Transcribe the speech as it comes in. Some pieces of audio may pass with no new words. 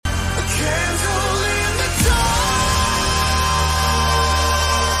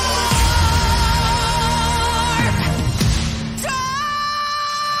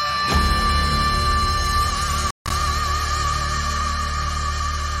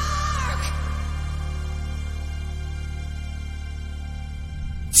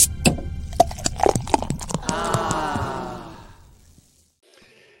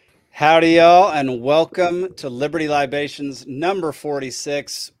Howdy, y'all, and welcome to Liberty Libations number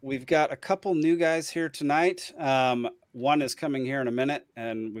 46. We've got a couple new guys here tonight. One is coming here in a minute,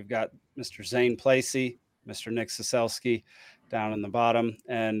 and we've got Mr. Zane Placey, Mr. Nick Soselsky down in the bottom,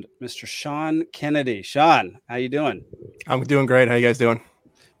 and Mr. Sean Kennedy. Sean, how you doing? I'm doing great. How you guys doing?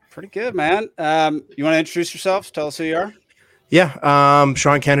 Pretty good, man. You want to introduce yourselves? Tell us who you are. Yeah,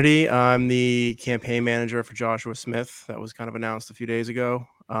 Sean Kennedy. I'm the campaign manager for Joshua Smith. That was kind of announced a few days ago.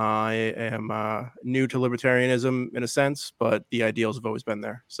 I am new to libertarianism in a sense, but the ideals have always been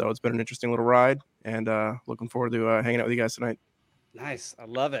there. So it's been an interesting little ride, and looking forward to hanging out with you guys tonight. Nice, I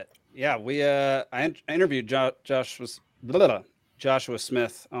love it. Yeah, I interviewed Joshua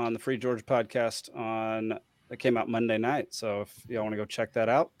Smith on the Free Georgia podcast that came out Monday night. So if y'all want to go check that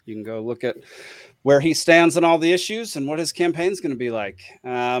out, you can go look at where he stands on all the issues and what his campaign's going to be like.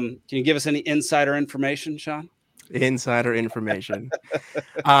 Can you give us any insider information, Sean? Insider information.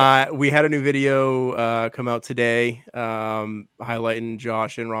 We had a new video come out today highlighting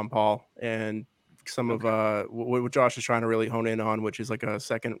Josh and Ron Paul and some of what Josh is trying to really hone in on, which is like a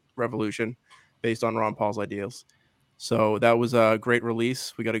second revolution based on Ron Paul's ideals. So that was a great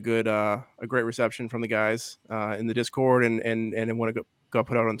release. We got a great reception from the guys in the Discord, and when it got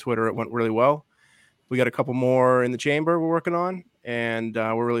put out on Twitter, it went really well. We got a couple more in the chamber we're working on, and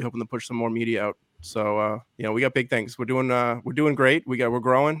we're really hoping to push some more media out. So we got big things. We're doing great. We're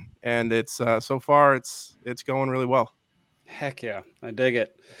growing, and it's so far it's going really well. Heck yeah, I dig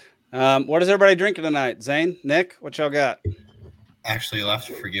it. What is everybody drinking tonight? Zane, Nick, what y'all got? Actually, you'll have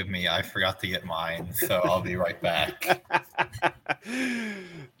to forgive me. I forgot to get mine, so I'll be right back.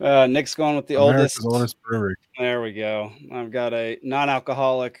 Nick's going with the oldest brewery. There we go. I've got a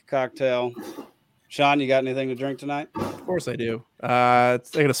non-alcoholic cocktail. Sean, you got anything to drink tonight? Of course I do. I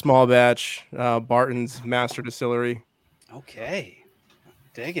got a small batch, Barton's Master Distillery. Okay,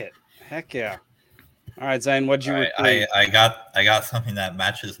 dig it. Heck yeah. All right, Zane, what'd you? I got something that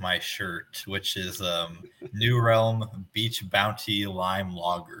matches my shirt, which is New Realm Beach Bounty Lime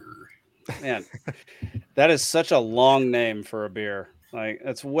Lager. Man, that is such a long name for a beer. Like,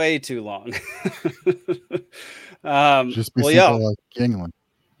 that's way too long. Just be simple like Yingling.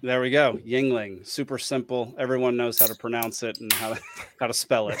 There we go. Yingling. Super simple. Everyone knows how to pronounce it and how to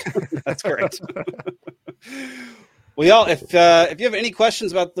spell it. That's great. Well, y'all, if you have any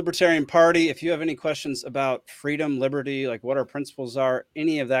questions about the Libertarian Party, if you have any questions about freedom, liberty, like what our principles are,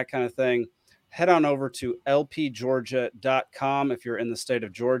 any of that kind of thing, head on over to lpgeorgia.com if you're in the state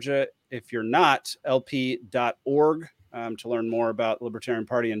of Georgia. If you're not, lp.org to learn more about the Libertarian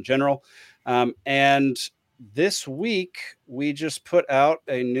Party in general. And this week, we just put out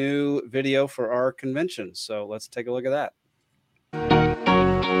a new video for our convention. So let's take a look at that.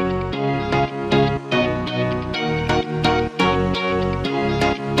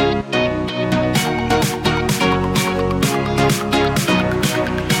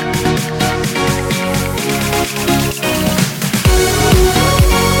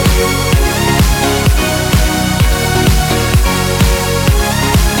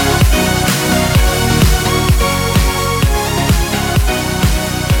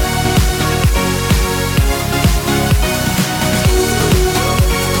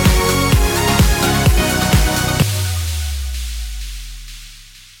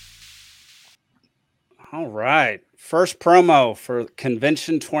 All right. First promo for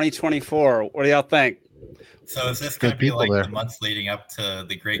Convention 2024. What do y'all think? So is this going to be like the months leading up to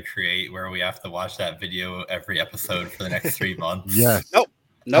the Great Create where we have to watch that video every episode for the next 3 months? Yes. Nope.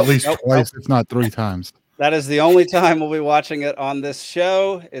 At least twice, if not 3 times. That is the only time we'll be watching it on this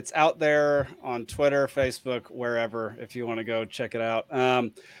show. It's out there on Twitter, Facebook, wherever, if you want to go check it out.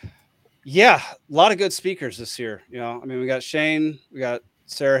 Yeah, a lot of good speakers this year. You know, I mean, we got Shane, we got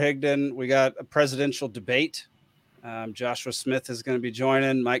Sarah Higdon, we got a presidential debate. Joshua Smith is going to be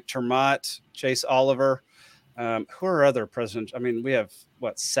joining, Mike Termott, Chase Oliver. Who are other presidents? I mean, we have,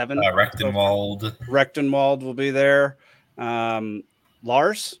 7? Rechtenwald. Rechtenwald will be there.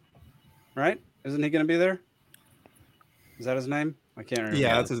 Lars, right? Isn't he going to be there? Is that his name? I can't remember.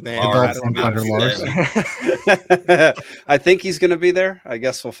 Yeah, that's his name. Lars. I think he's going to be there. I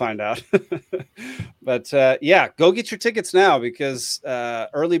guess we'll find out. But yeah, go get your tickets now because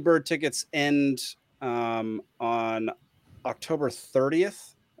early bird tickets end on October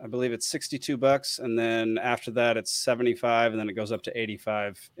 30th. I believe it's $62, and then after that it's $75, and then it goes up to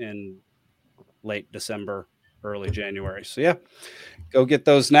 $85 in late December, early January. So yeah, go get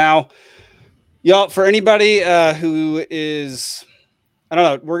those now. Y'all, for anybody who is, I don't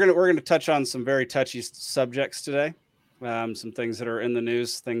know, we're gonna touch on some very touchy subjects today. Some things that are in the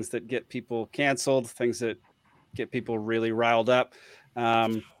news, things that get people canceled, things that get people really riled up.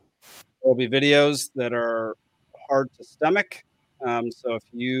 will be videos that are hard to stomach. So if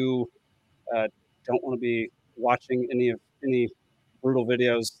you don't want to be watching any brutal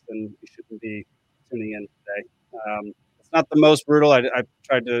videos, then you shouldn't be tuning in today. It's not the most brutal. I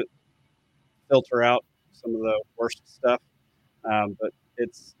tried to filter out some of the worst stuff, but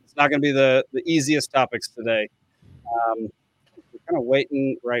it's not going to be the easiest topics today. We're kind of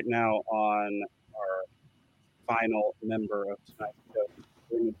waiting right now on our final member of tonight's show.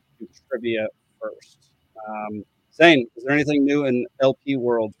 We're going to do trivia first. Zane, is there anything new in LP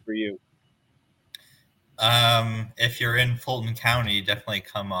world for you? If you're in Fulton County, definitely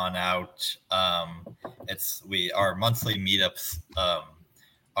come on out. Our monthly meetups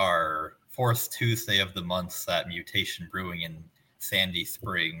are fourth Tuesday of the month at Mutation Brewing in Sandy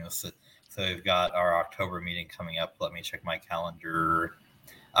Springs. So we've got our October meeting coming up. Let me check my calendar.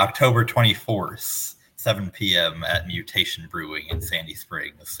 October 24th, 7 p.m. at Mutation Brewing in Sandy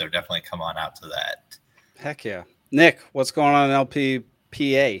Springs. So definitely come on out to that. Heck yeah. Nick, what's going on in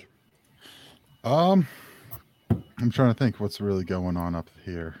LPPA? I'm trying to think what's really going on up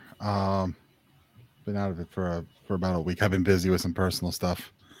here. Been out of it for about a week. I've been busy with some personal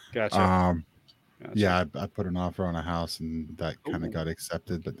stuff. Gotcha. Yeah, I put an offer on a house and that kind of got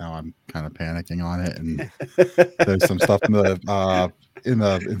accepted, but now I'm kind of panicking on it. And there's some stuff in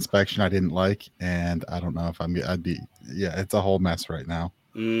the inspection I didn't like, and I don't know if it's a whole mess right now.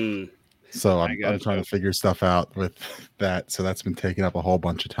 So I'm trying to figure stuff out with that. So that's been taking up a whole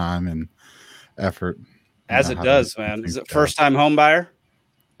bunch of time and effort. As it does, man. Is it first time home buyer?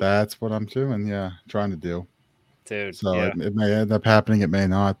 That's what I'm doing. Yeah, trying to do. Dude. So yeah. it may end up happening. It may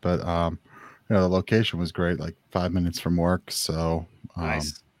not, but the location was great, like 5 minutes from work. So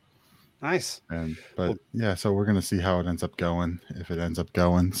nice. So we're gonna see how it ends up going, if it ends up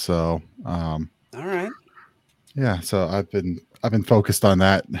going. So all right. Yeah, so I've been focused on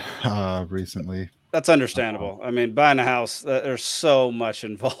that recently. That's understandable. I mean, buying a house, there's so much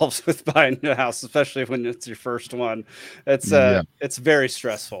involved with buying a house, especially when it's your first one. It's very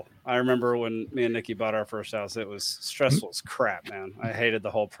stressful. I remember when me and Nikki bought our first house, it was stressful as crap, man. I hated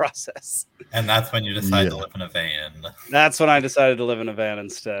the whole process. And that's when you decide to live in a van. That's when I decided to live in a van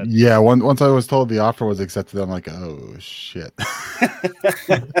instead. Yeah, once I was told the offer was accepted, I'm like, oh shit.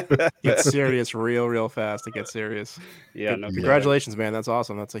 Get serious real fast. It gets serious. Yeah, congratulations, man. That's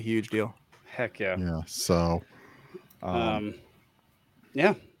awesome. That's a huge deal. Heck yeah. Yeah. So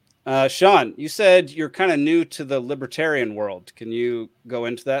Sean, you said you're kind of new to the libertarian world. Can you go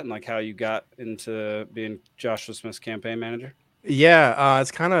into that and like how you got into being Joshua Smith's campaign manager? Yeah, it's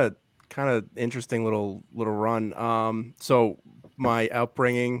kind of interesting little run. So my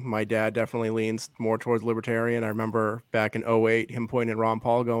upbringing, my dad definitely leans more towards libertarian. I remember back in 2008, him pointing at Ron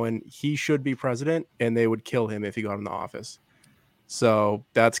Paul going, he should be president and they would kill him if he got in the office. So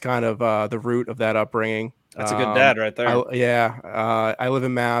that's kind of the root of that upbringing. That's a good dad right there. I live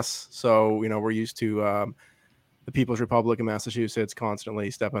in Mass, so we're used to the People's Republic of Massachusetts constantly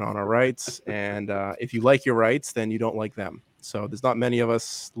stepping on our rights. And if you like your rights, then you don't like them. So there's not many of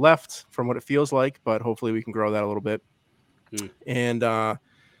us left from what it feels like, but hopefully we can grow that a little bit. And I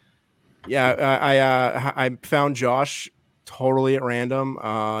found Josh totally at random.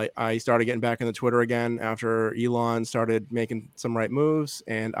 I started getting back into Twitter again after Elon started making some right moves,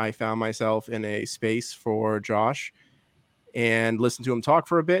 and I found myself in a space for Josh and listened to him talk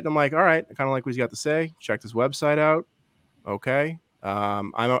for a bit. And I'm like, all right, I kind of like what he's got to say. Checked his website out. Okay.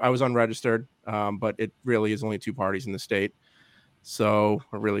 I was unregistered, but it really is only two parties in the state. So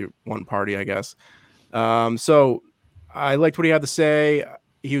really one party, I guess. So I liked what he had to say.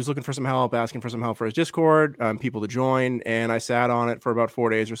 He was looking for some help, asking for some help for his Discord, people to join. And I sat on it for about 4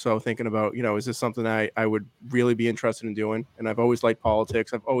 days or so thinking about, is this something I would really be interested in doing? And I've always liked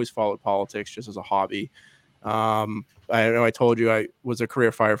politics. I've always followed politics just as a hobby. I know I told you I was a career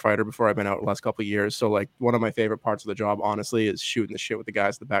firefighter before I've been out the last couple of years. So like one of my favorite parts of the job, honestly, is shooting the shit with the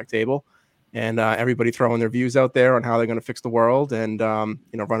guys at the back table and everybody throwing their views out there on how they're going to fix the world and,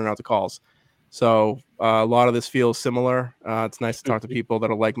 running out the calls. So a lot of this feels similar. It's nice to talk to people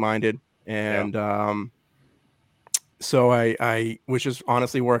that are like-minded. And so I was just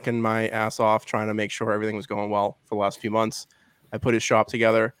honestly working my ass off trying to make sure everything was going well for the last few months. I put his shop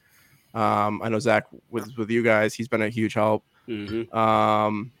together. I know Zach with you guys, he's been a huge help.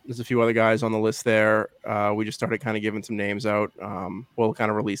 Mm-hmm. There's a few other guys on the list there. We just started kind of giving some names out. We'll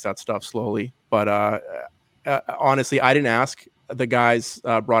kind of release that stuff slowly. But honestly, I didn't ask. The guys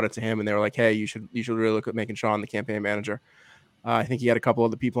brought it to him and they were like, hey, you should really look at making Sean the campaign manager. I think he had a couple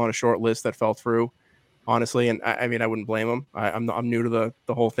other people on a short list that fell through, honestly. And I mean, I wouldn't blame him. I'm new to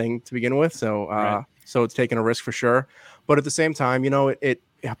the whole thing to begin with. So, so it's taking a risk for sure. But at the same time,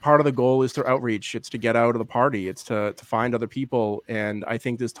 part of the goal is to outreach. It's to get out of the party. It's to find other people. And I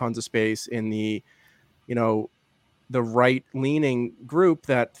think there's tons of space in the, the right leaning group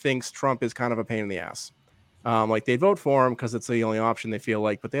that thinks Trump is kind of a pain in the ass. Like they vote for him because it's the only option they feel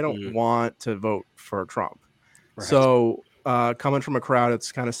like, but they don't want to vote for Trump. Right. So coming from a crowd,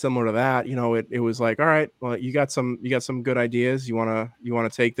 it's kind of similar to that. It was like, all right, well, you got some good ideas. You want to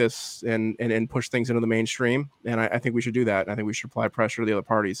take this and push things into the mainstream. And I think we should do that. And I think we should apply pressure to the other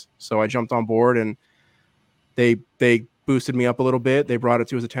parties. So I jumped on board, and they boosted me up a little bit. They brought it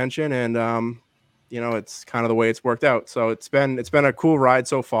to his attention, and it's kind of the way it's worked out. So it's been a cool ride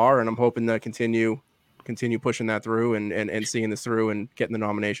so far, and I'm hoping to continue pushing that through and seeing this through and getting the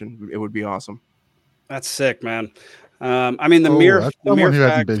nomination. It would be awesome. That's sick, man. I mean, the mere who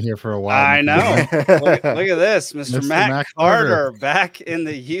hasn't been here for a while. I know. look at this, Mr. Mac Carter back in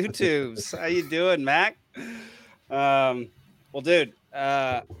the YouTubes. How you doing, Mac? Well, dude,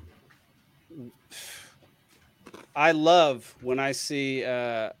 I love when I see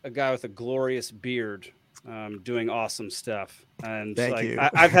a guy with a glorious beard doing awesome stuff. And Thank you.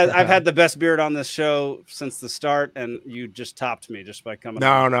 I've had the best beard on this show since the start, and you just topped me just by coming.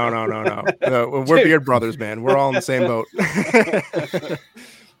 No. We're beard brothers, man. We're all in the same boat.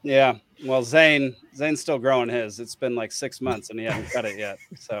 Yeah. Well, Zane's still growing his. It's been like 6 months, and he hasn't cut it yet.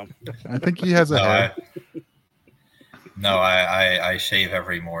 So I think he has a hair. I shave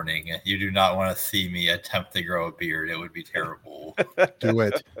every morning. You do not want to see me attempt to grow a beard. It would be terrible. Do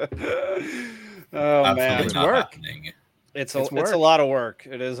it. Oh, absolutely man. It's not work. Happening. It's a lot of work.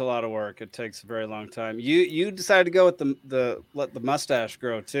 It is a lot of work. It takes a very long time. You decided to go with let the mustache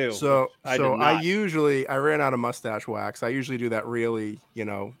grow too. So I ran out of mustache wax. I usually do that really,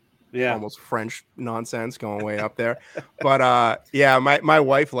 almost French nonsense going way up there. But my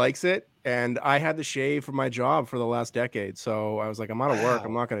wife likes it, and I had to shave for my job for the last decade. So I was like, I'm out of work.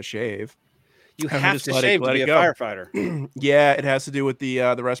 I'm not going to shave. You have to shave to be a firefighter. Yeah, it has to do with the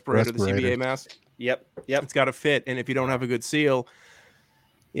respirator, the CBA mask. Yep. It's got to fit, and if you don't have a good seal,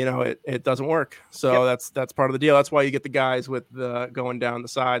 it doesn't work. So that's part of the deal. That's why you get the guys with the going down the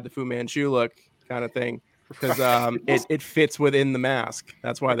side, the Fu Manchu look kind of thing, because it fits within the mask.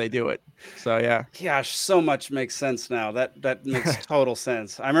 That's why they do it. So yeah. Gosh, so much makes sense now. That makes total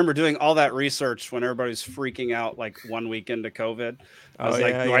sense. I remember doing all that research when everybody's freaking out like 1 week into COVID. I was do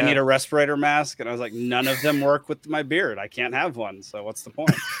I need a respirator mask? And I was like, none of them work with my beard. I can't have one. So what's the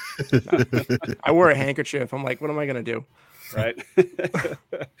point? I wear a handkerchief. I'm like, what am I going to do? Right.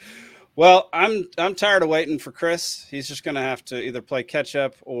 Well, I'm tired of waiting for Chris. He's just going to have to either play catch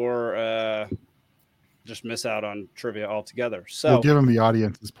up or just miss out on trivia altogether. So we'll give him the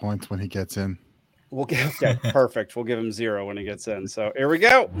audience's points when he gets in. Perfect. We'll give him 0 when he gets in. So here we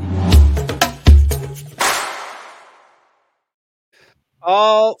go.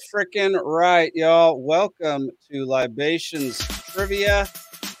 All freaking right, y'all. Welcome to Libations Trivia.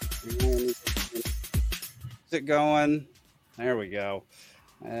 Is it going? There we go.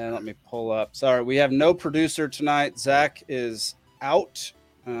 And let me pull up. Sorry, we have no producer tonight. Zach is out.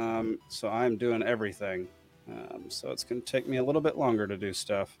 So I'm doing everything. So it's going to take me a little bit longer to do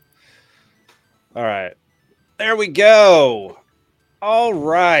stuff. All right. There we go. All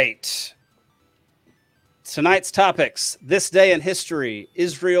right. Tonight's topics: this day in history,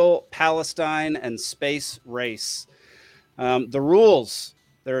 Israel, Palestine, and space race. The rules: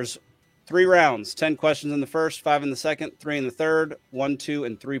 there's 3 rounds, 10 questions in the first, 5 in the second, 3 in the third, 1, 2,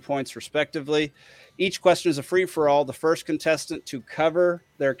 and 3 points respectively. Each question is a free-for-all. The first contestant to cover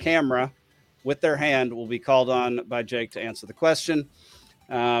their camera with their hand will be called on by Jake to answer the question.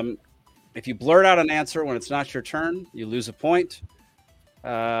 If you blurt out an answer when it's not your turn, you lose a point.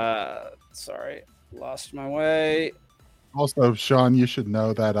 Sorry. Lost my way. Also, Sean, you should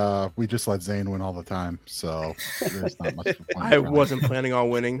know that we just let Zane win all the time, so there's not much. I wasn't planning on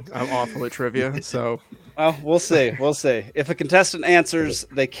winning. I'm awful at trivia, so. Oh, we'll see. We'll see. If a contestant answers,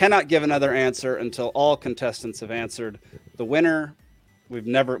 they cannot give another answer until all contestants have answered. The winner, we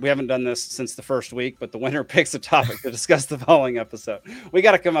haven't done this since the first week, but the winner picks a topic to discuss the following episode. We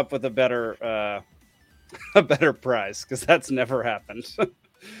got to come up with a better prize, because that's never happened.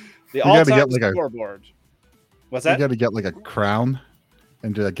 The all-time scoreboard. What's that? You got to get like a crown,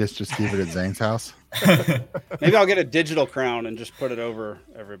 and I guess just keep it at Zane's house. Maybe I'll get a digital crown and just put it over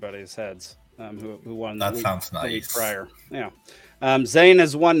everybody's heads. Who won? That sounds nice. Prior, yeah. Zane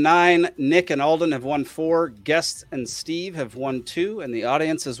has won 9. Nick and Alden have won 4. Guest and Steve have won 2, and the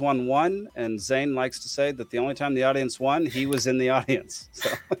audience has won 1. And Zane likes to say that the only time the audience won, he was in the audience, so.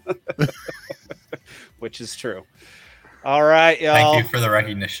 Which is true. All right, y'all. Thank you for the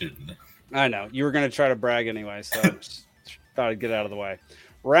recognition. I know. You were going to try to brag anyway, so I just thought I'd get out of the way.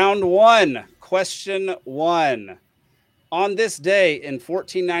 Round one, question one. On this day in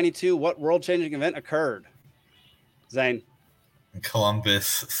 1492, what world-changing event occurred? Zane, Columbus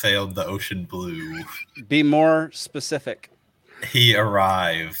sailed the ocean blue. be more specific. He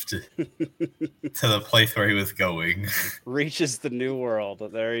arrived to the place where he was going. Reaches the new world.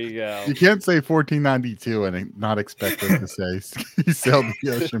 There you go. You can't say 1492 and not expect us to say he sailed the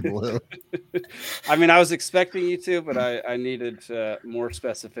ocean blue. I mean, I was expecting you to, but I needed more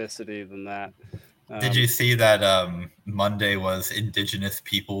specificity than that. Did you see that Monday was Indigenous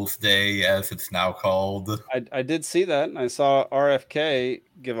Peoples Day, as it's now called? I did see that, and I saw RFK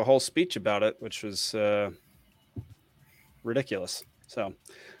give a whole speech about it, which was ridiculous. So,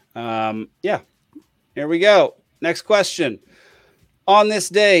 yeah, here we go. Next question. On this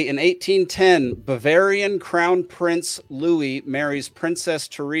day in 1810, Bavarian Crown Prince Louis marries Princess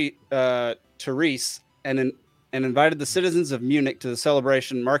Therese and invited the citizens of Munich to the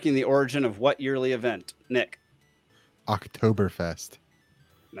celebration, marking the origin of what yearly event? Nick. Oktoberfest.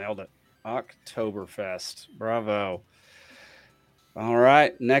 Nailed it. Oktoberfest. Bravo. All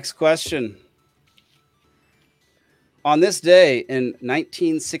right. Next question. On this day in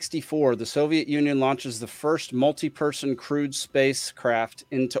 1964, the Soviet Union launches the first multi-person crewed spacecraft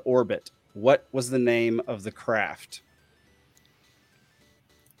into orbit. What was the name of the craft?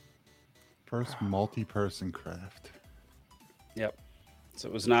 First multi-person craft. Yep. So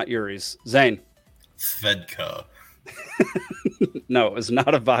it was not Yuri's. Zane. Svedka. No, it was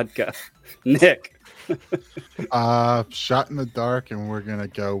not a vodka. Nick. Shot in the dark, and we're gonna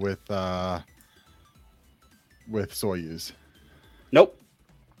go with Soyuz. Nope.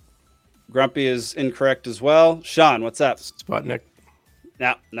 Grumpy is incorrect as well. Sean, what's up? Sputnik.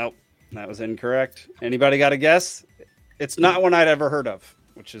 No, nope. That was incorrect. Anybody got a guess? It's not one I'd ever heard of,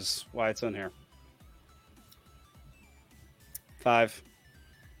 which is why it's in here. 5,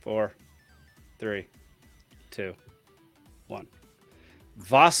 4, 3, 2, 1.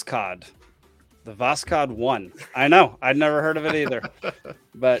 Voskhod. The Voskhod 1. I know. I'd never heard of it either.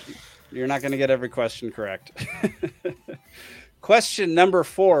 But you're not going to get every question correct. Question number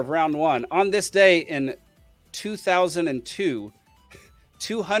 4 of round 1. On this day in 2002,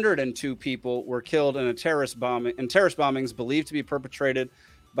 202 people were killed in terrorist bombings believed to be perpetrated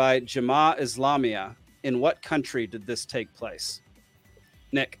by Jamaat Islamiyah. In what country did this take place?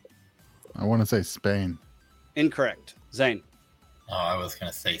 Nick. I want to say Spain. Incorrect. Zane. Oh, I was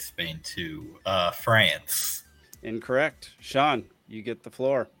going to say Spain too. France. Incorrect. Sean, you get the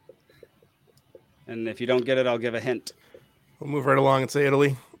floor. And if you don't get it, I'll give a hint. We'll move right along and say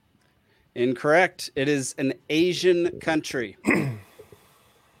Italy. Incorrect. It is an Asian country.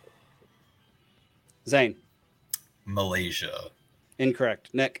 Zane. Malaysia. Incorrect.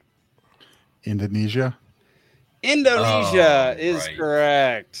 Nick. Indonesia. Indonesia is right.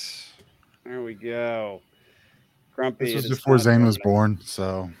 correct. There we go. Grumpy. This was it is before not Zane was Dominic. born,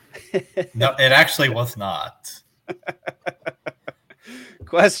 so No, it actually was not.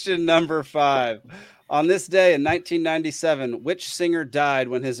 Question number 5. On this day in 1997, which singer died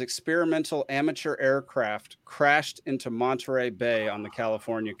when his experimental amateur aircraft crashed into Monterey Bay on the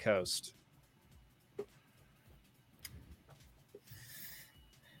California coast?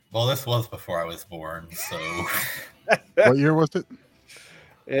 Well, this was before I was born, so what year was it?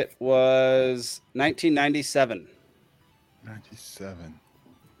 It was 1997. 97.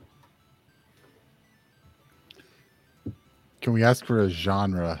 Can we ask for a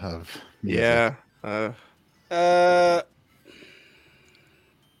genre of music? Yeah.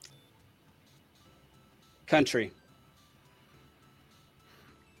 Country.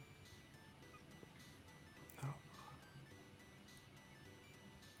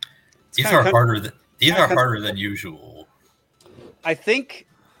 these kinda are con- harder than usual. I think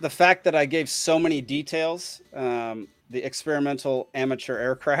the fact that I gave so many details, the experimental amateur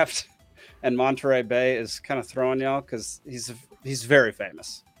aircraft and Monterey Bay is kind of throwing y'all because he's very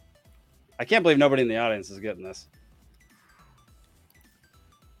famous. I can't believe nobody in the audience is getting this.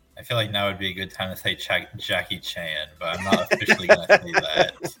 I feel like now would be a good time to say Jackie Chan, but I'm not officially going to say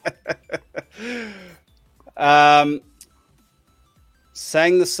that.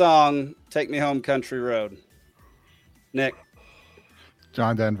 Sang the song "Take Me Home, Country Road." Nick.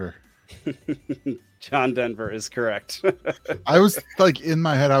 John Denver. John Denver is correct. I was like in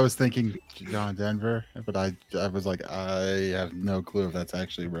my head, I was thinking John Denver, but I was like, I have no clue if that's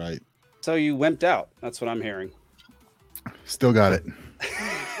actually right. So you wimped out. That's what I'm hearing. Still got it.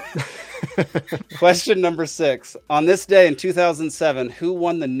 Question number 6. On this day in 2007, who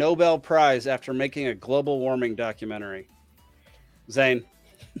won the Nobel Prize after making a global warming documentary? Zane.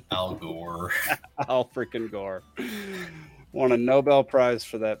 Al Gore. Al freaking Gore. Won a Nobel Prize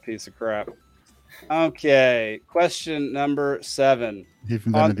for that piece of crap. Okay, question number 7. He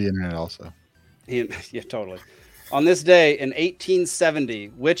invented the internet also. Yeah, totally. On this day in 1870,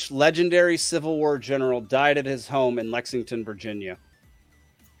 which legendary Civil War general died at his home in Lexington, Virginia?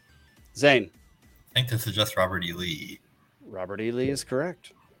 Zane. I think this is just Robert E. Lee. Robert E. Lee is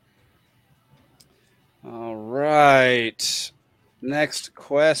correct. All right. Next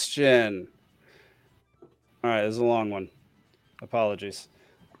question. All right, this is a long one. Apologies.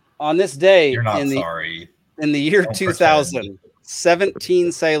 On this day You're not in sorry. the year Don't 2000, pretend.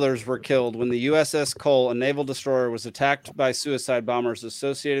 17 sailors were killed when the USS Cole, a naval destroyer, was attacked by suicide bombers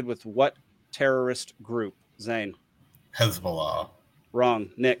associated with what terrorist group? Zane. Hezbollah. Wrong.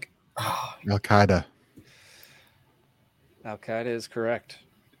 Nick. Oh, Al-Qaeda. Al-Qaeda is correct.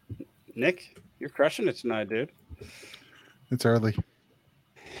 Nick, you're crushing it tonight, dude. It's early.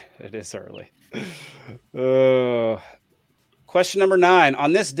 It is early. Question number 9.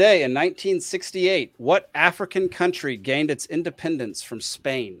 On this day in 1968, what African country gained its independence from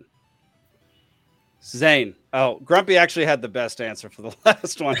Spain? Zane. Oh, Grumpy actually had the best answer for the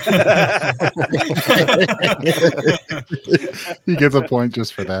last one. He gets a point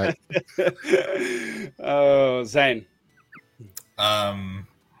just for that. Oh, Zane.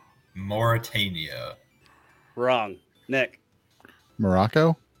 Mauritania. Wrong. Nick.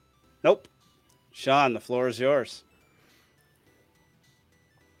 Morocco? Nope. Sean, the floor is yours.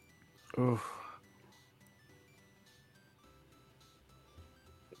 Oof.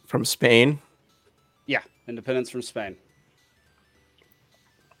 From Spain. Yeah, independence from Spain.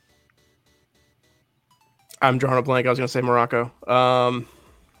 I'm drawing a blank. I was going to say Morocco.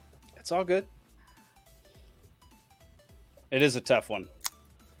 It's all good. It is a tough one.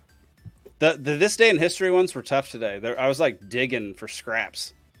 The this day in history ones were tough today. I was like digging for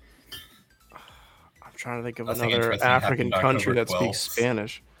scraps. I'm trying to think of Nothing another interesting African happened country that October speaks 12th.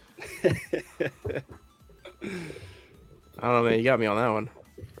 Spanish. I don't know, man. You got me on that one.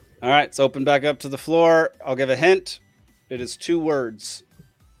 All right, it's open back up to the floor. I'll give a hint. It is 2 words.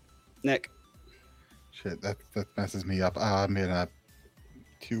 Nick. Shit, that messes me up. I made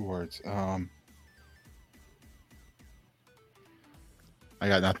 2 words. I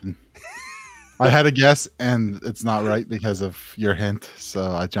got nothing. I had a guess, and it's not right because of your hint,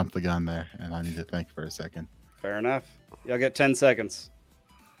 so I jumped the gun there, and I need to think for a second. Fair enough. Y'all get 10 seconds.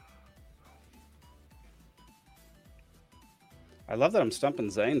 I love that I'm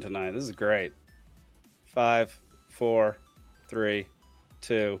stumping Zane tonight. This is great. 5, 4, 3,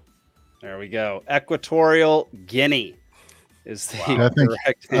 2. There we go. Equatorial Guinea is the Yeah,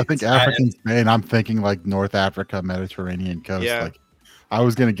 correct I think answer. African Spain. I'm thinking like North Africa, Mediterranean coast. Yeah. Like I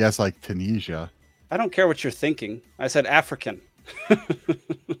was gonna guess like Tunisia. I don't care what you're thinking. I said African.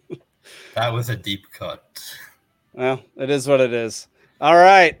 That was a deep cut. Well, it is what it is. All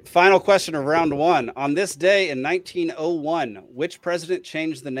right. Final question of round 1. On this day in 1901, which president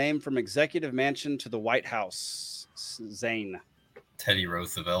changed the name from Executive Mansion to the White House? Zane. Teddy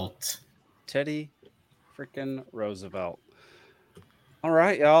Roosevelt. Teddy freaking Roosevelt. All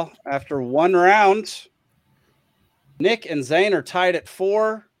right, y'all. After 1 round, Nick and Zane are tied at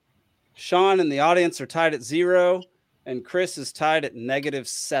 4. Sean and the audience are tied at 0. And Chris is tied at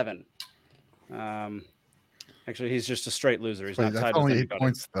 -7. Actually, he's just a straight loser. He's Wait, not that's tied only with 8 anybody.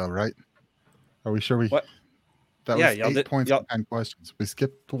 points though, right? Are we sure we? What? That Yeah, was y'all 8 did- points y'all- and 10 questions. We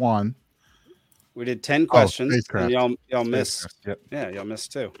skipped 1. We did 10 questions. spacecraft. And y'all missed. Spacecraft, Yep, Yeah, y'all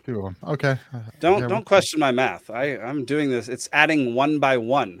missed 2. 2 of them. Okay. Don't question my math. I'm doing this. It's adding 1 by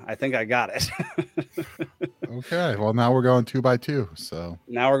 1. I think I got it. Okay. Well, now we're going 2 by 2. So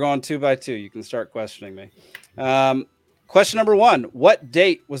Now we're going 2 by 2. You can start questioning me. Question number 1. What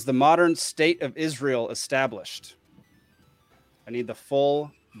date was the modern state of Israel established? I need the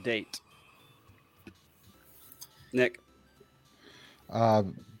full date. Nick.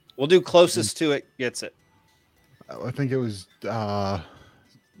 We'll do closest to it gets it. I think it was the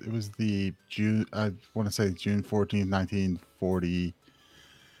June. I want to say June 14th,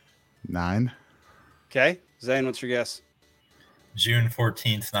 1949. Okay. Zane, what's your guess? June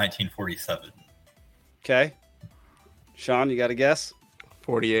 14th, 1947. Okay. Sean, you got a guess?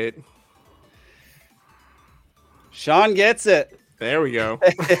 48. Sean gets it. There we go.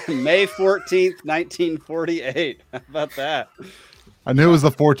 May 14th, 1948. How about that? I knew it was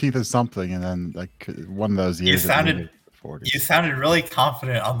the 14th of something, and then like one of those years. sounded- 40s. You sounded really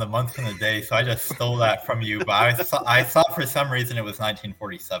confident on the month and the day, so I just stole that from you. But I thought for some reason it was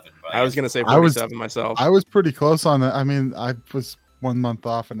 1947. But I was going to say I was- 47 myself. I was pretty close on it. I mean, I was 1 month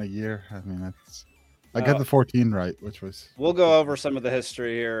off in a year. I mean, that's I got the 14 right, which was. We'll go over some of the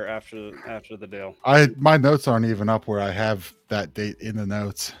history here after the deal. My notes aren't even up where I have that date in the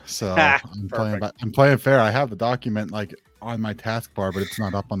notes, so Perfect. I'm playing fair. I have the document like on my taskbar, but it's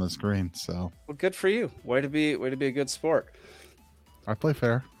not up on the screen. So Well, good for you. Way to be a good sport. I play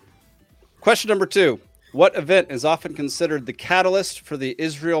fair. Question number 2. What event is often considered the catalyst for the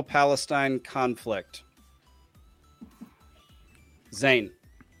Israel-Palestine conflict? Zane.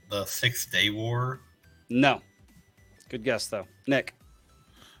 The 6-Day War. No. Good guess, though. Nick.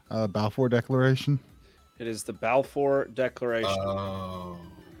 Balfour Declaration. It is the Balfour Declaration. Oh.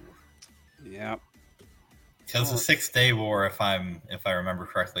 Yeah. Because the 6-Day War, if I remember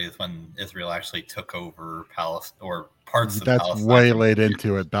correctly, is when Israel actually took over Palestine or parts of Palestine. That's way late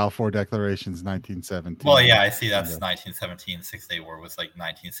into it. Balfour Declaration's 1917. Well, yeah, I see. That's 1917. 6-Day War was like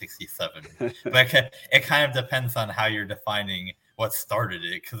 1967. But it kind of depends on how you're defining what started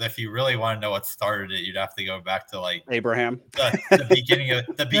it. Because if you really want to know what started it, you'd have to go back to like Abraham, the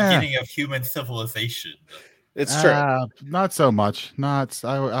beginning of human civilization. It's true. Not so much.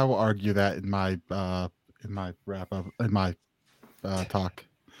 I will argue that in my wrap up in my talk.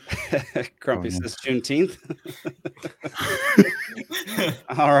 Grumpy says Juneteenth.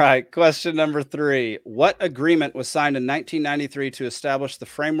 All right. Question number 3. What agreement was signed in 1993 to establish the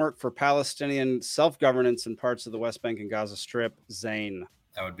framework for Palestinian self-governance in parts of the West Bank and Gaza Strip? Zane.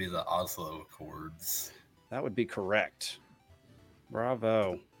 That would be the Oslo Accords. That would be correct.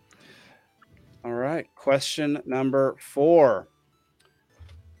 Bravo. All right. Question number 4.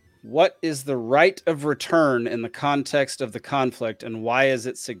 What is the right of return in the context of the conflict, and why is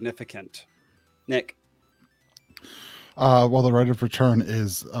it significant? Nick. Well, the right of return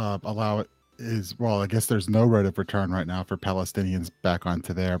is I guess there's no right of return right now for Palestinians back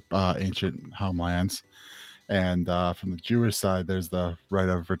onto their ancient homelands. And from the Jewish side, there's the right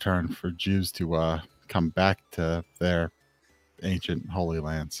of return for Jews to come back to their ancient holy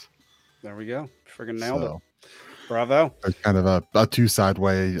lands. There we go. Friggin' nailed it. Bravo. There's kind of a two-side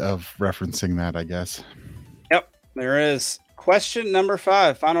way of referencing that, I guess. Yep, there is. Question number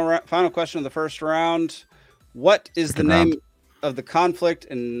 5. Final question of the first round. What is the name of the conflict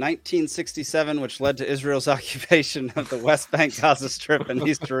in 1967, which led to Israel's occupation of the West Bank, Gaza Strip, and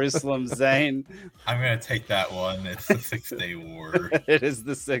East Jerusalem? Zane. I'm going to take that one. It's the 6-Day War. It is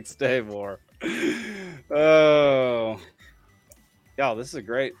the 6-Day War. Oh. Yeah, this is a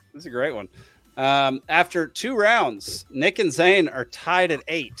great one. After 2 rounds, Nick and Zane are tied at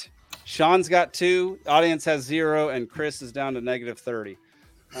 8. Sean's got 2, audience has 0, and Chris is down to -30.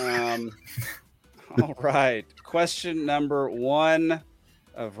 All right. Question number 1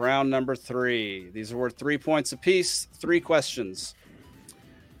 of round number 3. These are worth 3 points apiece. 3 questions.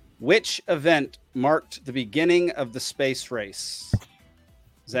 Which event marked the beginning of the space race?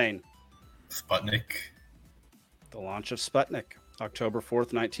 Zane. Sputnik. The launch of Sputnik, October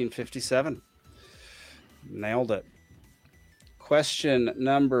 4th, 1957. Nailed it. Question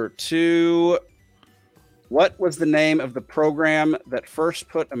number 2. What was the name of the program that first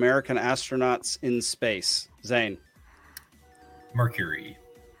put American astronauts in space? Zane. Mercury.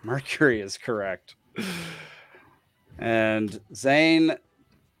 Mercury is correct. And Zane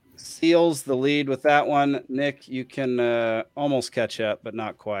seals the lead with that one. Nick, you can almost catch up, but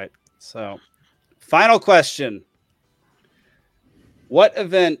not quite. So, final question. What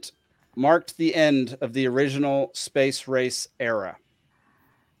event marked the end of the original space race era?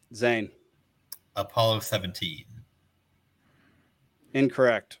 Zane. Apollo 17.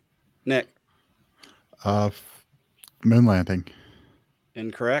 Incorrect. Nick. Moon landing.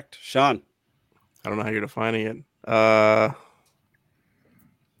 Incorrect. Sean. I don't know how you're defining it. I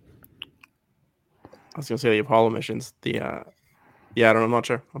was gonna say the Apollo missions. I don't know. I'm not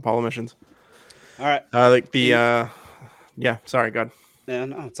sure. Apollo missions. All right. Sorry, God. Yeah,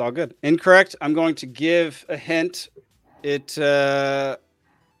 no, it's all good. Incorrect. I'm going to give a hint. It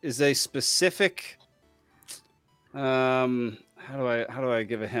is a specific. How do I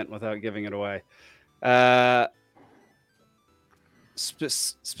give a hint without giving it away?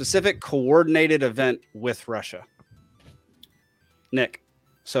 Specific coordinated event with Russia. Nick,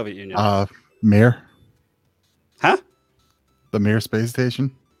 Soviet Union. Mir. Huh? The Mir space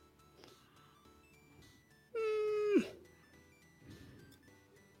station.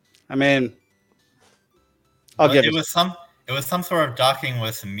 I mean, I'll give it was some sort of docking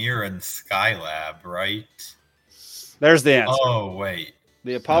with Mir and Skylab, right? There's the answer. Oh, wait.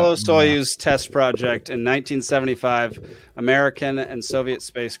 The Apollo-Soyuz test project in 1975, American and Soviet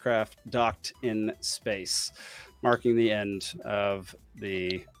spacecraft docked in space, marking the end of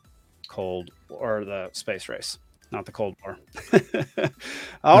the space race, not the Cold War.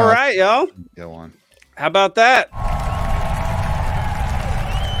 All right, y'all. Go on. How about that?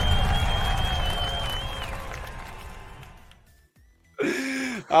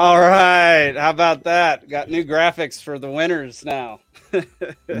 All right. How about that? Got new graphics for the winners now.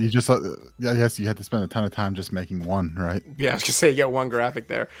 You just, yes, you had to spend a ton of time just making one, right? Yeah, I was gonna say you got one graphic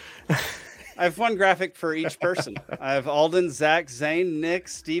there. I have one graphic for each person. I have Alden, Zach, Zane, Nick,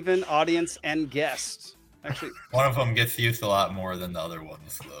 Steven, audience, and guest. Actually, one of them gets used a lot more than the other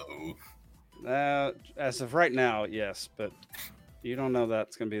ones, though. As of right now, yes, but you don't know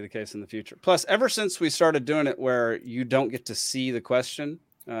that's going to be the case in the future. Plus, ever since we started doing it where you don't get to see the question,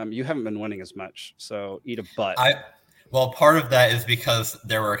 you haven't been winning as much. So eat a butt. Well, part of that is because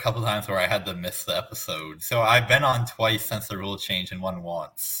there were a couple times where I had to miss the episode. So I've been on twice since the rule change and won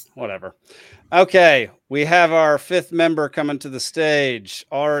once. Whatever. Okay, we have our fifth member coming to the stage,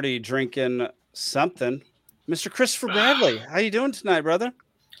 already drinking something. Mr. Christopher Bradley, how you doing tonight, brother?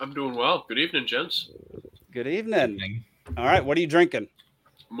 I'm doing well. Good evening, gents. Good evening. All right, what are you drinking?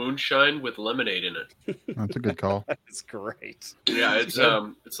 Moonshine with lemonade in it. That's a good call. That's great. Yeah, it's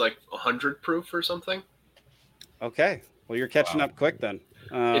like 100 proof or something. Okay, well you're catching up quick then.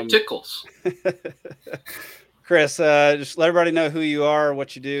 It tickles. Chris, just let everybody know who you are,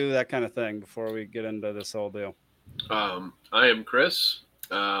 what you do, that kind of thing before we get into this whole deal. I am Chris.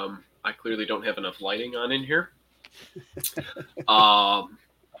 I clearly don't have enough lighting on in here.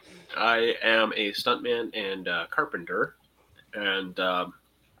 I am a stuntman and carpenter, and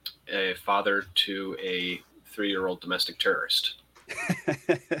a father to a 3-year-old domestic terrorist.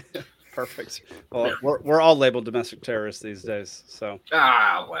 Perfect. Well, we're all labeled domestic terrorists these days. So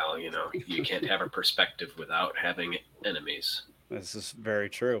well, you can't have a perspective without having enemies. This is very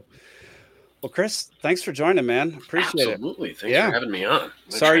true. Well, Chris, thanks for joining, man. Appreciate it. Absolutely. Thanks for having me on.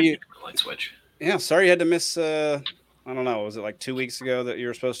 Sorry you light switch. Yeah, sorry you had to miss I don't know, was it like 2 weeks ago that you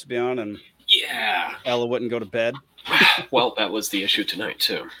were supposed to be on and yeah, Ella wouldn't go to bed? Well, that was the issue tonight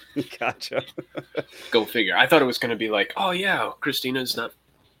too. Gotcha. Go figure. I thought it was going to be like, oh yeah, Christina's not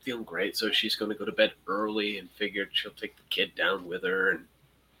feeling great, so she's going to go to bed early, and figured she'll take the kid down with her. And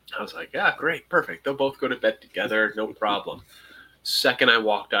I was like, yeah, great, perfect. They'll both go to bed together, no problem. Second I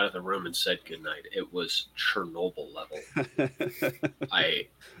walked out of the room and said goodnight, it was Chernobyl level. I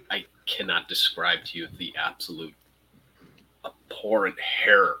cannot describe to you the absolute abhorrent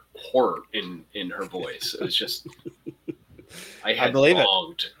horror in her voice. It was just I had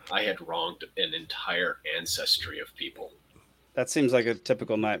wronged an entire ancestry of people. That seems like a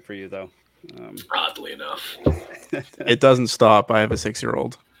typical night for you, though. Oddly enough. It doesn't stop. I have a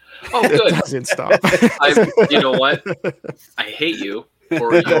 6-year-old. Oh, good. It doesn't stop. You know what? I hate you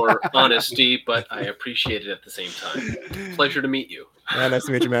for your honesty, but I appreciate it at the same time. Pleasure to meet you. Yeah, nice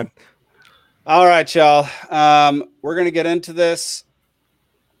to meet you, man. All right, y'all. We're going to get into this.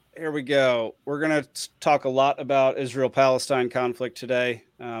 Here we go. We're going to talk a lot about Israel-Palestine conflict today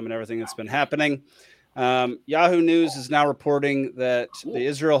and everything that's been happening. Yahoo News is now reporting that the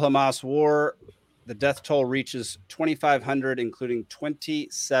Israel-Hamas war, the death toll reaches 2,500, including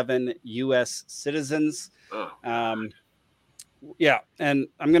 27 U.S. citizens. Yeah, and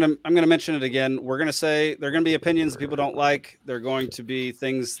I'm gonna mention it again. We're gonna say there are gonna be opinions that people don't like. There are going to be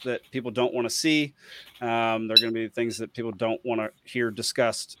things that people don't want to see. There are gonna be things that people don't want to hear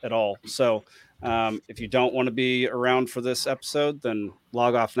discussed at all. So if you don't want to be around for this episode, then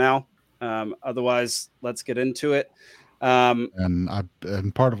log off now. Otherwise, let's get into it.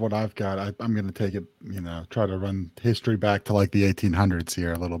 And part of what I've got, I'm going to take it, try to run history back to like the 1800s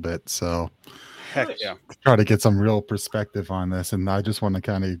here a little bit. So heck yeah, try to get some real perspective on this. And I just want to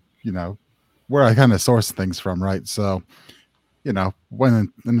kind of, where I kind of source things from, right? So, when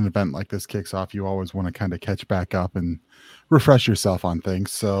an event like this kicks off, you always want to kind of catch back up and refresh yourself on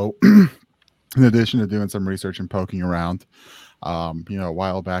things. So in addition to doing some research and poking around, a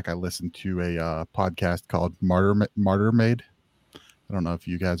while back I listened to a podcast called Martyr Made. I don't know if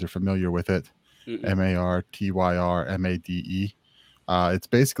you guys are familiar with it. MARTYRMADE. It's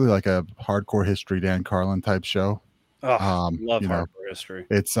basically like a hardcore history Dan Carlin type show. Love hardcore history.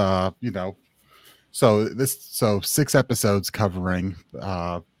 It's so 6 episodes covering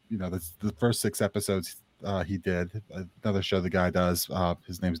the first 6 episodes he did. Another show the guy does,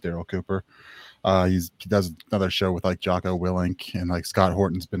 his name's Daryl Cooper. He does another show with like Jocko Willink, and like Scott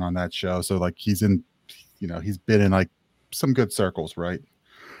Horton's been on that show. So like he's been in like some good circles, right?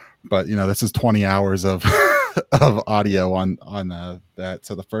 But this is 20 hours of of audio on that.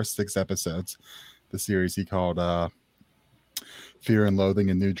 So the first 6 episodes, the series he called Fear and Loathing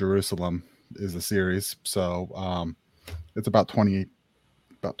in New Jerusalem is the series. So it's about 20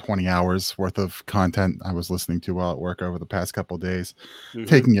 about 20 hours worth of content I was listening to while at work over the past couple of days, Mhm.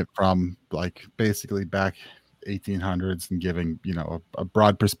 taking it from like basically back 1800s and giving, a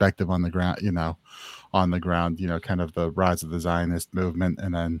broad perspective on the ground, kind of the rise of the Zionist movement,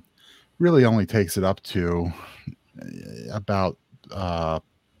 and then really only takes it up to about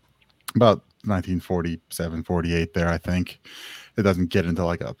about 1947, 48 there, I think. It doesn't get into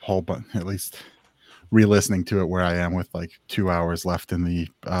like a whole bunch, at least re-listening to it where I am with like 2 hours left in the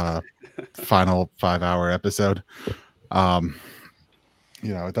final 5-hour episode.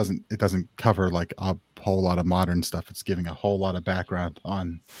 It doesn't cover like a whole lot of modern stuff. It's giving a whole lot of background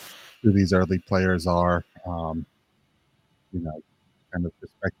on who these early players are, you know, kind of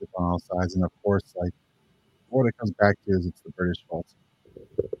perspective on all sides. And of course, like what it comes back to is it's the British fault.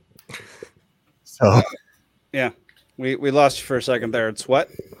 So Yeah, we lost you for a second there. It's what?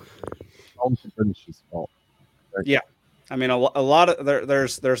 all the British's fault. Right? Yeah, I mean a lot of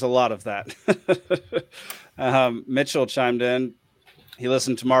there's a lot of that. Mitchell chimed in. He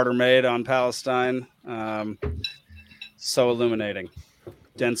listened to Martyr Made on Palestine. So illuminating,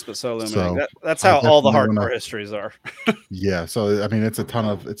 dense but so illuminating. So That's I how all the definitely hardcore histories are. Yeah, so I mean, it's a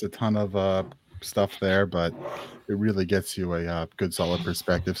ton of stuff there, but it really gets you a good solid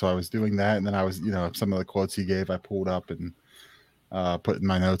perspective. So I was doing that, and then I was, some of the quotes he gave, I pulled up and put in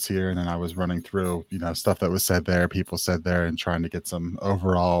my notes here, and then I was running through, stuff that was said there, people said there, and trying to get some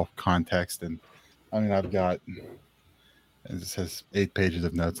overall context. And I mean, I've got, it says 8 pages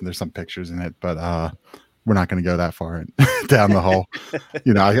of notes, and there's some pictures in it, but we're not going to go that far down the hole.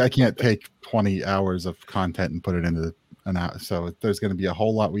 I can't take 20 hours of content and put it into an hour. So there's going to be a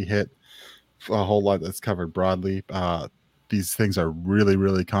whole lot we hit, a whole lot that's covered broadly. These things are really,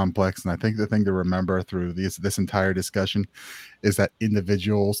 really complex. And I think the thing to remember through this entire discussion is that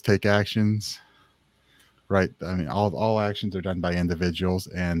individuals take actions, right? I mean, all actions are done by individuals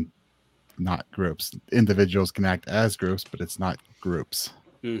and not groups. Individuals can act as groups, but it's not groups.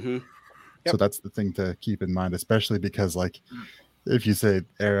 Mm-hmm. So that's the thing to keep in mind, especially because, like, if you say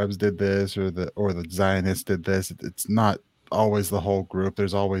Arabs did this or the Zionists did this, it's not always the whole group.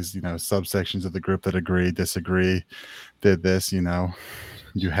 There's always, subsections of the group that agree, disagree, did this.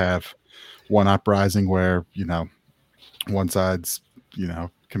 You have one uprising where, one side's,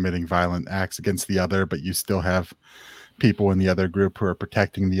 committing violent acts against the other, but you still have people in the other group who are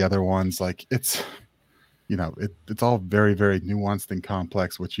protecting the other ones. Like it's all very, very nuanced and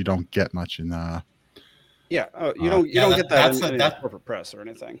complex, which you don't get much in you don't get that in the corporate press or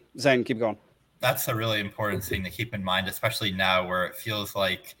anything. Zane, keep going. That's a really important thing to keep in mind, especially now where it feels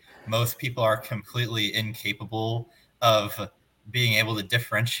like most people are completely incapable of being able to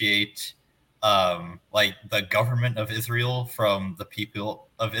differentiate like the government of Israel from the people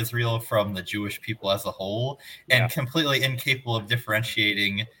of Israel from the Jewish people as a whole, and completely incapable of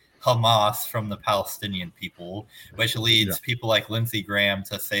differentiating Hamas from the Palestinian people, which leads people like Lindsey Graham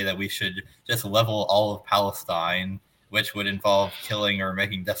to say that we should just level all of Palestine, which would involve killing or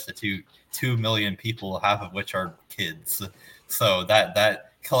making destitute 2 million people, half of which are kids. So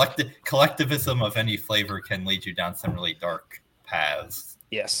that collectivism of any flavor can lead you down some really dark paths.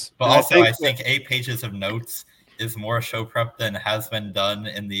 Yes. But also, I think 8 pages of notes is more show prep than has been done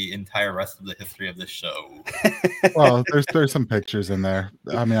in the entire rest of the history of this show. Well, there's some pictures in there.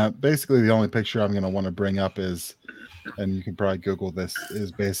 I mean, basically the only picture I'm going to want to bring up is, and you can probably Google this,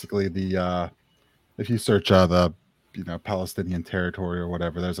 is basically the if you search the Palestinian territory or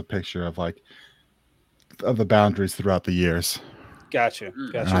whatever, there's a picture of of the boundaries throughout the years. Gotcha.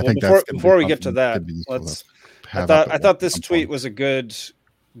 And I think before we get to that, I thought this tweet was a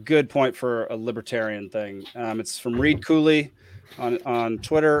good point for a libertarian thing. It's from Reed Cooley on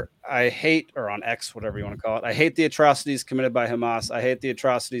Twitter. I hate, or on X, whatever you want to call it, I hate the atrocities committed by Hamas. I hate the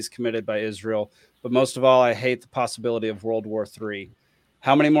atrocities committed by Israel. But most of all, I hate the possibility of World War III.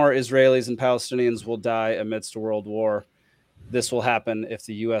 How many more Israelis and Palestinians will die amidst a world war? This will happen if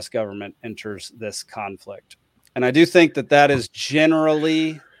the U.S. government enters this conflict. And I do think that is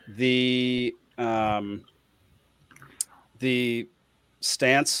generally the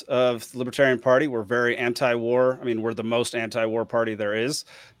stance of the Libertarian Party. We're very anti-war. I mean, we're the most anti-war party there is,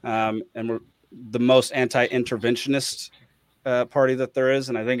 and we're the most anti-interventionist party that there is.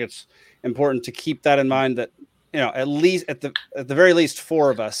 And I think it's important to keep that in mind, that at least at the very least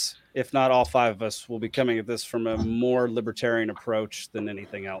 4 of us, if not all 5 of us, will be coming at this from a more libertarian approach than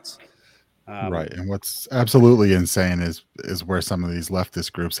anything else. Right. And what's absolutely insane is where some of these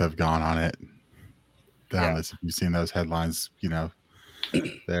leftist groups have gone on it. Down this, if you've seen those headlines,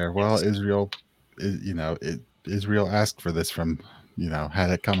 there. Well, Israel, Israel asked for this from,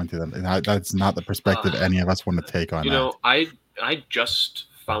 had it coming to them, and that's not the perspective any of us want to take on. I just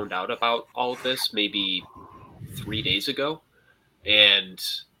found out about all of this maybe 3 days ago, and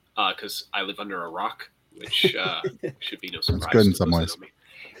because I live under a rock, which should be no surprise. good in to some those that ways. know me.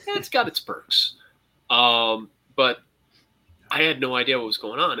 Yeah, it's got its perks. But I had no idea what was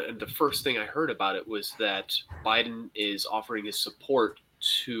going on, and the first thing I heard about it was that Biden is offering his support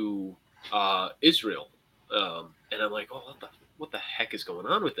to Israel, and I'm like, oh, what the heck is going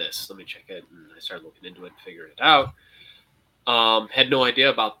on with this? Let me check it, and I started looking into it and figured it out. Had no idea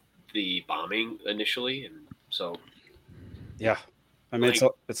about the bombing initially, and so Yeah, I mean,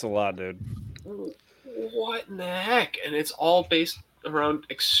 like, it's a lot, dude. what in the heck? And it's all based around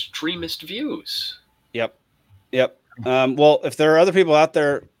extremist views. Yep. Well, if there are other people out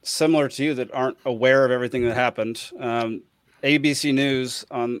there similar to you that aren't aware of everything that happened, ABC News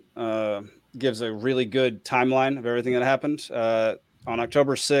gives a really good timeline of everything that happened. On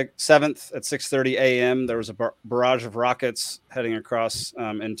October 7th at 6:30 a.m., there was a barrage of rockets heading across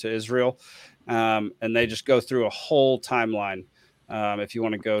into Israel, and they just go through a whole timeline. If you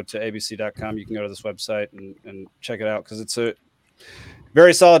want to go to abc.com, you can go to this website and check it out, because it's a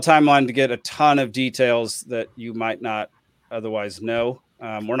very solid timeline to get a ton of details that you might not otherwise know.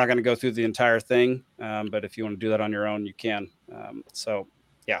 We're not going to go through the entire thing, but if you want to do that on your own, you can.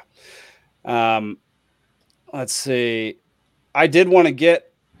 Yeah. Let's see. I did want to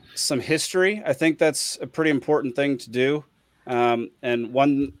get some history. I think that's a pretty important thing to do. And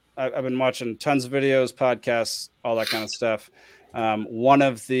I've been watching tons of videos, podcasts, all that kind of stuff. One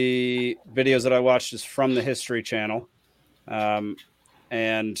of the videos that I watched is from the History Channel.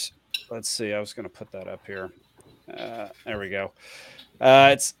 And let's see, I was going to put that up here. There we go.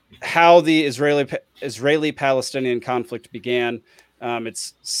 It's how the Israeli-Palestinian conflict began.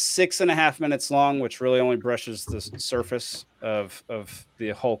 It's 6.5 minutes long, which really only brushes the surface of the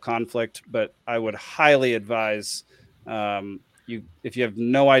whole conflict. But I would highly advise you, if you have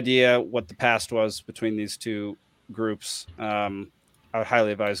no idea what the past was between these two groups, I would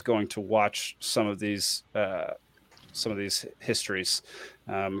highly advise going to watch some of these histories,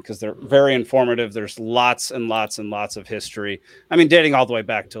 because they're very informative. There's lots and lots and lots of history. I mean, dating all the way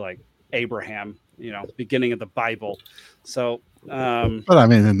back to like Abraham, beginning of the Bible. So, but I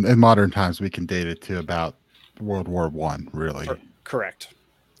mean, in modern times, we can date it to about World War I, really. Correct.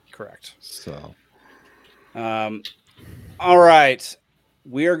 So, all right,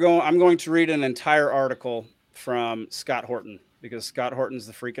 I'm going to read an entire article from Scott Horton, because Scott Horton's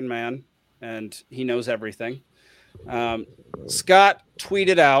the freaking man, and he knows everything. Scott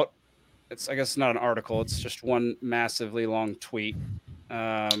tweeted out, I guess it's not an article, it's just one massively long tweet.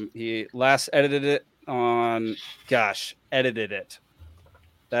 He last edited it on, edited it.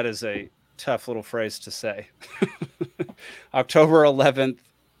 That is a tough little phrase to say. October 11th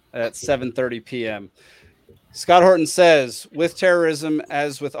at 7:30 p.m. Scott Horton says, with terrorism,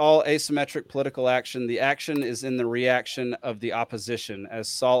 as with all asymmetric political action, the action is in the reaction of the opposition, as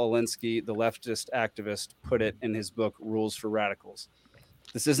Saul Alinsky, the leftist activist, put it in his book, Rules for Radicals.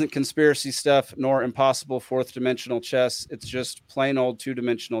 This isn't conspiracy stuff, nor impossible fourth-dimensional chess. It's just plain old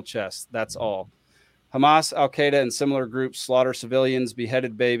two-dimensional chess. That's all. Hamas, Al-Qaeda, and similar groups slaughter civilians,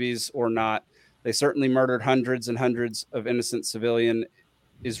 beheaded babies, or not. They certainly murdered hundreds and hundreds of innocent civilian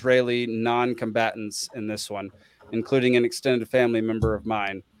Israeli non-combatants in this one, including an extended family member of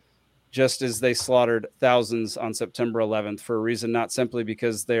mine, just as they slaughtered thousands on September 11th for a reason not simply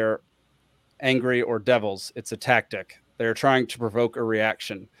because they're angry or devils. It's a tactic. They're trying to provoke a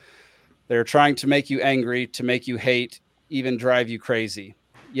reaction. They're trying to make you angry, to make you hate, even drive you crazy.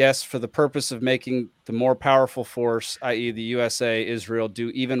 Yes, for the purpose of making the more powerful force, i.e. the USA, Israel, do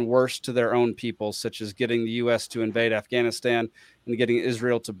even worse to their own people, such as getting the US to invade Afghanistan and getting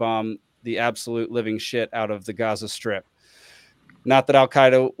Israel to bomb the absolute living shit out of the Gaza Strip. Not that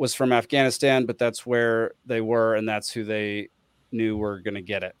Al-Qaeda was from Afghanistan, but that's where they were, and that's who they knew were going to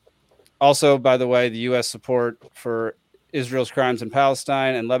get it. Also, by the way, the U.S. support for Israel's crimes in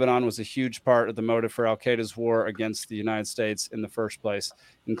Palestine and Lebanon was a huge part of the motive for Al-Qaeda's war against the United States in the first place,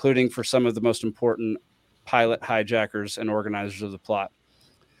 including for some of the most important pilot hijackers and organizers of the plot.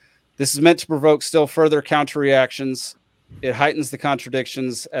 This is meant to provoke still further counter-reactions. It heightens the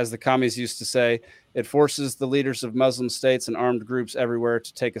contradictions, as the commies used to say. It forces the leaders of Muslim states and armed groups everywhere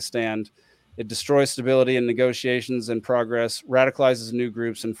to take a stand. It destroys stability and negotiations and progress, radicalizes new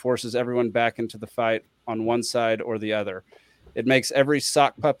groups, and forces everyone back into the fight on one side or the other. It makes every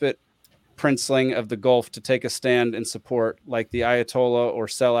sock puppet princeling of the Gulf to take a stand in support, like the Ayatollah, or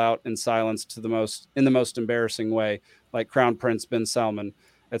sell out in silence in the most embarrassing way, like Crown Prince bin Salman,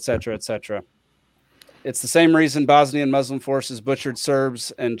 etc., etc. It's the same reason Bosnian Muslim forces butchered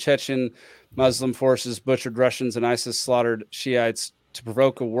Serbs and Chechen Muslim forces butchered Russians, and ISIS slaughtered Shiites to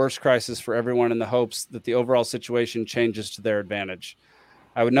provoke a worse crisis for everyone in the hopes that the overall situation changes to their advantage.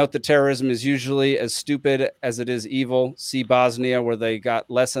 I would note that terrorism is usually as stupid as it is evil. See Bosnia, where they got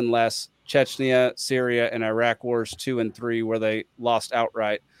less and less. Chechnya, Syria, and Iraq wars 2 and 3, where they lost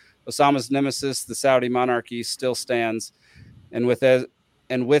outright. Osama's nemesis, the Saudi monarchy, still stands, and with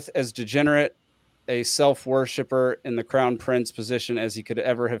as degenerate a self-worshipper in the crown prince position as he could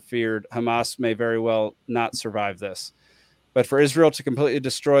ever have feared, Hamas may very well not survive this. But for Israel to completely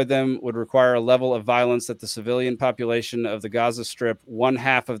destroy them would require a level of violence that the civilian population of the Gaza Strip,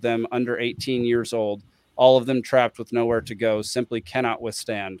 1/2 of them under 18 years old, all of them trapped with nowhere to go, simply cannot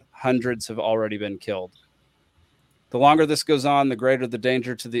withstand. Hundreds have already been killed. The longer this goes on, the greater the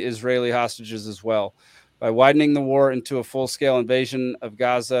danger to the Israeli hostages as well. By widening the war into a full-scale invasion of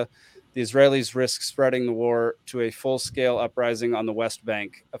Gaza, the Israelis risk spreading the war to a full-scale uprising on the West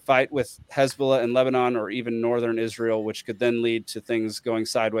Bank, a fight with Hezbollah in Lebanon or even northern Israel, which could then lead to things going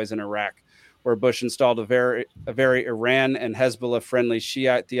sideways in Iraq, where Bush installed a very Iran and Hezbollah-friendly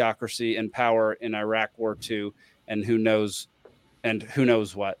Shiite theocracy in power in Iraq War II, and who knows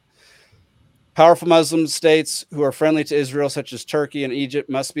what. Powerful Muslim states who are friendly to Israel, such as Turkey and Egypt,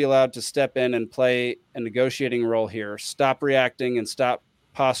 must be allowed to step in and play a negotiating role here. Stop reacting and stop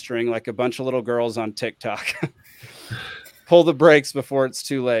posturing like a bunch of little girls on TikTok. Pull the brakes before it's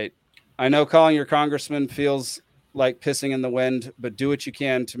too late. I know calling your congressman feels like pissing in the wind, but do what you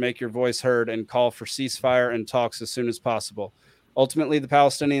can to make your voice heard and call for ceasefire and talks as soon as possible. Ultimately, the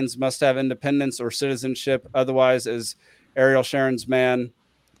Palestinians must have independence or citizenship. Otherwise, as Ariel Sharon's man,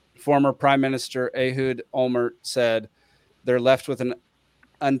 former Prime Minister Ehud Olmert, said, they're left with an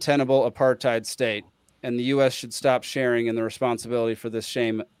untenable apartheid state, and the U.S. should stop sharing in the responsibility for this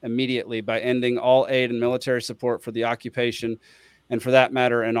shame immediately by ending all aid and military support for the occupation, and for that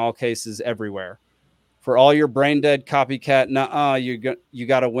matter, in all cases, everywhere. For all your brain-dead copycat, you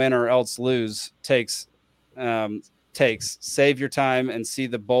got to win or else lose takes, save your time and see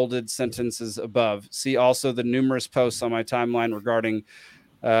the bolded sentences above. See also the numerous posts on my timeline regarding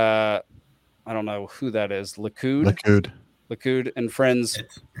I don't know who that is. Likud and friends'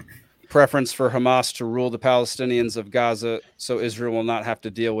 preference for Hamas to rule the Palestinians of Gaza so Israel will not have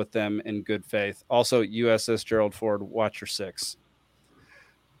to deal with them in good faith. Also, USS Gerald Ford, watch your 6.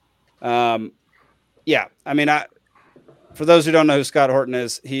 Yeah, I mean, for those who don't know who Scott Horton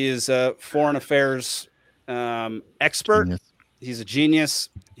is, he is a foreign affairs expert. Genius. He's a genius.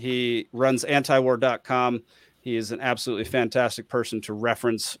 He runs antiwar.com. He is an absolutely fantastic person to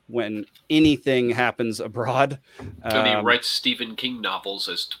reference when anything happens abroad. And he writes Stephen King novels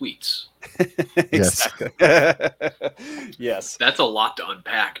as tweets. Exactly. Yes. That's a lot to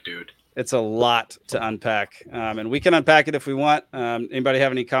unpack, dude. It's a lot to unpack. And we can unpack it if we want. Anybody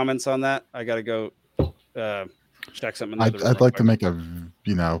have any comments on that? I got to go check something. I'd like to make a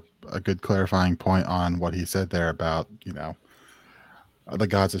good clarifying point on what he said there about, the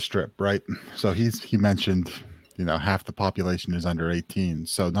Gaza Strip, right? So he mentioned, half the population is under 18.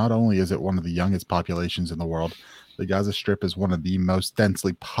 So not only is it one of the youngest populations in the world, the Gaza Strip is one of the most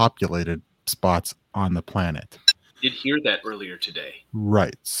densely populated spots on the planet. Did hear that earlier today.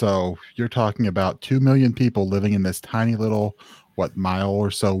 Right. So you're talking about 2 million people living in this tiny little, mile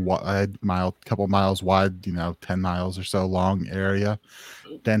or so wide, couple miles wide, 10 miles or so long area,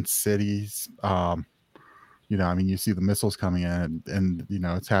 dense cities. You see the missiles coming in and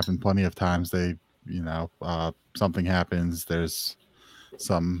it's happened plenty of times. Something happens, there's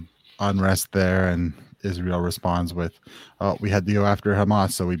some unrest there, and Israel responds with, we had to go after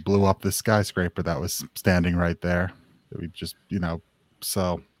Hamas, so we blew up this skyscraper that was standing right there. We just,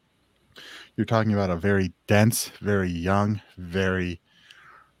 so you're talking about a very dense, very young, very,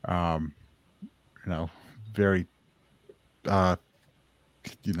 very,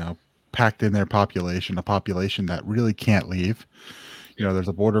 packed in their population, a population that really can't leave. There's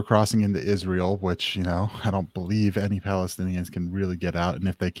a border crossing into Israel, which, I don't believe any Palestinians can really get out. And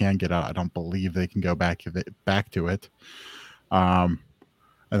if they can get out, I don't believe they can go back to it. And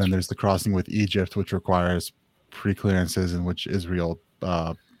then there's the crossing with Egypt, which requires pre-clearances, in which Israel,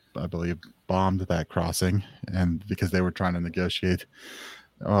 I believe, bombed that crossing. And because they were trying to negotiate,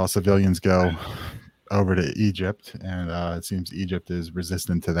 civilians go over to Egypt, and it seems Egypt is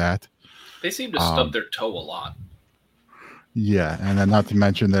resistant to that. They seem to stub their toe a lot. Yeah, and then not to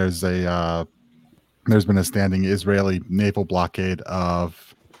mention there's been a standing Israeli naval blockade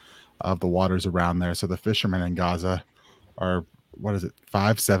of the waters around there. So the fishermen in Gaza are,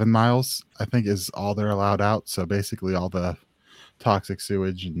 5-7 miles, I think, is all they're allowed out. So basically all the toxic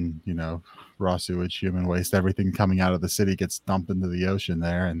sewage and, raw sewage, human waste, everything coming out of the city gets dumped into the ocean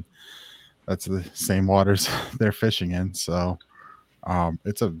there, and that's the same waters they're fishing in. So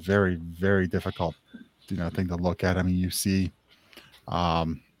It's a very, very difficult, thing to look at. I mean, you see,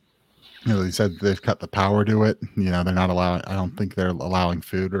 they said they've cut the power to it. They're not allowing. I don't think they're allowing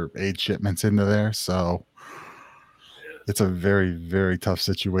food or aid shipments into there. So it's a very, very tough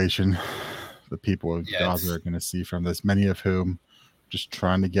situation. The people of Gaza are going to see from this, many of whom just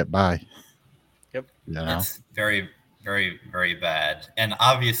trying to get by. Yep. It's very, very, very bad. And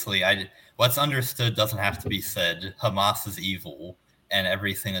obviously, what's understood doesn't have to be said. Hamas is evil, and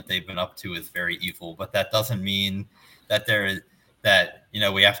everything that they've been up to is very evil. But that doesn't mean that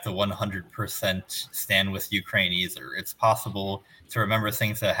we have to 100% stand with Ukraine either. It's possible to remember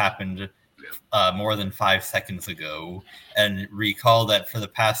things that happened more than 5 seconds ago and recall that for the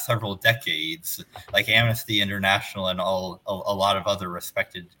past several decades, like Amnesty International and a lot of other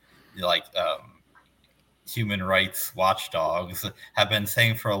respected human rights watchdogs have been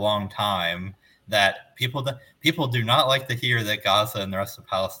saying for a long time that people do not like to hear that Gaza and the rest of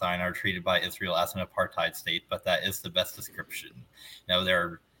Palestine are treated by Israel as an apartheid state, but that is the best description.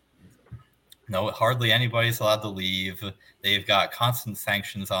 Hardly anybody's allowed to leave. They've got constant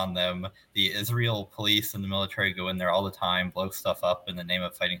sanctions on them. The Israel police and the military go in there all the time, blow stuff up in the name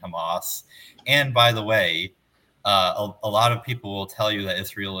of fighting Hamas. And by the way, a lot of people will tell you that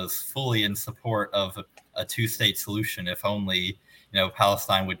Israel is fully in support of a two-state solution if only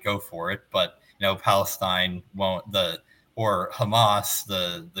Palestine would go for it. But Palestine won't. Or Hamas,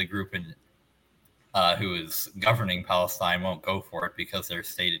 the group who is governing Palestine, won't go for it because their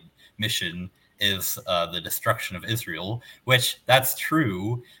stated mission is the destruction of Israel, which that's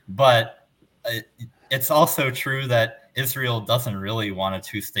true, but it's also true that Israel doesn't really want a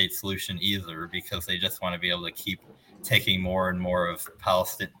two-state solution either, because they just want to be able to keep taking more and more of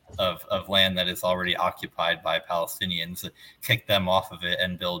Palestine of land that is already occupied by Palestinians, kick them off of it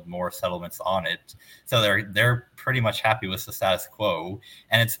and build more settlements on it. So they're pretty much happy with the status quo,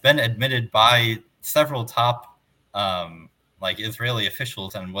 and it's been admitted by several top Israeli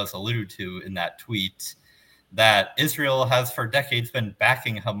officials, and was alluded to in that tweet, that Israel has for decades been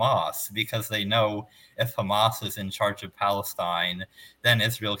backing Hamas because they know if Hamas is in charge of Palestine, then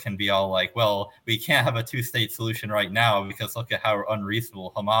Israel can be all like, well, we can't have a two-state solution right now because look at how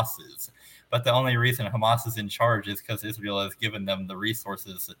unreasonable Hamas is. But the only reason Hamas is in charge is because Israel has given them the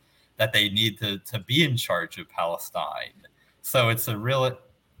resources that they need to be in charge of Palestine. So it's a real...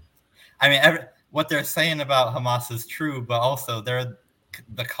 what they're saying about Hamas is true, but also they're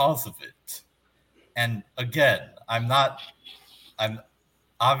the cause of it. And again, I'm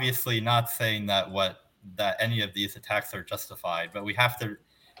obviously not saying that any of these attacks are justified, but we have to.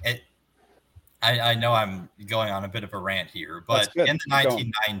 I know I'm going on a bit of a rant here, but in the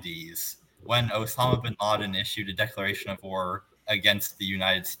 1990s, when Osama bin Laden issued a declaration of war against the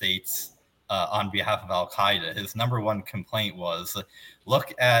United States on behalf of Al-Qaeda, his number one complaint was,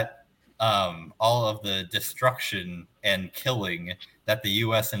 look at all of the destruction and killing that the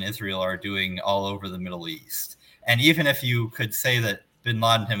U.S. and Israel are doing all over the Middle East. And even if you could say that bin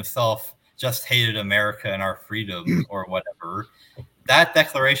Laden himself just hated America and our freedom or whatever, that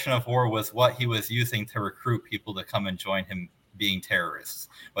declaration of war was what he was using to recruit people to come and join him being terrorists,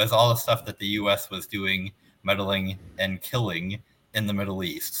 was all the stuff that the U.S. was doing, meddling and killing in the Middle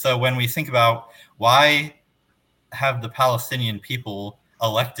East. So when we think about why have the Palestinian people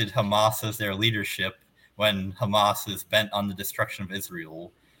elected Hamas as their leadership when Hamas is bent on the destruction of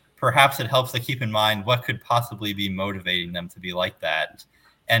Israel, perhaps it helps to keep in mind what could possibly be motivating them to be like that.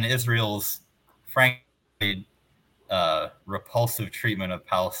 And Israel's, frankly, repulsive treatment of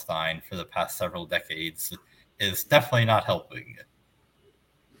Palestine for the past several decades is definitely not helping.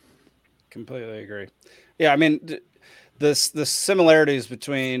 Completely agree. Yeah, I mean, the similarities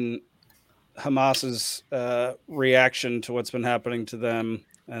between Hamas's reaction to what's been happening to them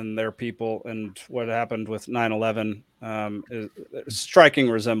and their people and what happened with 9/11 is striking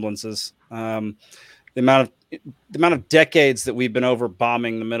resemblances. The amount of decades that we've been over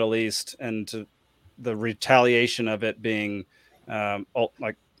bombing the Middle East, and to the retaliation of it being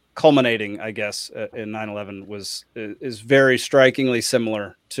culminating, I guess, in 9/11 is very strikingly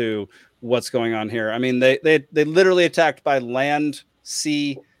similar to what's going on here. I mean, they literally attacked by land,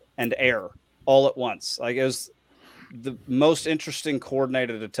 sea, and air all at once. Like, it was the most interesting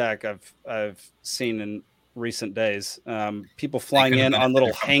coordinated attack I've seen in recent days. People flying in on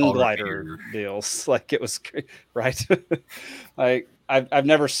little hang glider deals. Like, it was right. I've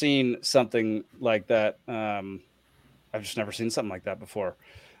never seen something like that. I've just never seen something like that before.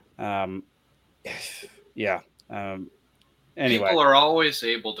 Yeah. Anyway, people are always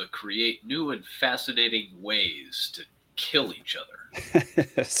able to create new and fascinating ways to kill each other.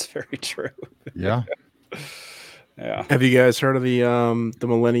 That's very true. Yeah. Yeah. Have you guys heard of the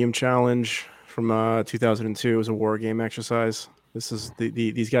Millennium Challenge from 2002? It was a war game exercise. This is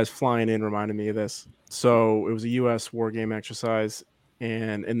these guys flying in reminded me of this. So it was a U.S. war game exercise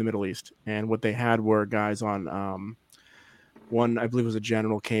and in the Middle East, and what they had were guys on one, I believe, was a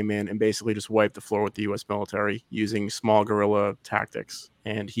general, came in and basically just wiped the floor with the U.S. military using small guerrilla tactics,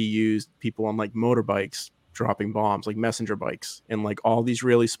 and he used people on like motorbikes dropping bombs, like messenger bikes, and like all these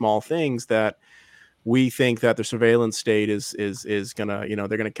really small things that we think that the surveillance state is gonna,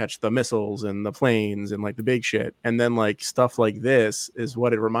 they're gonna catch the missiles and the planes and like the big shit, and then like stuff like this is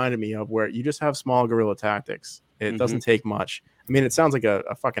what it reminded me of, where you just have small guerrilla tactics. It doesn't take much. I mean, it sounds like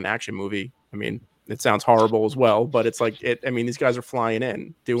a fucking action movie. I mean, it sounds horrible as well, but it's like I mean, these guys are flying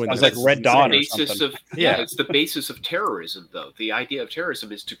in doing Sounds this. like Red Dawn or Basis something. of it's the basis of terrorism, though. The idea of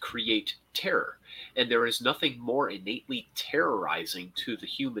terrorism is to create terror, and there is nothing more innately terrorizing to the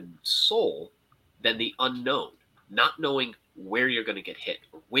human soul than the unknown. Not knowing where you're going to get hit,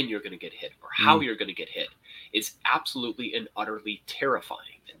 or when you're going to get hit, or how you're going to get hit is absolutely and utterly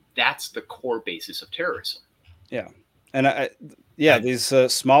terrifying, and that's the core basis of terrorism. Yeah, and these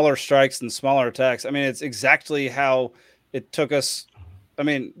smaller strikes and smaller attacks. I mean, it's exactly how it took us. I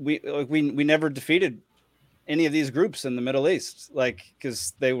mean, we never defeated any of these groups in the Middle East, like,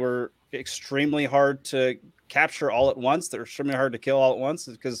 because they were extremely hard to capture all at once. They're extremely hard to kill all at once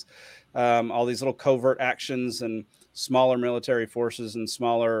because all these little covert actions and smaller military forces and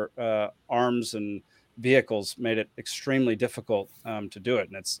smaller arms and vehicles made it extremely difficult to do it.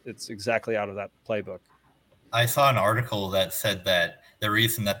 And it's exactly out of that playbook. I saw an article that said that the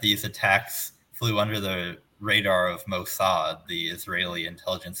reason that these attacks flew under the radar of Mossad, the Israeli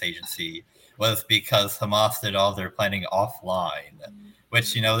intelligence agency, was because Hamas did all their planning offline,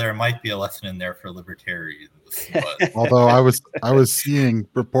 which, there might be a lesson in there for libertarians. But Although I was seeing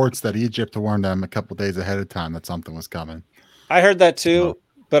reports that Egypt warned them a couple days ahead of time that something was coming. I heard that too,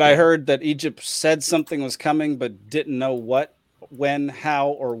 but I heard that Egypt said something was coming, but didn't know what, when, how,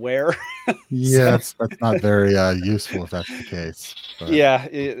 or where. Yeah, that's not very useful if that's the case. But. Yeah,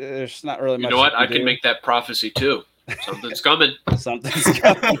 there's not really much. You know what? I can make that prophecy too. Something's coming. Something's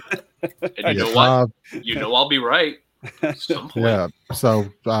coming. And you know what? I'll be right. At some point. Yeah. So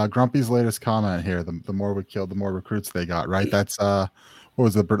Grumpy's latest comment here: the more we kill, the more recruits they got. Right. That's what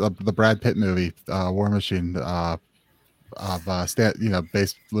was the Brad Pitt movie, War Machine,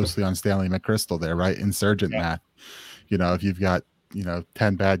 based loosely on Stanley McChrystal. There, right? Insurgent Matt. If you've got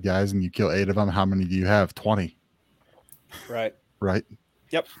 10 bad guys and you kill 8 of them, how many do you have? 20. Right.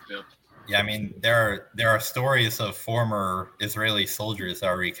 Yep. Yeah, I mean, there are stories of former Israeli soldiers that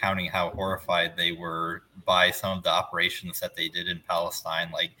are recounting how horrified they were by some of the operations that they did in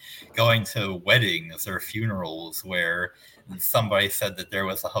Palestine, like going to weddings or funerals where somebody said that there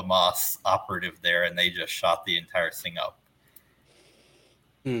was a Hamas operative there and they just shot the entire thing up.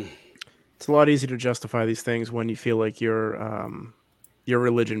 It's a lot easier to justify these things when you feel like your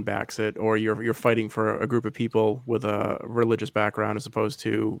religion backs it, or you're fighting for a group of people with a religious background, as opposed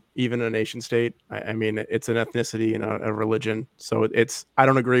to even a nation state. I mean, it's an ethnicity and a religion. So I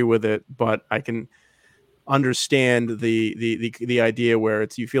don't agree with it, but I can understand the idea where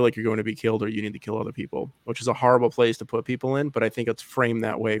you feel like you're going to be killed or you need to kill other people, which is a horrible place to put people in. But I think it's framed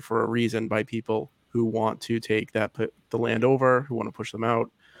that way for a reason by people who want to take the land over, who want to push them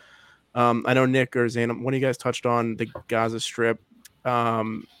out. I know Nick or Zane, one of you guys touched on the Gaza Strip.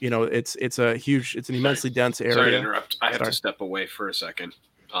 It's an immensely dense area. Sorry to interrupt. I have to step away for a second.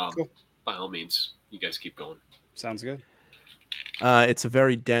 Cool. By all means, you guys keep going. Sounds good. It's a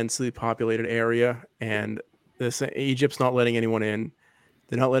very densely populated area, and Egypt's not letting anyone in.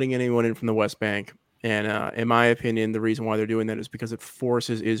 They're not letting anyone in from the West Bank. And in my opinion, the reason why they're doing that is because it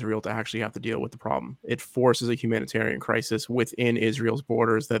forces Israel to actually have to deal with the problem. It forces a humanitarian crisis within Israel's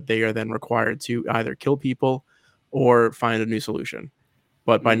borders that they are then required to either kill people or find a new solution.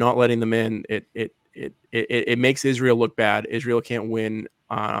 But by not letting them in, it makes Israel look bad. Israel can't win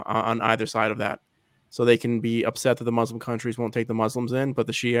on either side of that. So they can be upset that the Muslim countries won't take the Muslims in, but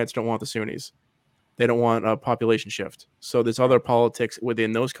the Shiites don't want the Sunnis. They don't want a population shift. So there's other politics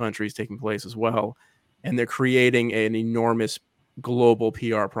within those countries taking place as well. And they're creating an enormous global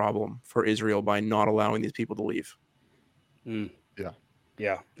PR problem for Israel by not allowing these people to leave.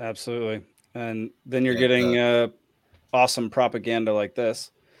 Yeah, absolutely. And then you're getting awesome propaganda like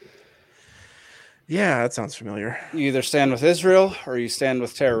this. Yeah, that sounds familiar. You either stand with Israel or you stand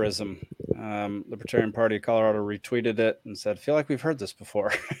with terrorism. Libertarian Party of Colorado retweeted it and said, "Feel like we've heard this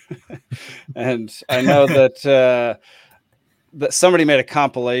before." And I know that somebody made a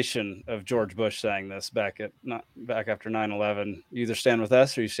compilation of George Bush saying this back after 9/11. You either stand with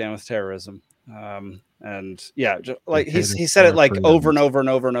us or you stand with terrorism. And yeah, like he Dictators said it are like over and freedoms. over and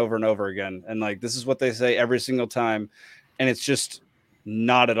over and over and over again, and like this is what they say every single time, and it's just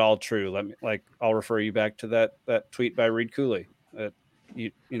not at all true. I'll refer you back to that tweet by Reed Cooley. That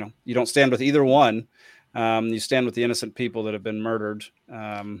you don't stand with either one. You stand with the innocent people that have been murdered,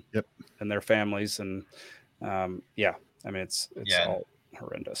 Yep. and their families, and yeah, I mean it's Yeah. all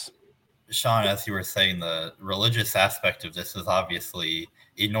horrendous. Sean, as you were saying, the religious aspect of this is obviously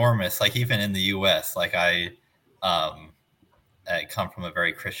enormous. Like even in the U.S., like I come from a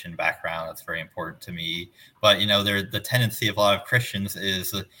very Christian background. That's very important to me. But the tendency of a lot of Christians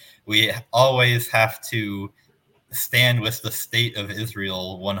is we always have to stand with the state of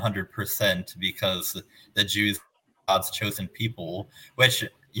Israel 100% because the Jews are God's chosen people, which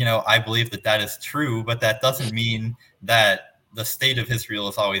I believe that is true, but that doesn't mean that the state of Israel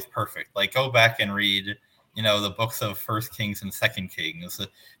is always perfect. Like go back and read the books of First Kings and Second Kings.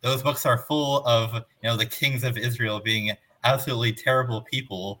 Those books are full of the kings of Israel being absolutely terrible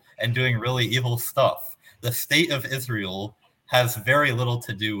people and doing really evil stuff. The state of Israel has very little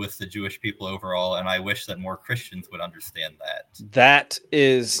to do with the Jewish people overall, and I wish that more Christians would understand that. That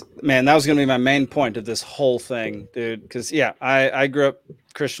is, man, that was going to be my main point of this whole thing, dude. Because yeah, I grew up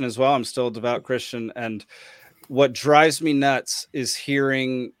Christian as well. I'm still a devout Christian, and what drives me nuts is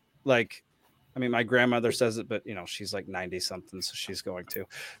hearing like, I mean, my grandmother says it, but she's like 90 something, so she's going to,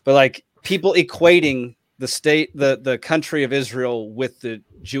 but like people equating the country of Israel with the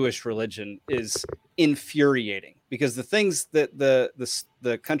Jewish religion is infuriating, because the things that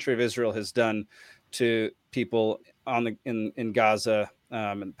the country of Israel has done to people in Gaza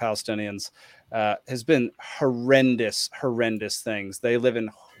and Palestinians has been horrendous things. They live in,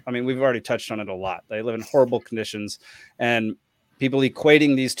 I mean, we've already touched on it a lot. They live in horrible conditions, and people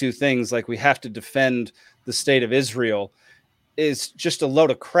equating these two things, like we have to defend the state of Israel, is just a load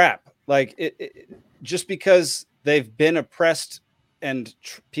of crap. Like just because they've been oppressed and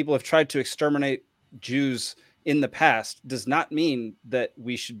people have tried to exterminate Jews in the past does not mean that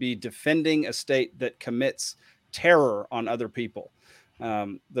we should be defending a state that commits terror on other people.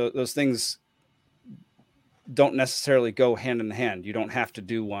 Those things don't necessarily go hand in hand. You don't have to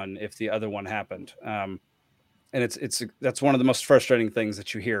do one if the other one happened. And that's one of the most frustrating things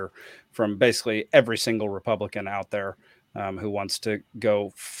that you hear from basically every single Republican out there who wants to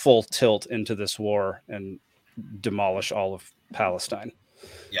go full tilt into this war and demolish all of Palestine.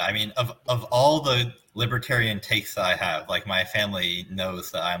 Yeah, I mean, of all the libertarian takes that I have, like my family knows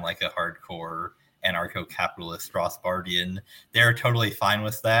that I'm like a hardcore anarcho-capitalist Rothbardian. They're totally fine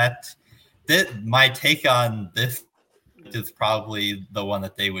with that. My take on this is probably the one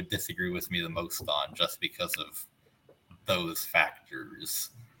that they would disagree with me the most on, just because of those factors.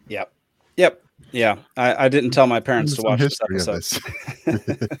 Yep. Yeah, I didn't tell my parents to watch this episode.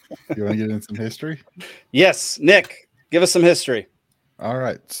 You want to get into some history? Yes, Nick, give us some history. All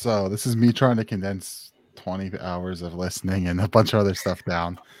right, so this is me trying to condense 20 hours of listening and a bunch of other stuff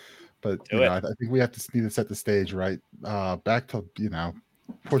down. But I think we need to set the stage right. Back to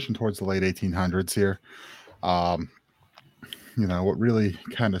pushing towards the late 1800s here. What really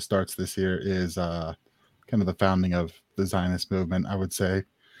kind of starts this here is kind of the founding of the Zionist movement. I would say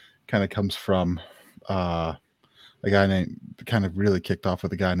kind of comes from a guy named, kind of really kicked off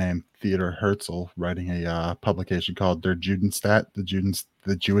with a guy named Theodor Herzl writing a publication called Der Judenstaat, the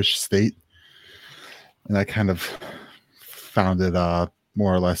Jewish State, and that kind of founded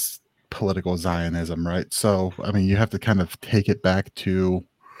more or less political Zionism, right? So I mean, you have to kind of take it back to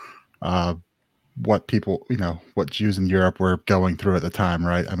what people, what Jews in Europe were going through at the time,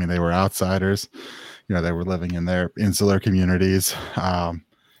 right? I mean, they were outsiders. They were living in their insular communities,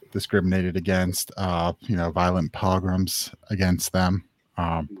 discriminated against, violent pogroms against them,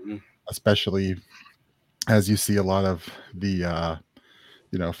 especially as you see a lot of the,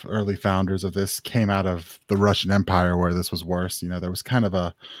 early founders of this came out of the Russian Empire, where this was worse. There was kind of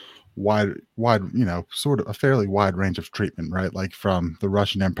a wide, sort of a fairly wide range of treatment, right? Like from the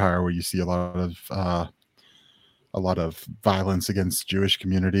Russian Empire, where you see a lot of violence against Jewish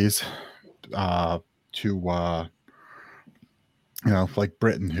communities, to like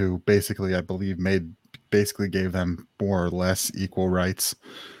Britain, who basically, I believe, gave them more or less equal rights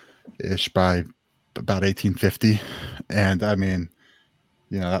ish by about 1850. And I mean,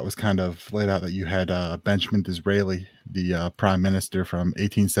 that was kind of laid out that you had Benjamin Disraeli, the prime minister from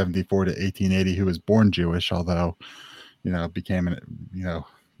 1874 to 1880, who was born Jewish, although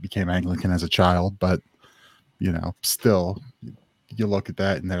became Anglican as a child. But still, you look at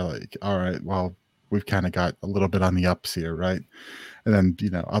that and they're like, all right, well, we've kind of got a little bit on the ups here, right? And then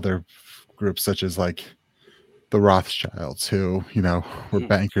other groups such as like the Rothschilds, who, were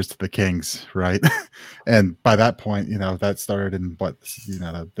bankers to the kings, right? And by that point, that started in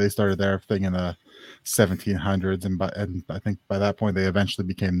they started their thing in the 1700s, and I think by that point they eventually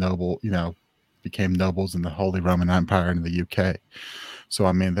became became nobles in the Holy Roman Empire in the UK. So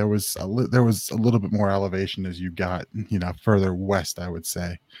I mean, there was a little bit more elevation as you got, further west, I would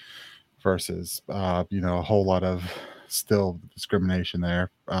say, versus a whole lot of still discrimination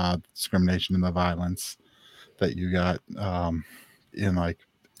there, discrimination and the violence that you got in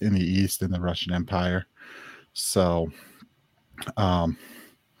in the East in the Russian Empire. So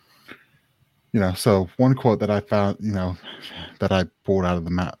so one quote that I found, that I pulled out of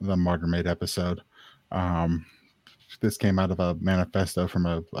the Martyr episode, this came out of a manifesto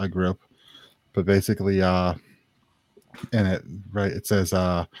from a group, but basically in it, right, it says,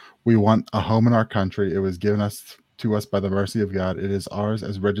 we want a home in our country. It was given to us by the mercy of God. It is ours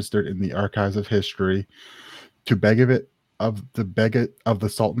as registered in the archives of history. To beg it of the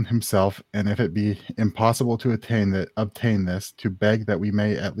Sultan himself, and if it be impossible to obtain this, to beg that we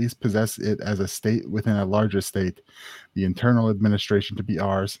may at least possess it as a state within a larger state, the internal administration to be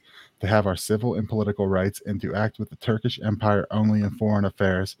ours, to have our civil and political rights, and to act with the Turkish Empire only in foreign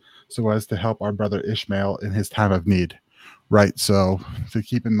affairs, so as to help our brother Ishmael in his time of need. Right. So to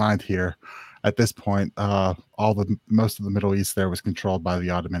keep in mind here, at this point, most of the Middle East there was controlled by the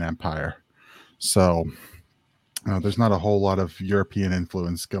Ottoman Empire. So there's not a whole lot of European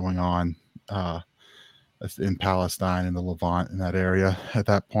influence going on in Palestine and the Levant in that area at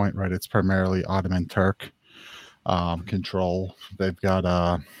that point, right? It's primarily Ottoman Turk control. They've got,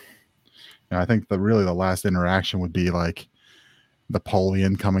 I think the last interaction would be like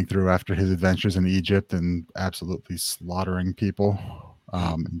Napoleon coming through after his adventures in Egypt and absolutely slaughtering people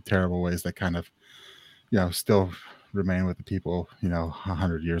in terrible ways that kind of, still remain with the people,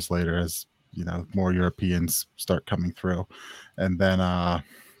 100 years later as more Europeans start coming through. And then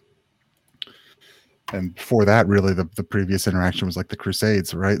and before that, really the previous interaction was like the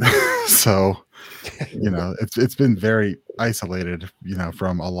Crusades, right? So it's been very isolated,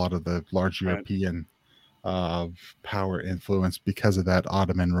 from a lot of the large European power influence because of that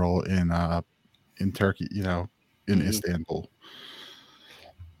Ottoman role in Turkey, in Istanbul.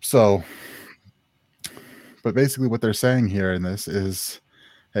 So but basically what they're saying here in this is,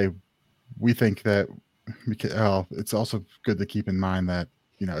 hey, we think that it's also good to keep in mind that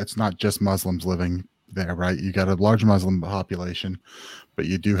it's not just Muslims living there, right? You got a large Muslim population, but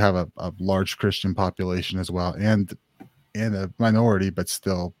you do have a large Christian population as well, and a minority but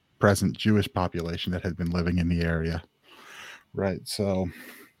still present Jewish population that had been living in the area, right? So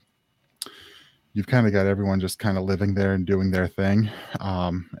you've kind of got everyone just kind of living there and doing their thing,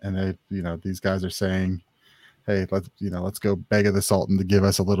 and they, these guys are saying, hey, let's go beg of the Sultan to give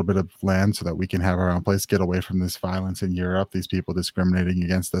us a little bit of land so that we can have our own place, get away from this violence in Europe, these people discriminating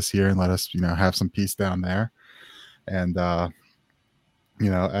against us here, and let us, have some peace down there. And,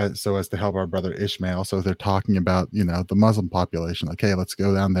 so as to help our brother Ishmael. So they're talking about, the Muslim population, like, hey, let's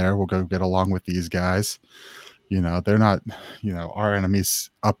go down there. We'll go get along with these guys. They're not, our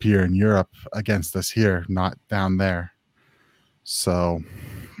enemies up here in Europe against us here, not down there. So,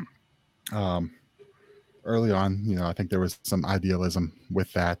 early on, I think there was some idealism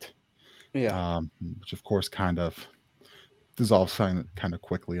with that, which of course kind of dissolved kind of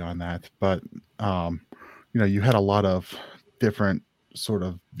quickly on that. But you had a lot of different sort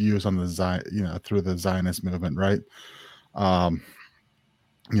of views on the through the Zionist movement, right?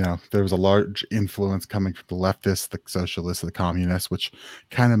 There was a large influence coming from the leftists, the socialists, the communists, which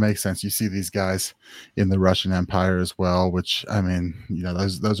kind of makes sense. You see these guys in the Russian Empire as well, which, I mean,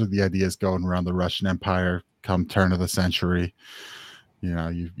 those are the ideas going around the Russian Empire come turn of the century.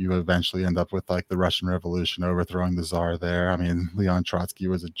 You eventually end up with like the Russian Revolution overthrowing the Tsar there. I mean, Leon Trotsky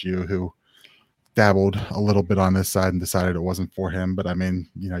was a Jew who dabbled a little bit on this side and decided it wasn't for him. But I mean,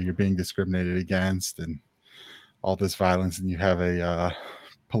 you're being discriminated against and all this violence, and you have a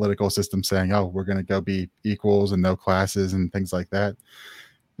political system saying, oh, we're going to go be equals and no classes and things like that.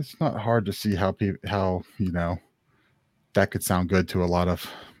 It's not hard to see how that could sound good to a lot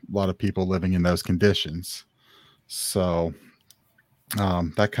of people living in those conditions. So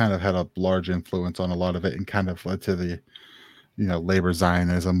that kind of had a large influence on a lot of it and kind of led to the labor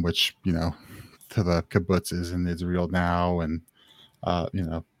Zionism, which to the kibbutzes in Israel now, and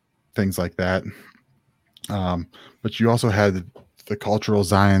things like that. But you also had the cultural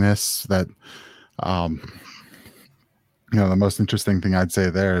Zionists that, the most interesting thing I'd say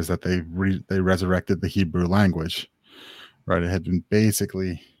there is that they resurrected the Hebrew language, right? It had been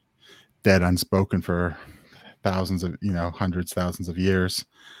basically dead, unspoken for thousands of, hundreds, thousands of years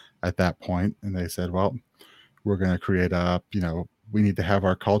at that point. And they said, well, we're going to create a, we need to have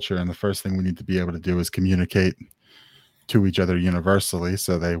our culture, and the first thing we need to be able to do is communicate to each other universally.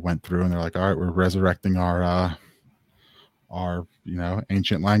 So they went through and they're like, all right, we're resurrecting our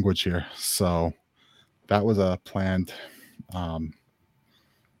ancient language here. So that was a planned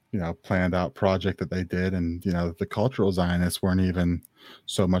planned out project that they did. And the cultural Zionists weren't even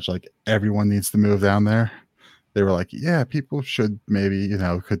so much like everyone needs to move down there. They were like, yeah, people should maybe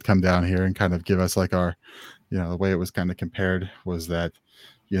could come down here and kind of give us like our, the way it was kind of compared was that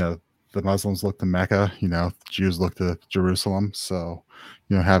the Muslims look to Mecca, Jews look to Jerusalem. So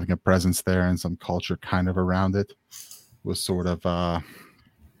having a presence there and some culture kind of around it was sort of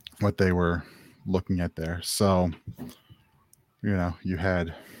what they were looking at there. So you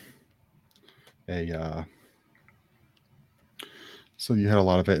had a a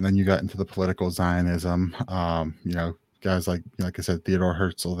lot of it, and then you got into the political Zionism. Guys like I said, Theodore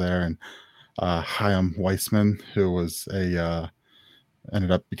Herzl there, and Chaim Weizmann, who was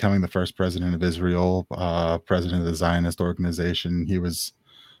ended up becoming the first president of Israel, president of the Zionist organization. He was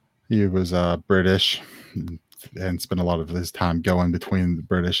British and spent a lot of his time going between the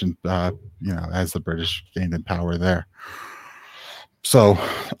British and as the British gained in power there. So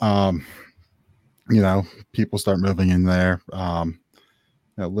people start moving in there.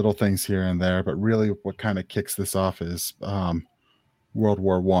 Little things here and there, but really what kind of kicks this off is World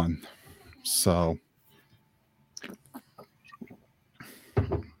War One. So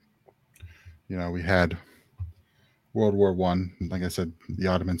we had World War One. Like I said, the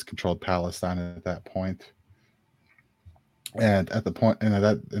Ottomans controlled Palestine at that point. And at the point, and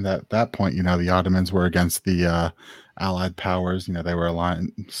at that point, the Ottomans were against the Allied powers. They were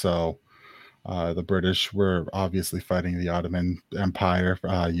aligned. So the British were obviously fighting the Ottoman Empire.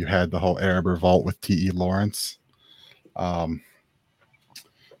 You had the whole Arab revolt with T.E. Lawrence,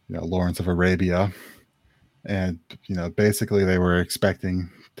 Lawrence of Arabia. And, basically they were expecting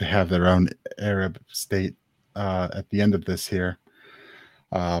to have their own Arab state at the end of this here.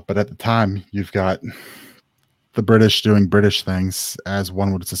 But at the time, you've got the British doing British things, as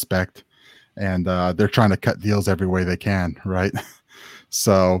one would suspect. And they're trying to cut deals every way they can, right?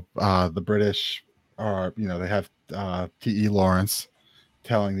 So the British are, they have T.E. Lawrence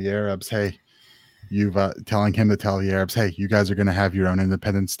telling the Arabs, hey, telling him to tell the Arabs, hey, you guys are going to have your own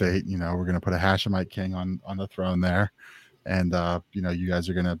independent state. We're going to put a Hashemite king on the throne there. And, you guys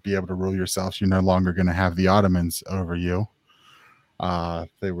are going to be able to rule yourselves. You're no longer going to have the Ottomans over you.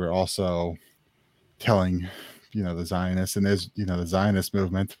 They were also telling, the Zionists and there's, the Zionist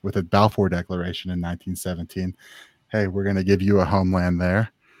movement with the Balfour Declaration in 1917, hey, we're going to give you a homeland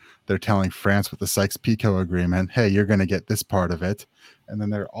there. They're telling France with the Sykes-Picot Agreement, hey, you're going to get this part of it. And then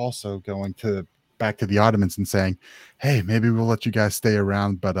they're also going back to the Ottomans and saying, hey, maybe we'll let you guys stay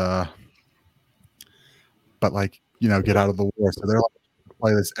around, but get out of the war. So they're like,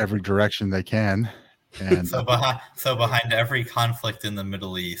 play this every direction they can. And so behind every conflict in the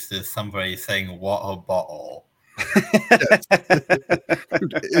Middle East is somebody saying, what a bottle.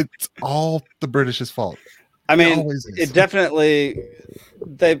 It's all the British's fault. I mean, it definitely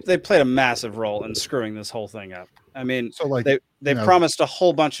they played a massive role in screwing this whole thing up. I mean, so they promised a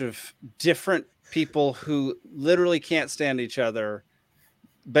whole bunch of different people who literally can't stand each other,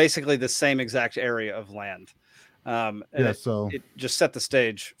 basically the same exact area of land. It just set the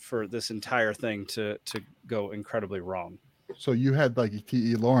stage for this entire thing to go incredibly wrong. So you had like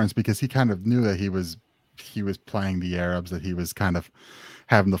T.E. Lawrence, because he kind of knew that he was playing the Arabs, that he was kind of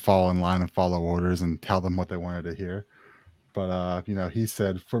having to fall in line and follow orders and tell them what they wanted to hear. But, he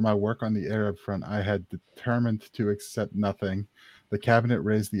said, for my work on the Arab front, I had determined to accept nothing. The cabinet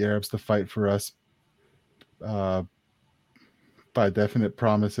raised the Arabs to fight for us by definite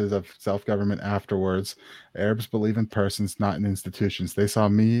promises of self-government afterwards. Arabs believe in persons, not in institutions. They saw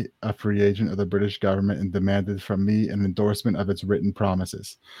me a free agent of the British government and demanded from me an endorsement of its written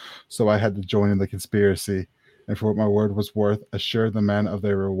promises. So I had to join in the conspiracy, and for what my word was worth, assured the men of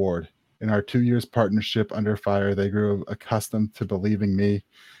their reward. In our 2 years' partnership under fire, they grew accustomed to believing me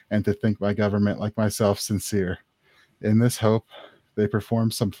and to think my government, like myself, sincere. In this hope, they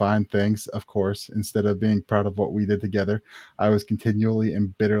performed some fine things, of course. Instead of being proud of what we did together, I was continually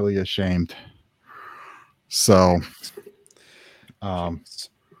and bitterly ashamed. So, so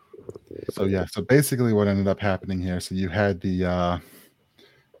basically what ended up happening here, so you had the,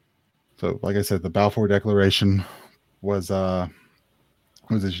 so like I said, the Balfour Declaration was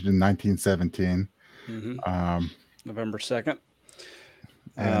issued in 1917. Mm-hmm. November 2nd.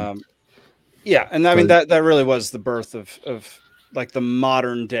 Yeah, and I mean that really was the birth of like the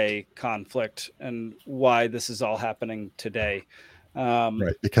modern day conflict and why this is all happening today.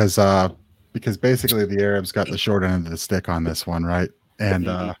 Right, because because basically the Arabs got the short end of the stick on this one, right?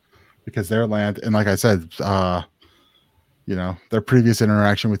 And because their land, and like I said, their previous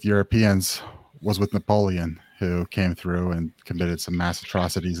interaction with Europeans was with Napoleon, who came through and committed some mass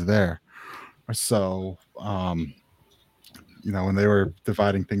atrocities there. So, when they were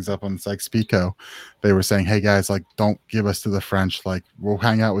dividing things up on Sykes-Picot, they were saying, "Hey guys, like, don't give us to the French. Like, we'll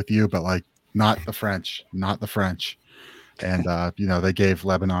hang out with you, but like, not the French, not the French." And they gave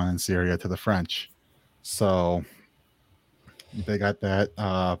Lebanon and Syria to the French. So they got that.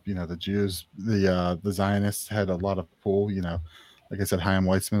 The Jews, the Zionists had a lot of pull. Like I said, Chaim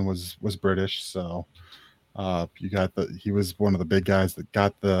Weizmann was British, so he was one of the big guys that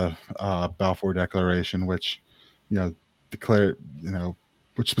got the Balfour Declaration, which declared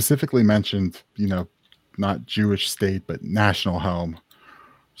which specifically mentioned not Jewish state but national home.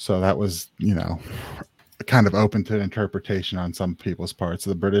 So that was kind of open to interpretation on some people's parts.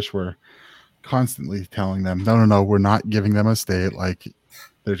 The British were constantly telling them, no, we're not giving them a state. Like,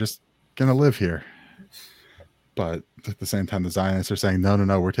 they're just gonna live here. But at the same time, the Zionists are saying,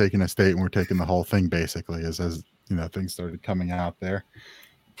 no, we're taking a state and we're taking the whole thing, basically, as things started coming out there.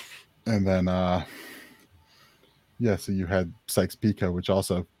 And then so you had Sykes-Picot, which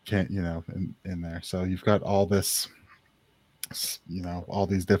also can't in there. So you've got all this all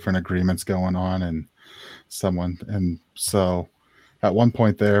these different agreements going on, and so at one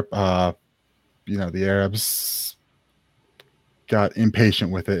point there, the Arabs got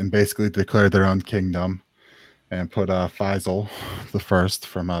impatient with it and basically declared their own kingdom and put Faisal the First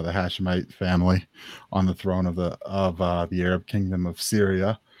from the Hashemite family on the throne of the Arab Kingdom of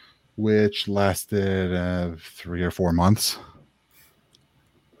Syria, which lasted 3 or 4 months.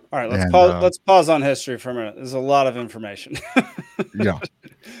 All right, let's pause on history for a minute. There's a lot of information. Yeah.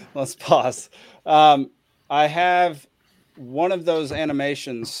 Let's pause. I have one of those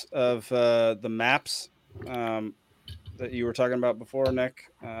animations of the maps that you were talking about before, Nick.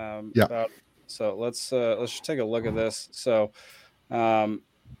 So let's just take a look at this. So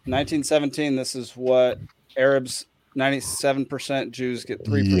 1917, this is what Arabs, 97%, Jews get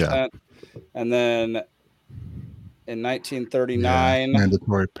 3%. Yeah. And then in 1939,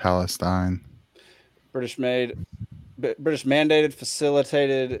 mandatory Palestine. British mandated,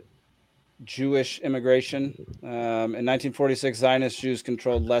 facilitated Jewish immigration. In 1946, Zionist Jews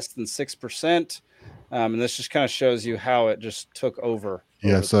controlled less than 6%. And this just kind of shows you how it just took over.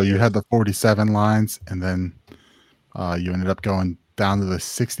 Yeah, so you had the 47 lines, and then you ended up going down to the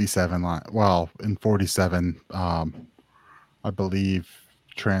 67 line. Well, in 47, I believe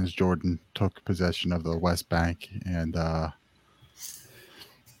Transjordan took possession of the West Bank, and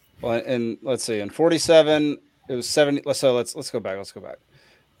and let's see, in 47 it was 70. So let's go back.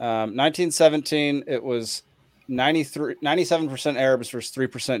 1917 it was 97% Arabs versus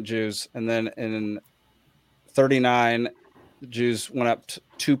 3% Jews, and then in 39 the Jews went up to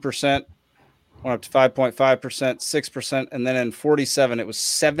 2%, went up to 5.5%, 6%, and then in 47 it was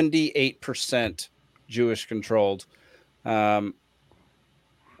 78% Jewish controlled.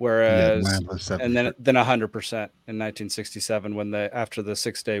 Whereas, and then 100% in 1967 after the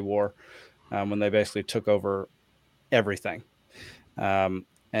 6-Day War, when they basically took over everything,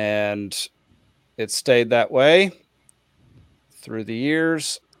 and it stayed that way through the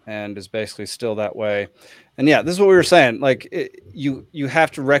years and is basically still that way. And yeah, this is what we were saying. Like, you have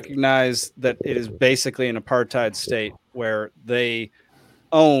to recognize that it is basically an apartheid state where they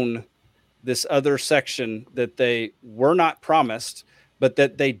own this other section that they were not promised, but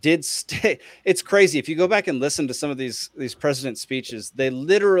that they did stay. It's crazy. If you go back and listen to some of these president speeches, they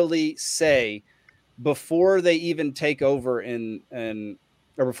literally say before they even take over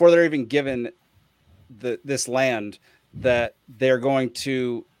or before they're even given this land, that they're going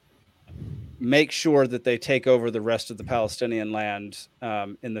to make sure that they take over the rest of the Palestinian land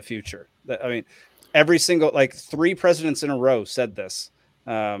in the future. I mean, every single, 3 presidents in a row said this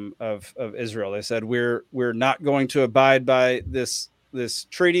of Israel. They said, we're not going to abide by this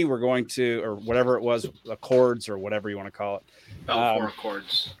treaty. We're going to, or whatever it was, accords or whatever you want to call it. Balfour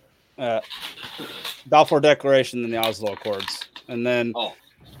Accords. Balfour Declaration, then the Oslo Accords. And then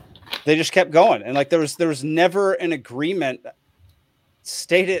they just kept going. And there was never an agreement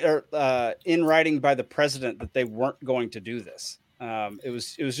stated or in writing by the president that they weren't going to do this. It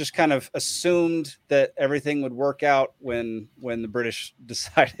was just kind of assumed that everything would work out when the British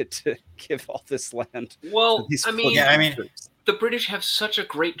decided to give all this land. Well, the British have such a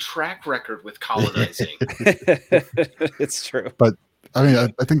great track record with colonizing. It's true. But I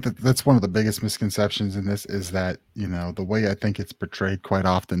mean, I think that's one of the biggest misconceptions in this is that, the way I think it's portrayed quite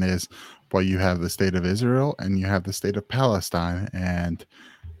often is, well, you have the state of Israel and you have the state of Palestine, and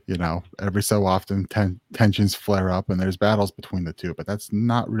every so often tensions flare up and there's battles between the two, but that's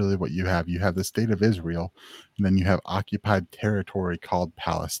not really what you have. You have the state of Israel, and then you have occupied territory called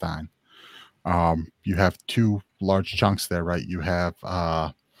Palestine. You have two large chunks there, right? You have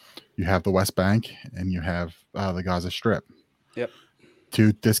the West Bank and you have the Gaza Strip. Yep.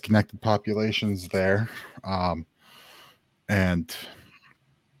 Two disconnected populations there, and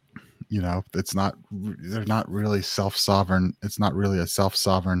they're not really self-sovereign. It's not really a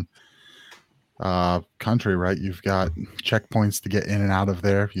self-sovereign country, right? You've got checkpoints to get in and out of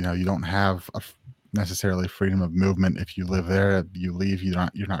there. You don't have necessarily freedom of movement. If you live there, if you leave, you're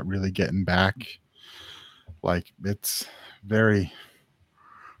not really getting back. Like, it's very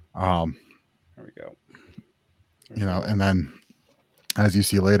there we go. And then as you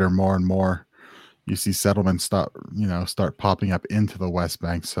see later, more and more you see settlements start popping up into the West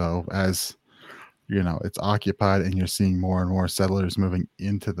Bank. So as it's occupied, and you're seeing more and more settlers moving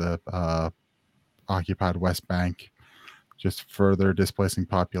into the occupied West Bank, just further displacing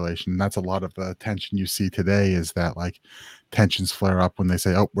population. And that's a lot of the tension you see today, is that like tensions flare up when they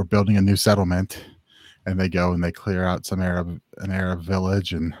say, oh, we're building a new settlement, and they go and they clear out an Arab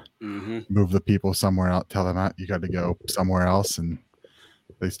village and move the people somewhere else, tell them you got to go somewhere else, and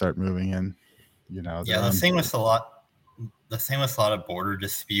they start moving in. The thing with a lot of border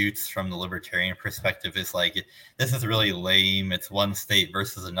disputes from the libertarian perspective is like, this is really lame. It's one state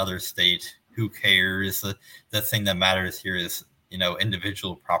versus another state. Who cares? The thing that matters here is,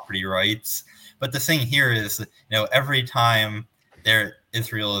 individual property rights. But the thing here is, every time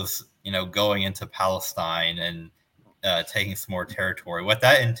Israel is, going into Palestine and taking some more territory, what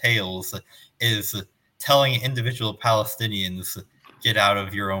that entails is telling individual Palestinians, get out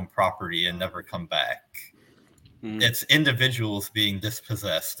of your own property and never come back. It's individuals being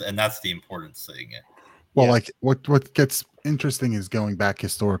dispossessed, and that's the important thing. Well, like what gets interesting is going back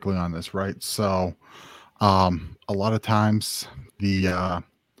historically on this, right? So a lot of times a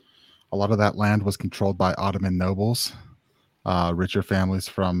lot of that land was controlled by Ottoman nobles. Richer families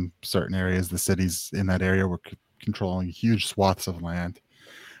from certain areas, the cities in that area, were controlling huge swaths of land.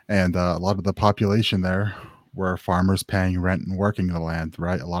 And a lot of the population there were farmers paying rent and working the land,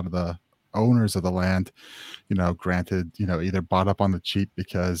 right? A lot of the owners of the land, granted, either bought up on the cheap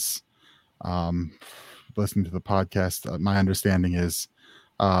because listening to the podcast, my understanding is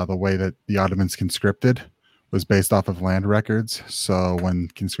the way that the Ottomans conscripted was based off of land records. So when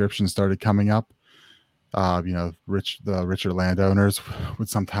conscription started coming up, the richer landowners would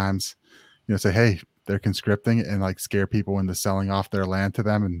sometimes, say, hey, they're conscripting, and like scare people into selling off their land to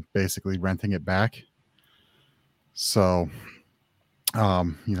them and basically renting it back. So, a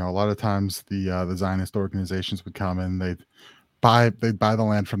lot of times the Zionist organizations would come in, they'd buy the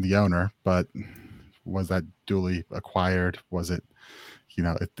land from the owner, but was that duly acquired? Was it,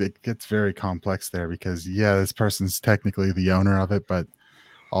 it gets very complex there, because this person's technically the owner of it, but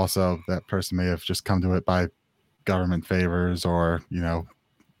also that person may have just come to it by government favors or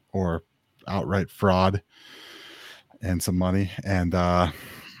outright fraud and some money, and buy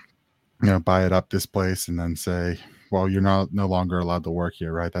it up, displace, and then say, well, you're no longer allowed to work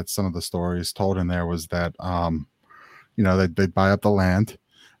here, right? That's some of the stories told in there, was that they'd buy up the land,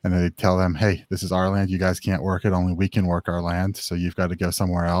 and they'd tell them, hey, this is our land, you guys can't work it, only we can work our land, so you've got to go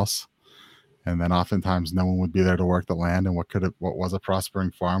somewhere else. And then oftentimes no one would be there to work the land, and what was a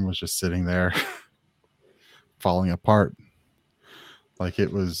prospering farm was just sitting there falling apart. Like,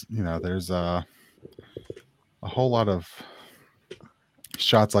 it was, there's a whole lot of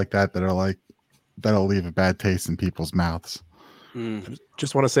shots like that are like, that'll leave a bad taste in people's mouths.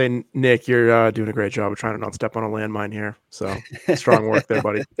 Just want to say, Nick, you're doing a great job of trying to not step on a landmine here. So strong work there,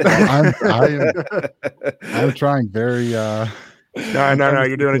 buddy. I'm trying very. No,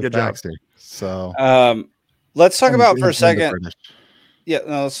 you're doing a good job. Here, so let's talk about for a second. Yeah,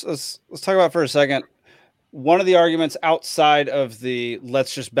 no, let's talk about for a second. One of the arguments outside of the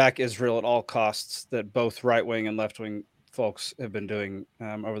let's just back Israel at all costs that both right wing and left wing folks have been doing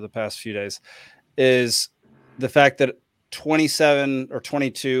over the past few days is the fact that 27 or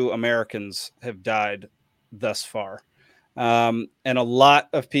 22 Americans have died thus far. And a lot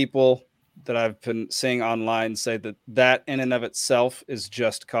of people that I've been seeing online say that in and of itself is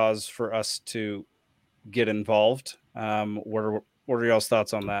just cause for us to get involved. What are y'all's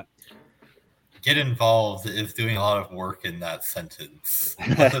thoughts on that? Get involved is doing a lot of work in that sentence.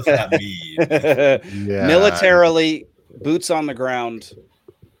 What does that mean? Yeah. Militarily, boots on the ground,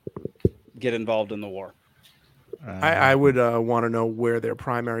 get involved in the war. I would want to know where their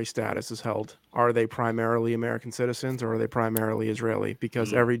primary status is held. Are they primarily American citizens or are they primarily Israeli?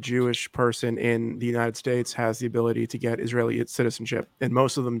 Because every Jewish person in the United States has the ability to get Israeli citizenship, and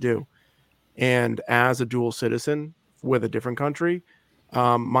most of them do. And as a dual citizen with a different country,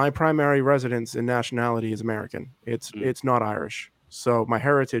 my primary residence and nationality is American. It's not Irish. So my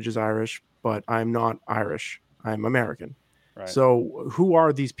heritage is Irish, but I'm not Irish. I'm American. Right. So who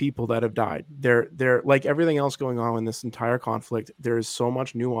are these people that have died? They're like everything else going on in this entire conflict. There is so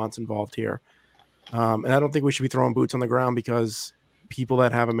much nuance involved here. And I don't think we should be throwing boots on the ground because people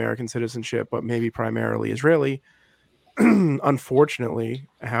that have American citizenship, but maybe primarily Israeli, unfortunately,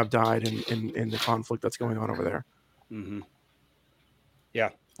 have died in the conflict that's going on over there. Mm-hmm. Yeah,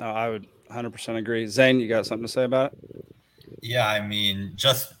 no, I would 100% agree. Zane, you got something to say about it? Yeah,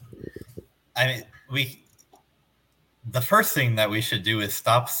 the first thing that we should do is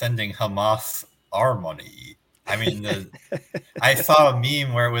stop sending Hamas our money. I mean, I saw a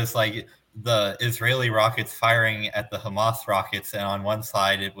meme where it was like the Israeli rockets firing at the Hamas rockets, and on one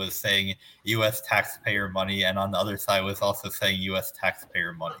side it was saying U.S. taxpayer money, and on the other side was also saying U.S.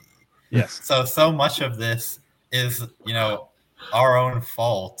 taxpayer money. Yes. So much of this is, our own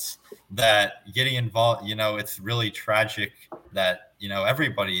fault that getting involved, it's really tragic that,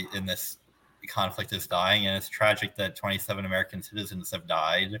 everybody in this conflict is dying, and it's tragic that 27 American citizens have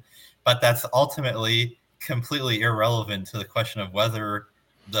died, but that's ultimately completely irrelevant to the question of whether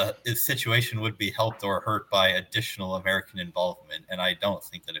the situation would be helped or hurt by additional American involvement, and I don't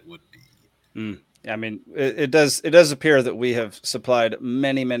think that it would be. I mean, it does appear that we have supplied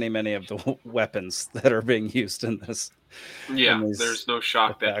many of the weapons that are being used in this. Yeah, there's no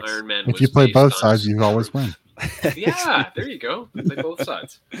shock that Iron Man. If you play both sides, you always win. Yeah, there you go. Play both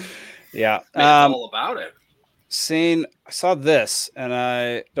sides. Yeah, all about it. I saw this, and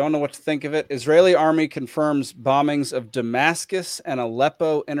I don't know what to think of it. Israeli army confirms bombings of Damascus and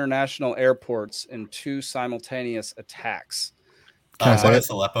Aleppo international airports in 2 simultaneous attacks. What is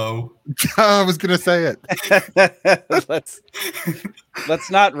Aleppo? I was going to say it.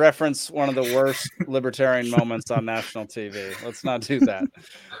 Let's not reference one of the worst libertarian moments on national TV. Let's not do that.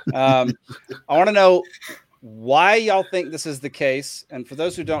 I want to know why y'all think this is the case, and for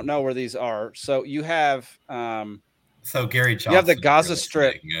those who don't know where these are, so you have so Gary Johnson, you have the Gaza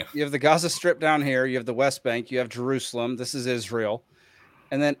Strip, you have the Gaza Strip down here, you have the West Bank, you have Jerusalem, this is Israel,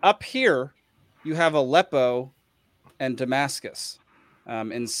 and then up here you have Aleppo and Damascus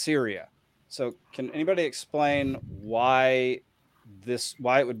in Syria. So can anybody explain why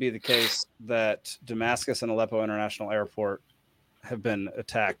it would be the case that Damascus and Aleppo International Airport have been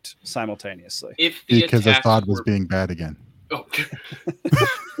attacked simultaneously? Because Assad was being bad again. Oh.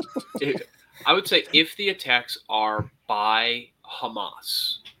 I would say if the attacks are by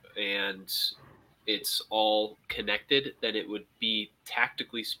Hamas and it's all connected, then it would be,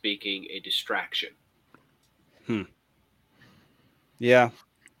 tactically speaking, a distraction. Yeah,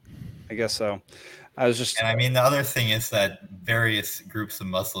 I guess so. And I mean, the other thing is that various groups of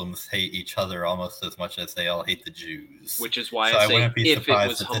Muslims hate each other almost as much as they all hate the Jews. Which is why I say wouldn't be if it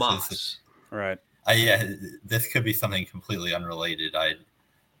was Hamas. Right. Yeah, this could be something completely unrelated.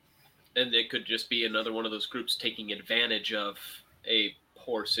 And it could just be another one of those groups taking advantage of a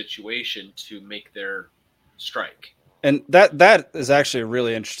poor situation to make their strike. And that is actually a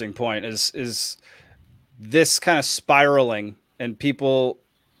really interesting point, is this kind of spiraling, and people,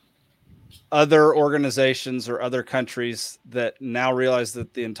 other organizations or other countries that now realize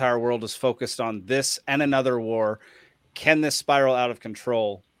that the entire world is focused on this and another war. Can this spiral out of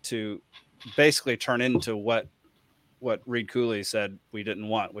control to basically turn into what Reed Cooley said we didn't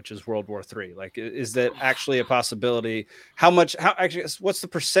want, which is World War III? Like, is that actually a possibility? What's the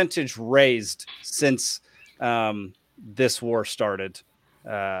percentage raised since this war started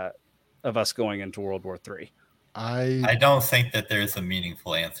of us going into World War III? I don't think that there's a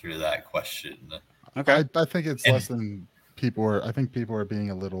meaningful answer to that question. Okay. I think it's less than people are. I think people are being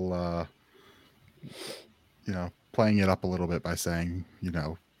a little, playing it up a little bit by saying,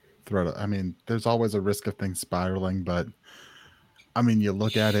 I mean, there's always a risk of things spiraling, but I mean, you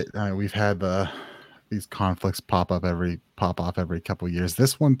look at it. We've had these conflicts pop off every couple of years.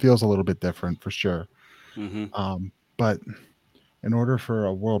 This one feels a little bit different for sure. Mm-hmm. But in order for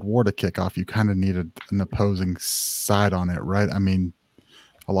a world war to kick off, you kind of need an opposing side on it, right? I mean,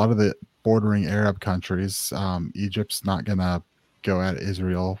 a lot of the bordering Arab countries, Egypt's not going to go at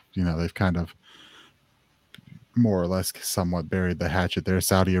Israel. They've kind of more or less somewhat buried the hatchet there.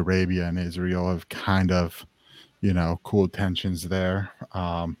 Saudi Arabia and Israel have kind of, cooled tensions there.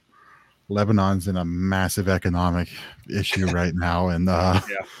 Lebanon's in a massive economic issue right now. And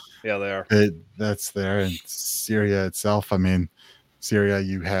Yeah, they are. That's there. And Syria itself, I mean, Syria,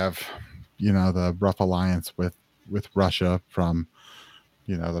 you have, the rough alliance with Russia from,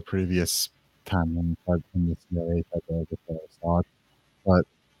 the previous time when the CIA took over Assad. But,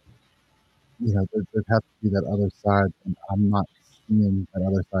 there'd have to be that other side, and I'm not seeing that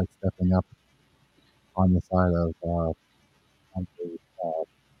other side stepping up on the side of on the, you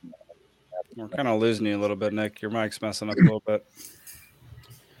know, We're kind of losing you a little bit, Nick. Your mic's messing up a little bit.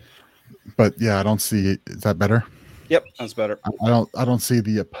 but yeah, I don't see. Is that better? Yep, that's better. I don't see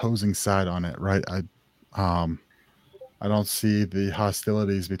the opposing side on it, right? I don't see the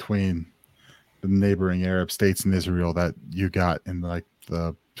hostilities between the neighboring Arab states and Israel that you got in like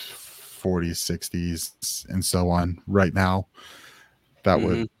the 40s, 60s, and so on right now. That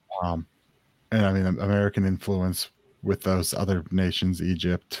would, and I mean, American influence with those other nations,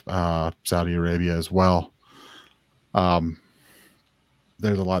 Egypt, Saudi Arabia as well.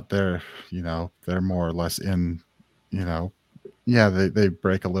 There's a lot there, they're more or less in, yeah, they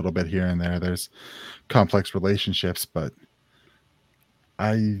break a little bit here and there. There's complex relationships, but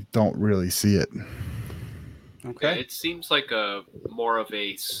I don't really see it. Okay. Yeah, it seems like a more of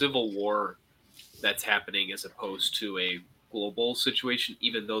a civil war that's happening as opposed to a global situation,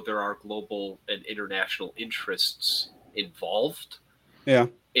 even though there are global and international interests involved. Yeah.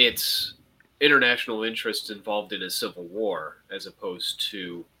 It's international interests involved in a civil war as opposed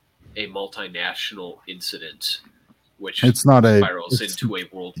to a multinational incident, which It's not spirals into a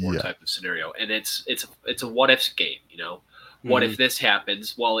world war type of scenario. And it's a what if game, What if this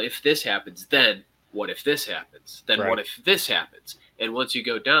happens? Well, if this happens, then what if this happens? Then what if this happens? And once you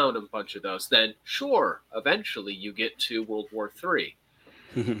go down a bunch of those, then sure, eventually you get to World War III.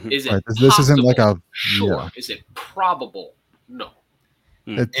 Is it possible? This isn't like sure. Yeah. Is it probable? No.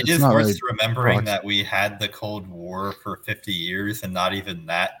 It is worth remembering that we had the Cold War for 50 years and not even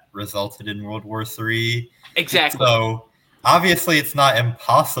that resulted in World War III. Exactly. So obviously it's not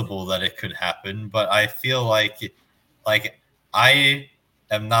impossible that it could happen, but I feel like I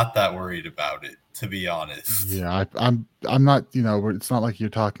am not that worried about it, to be honest. Yeah, I'm not, it's not like you're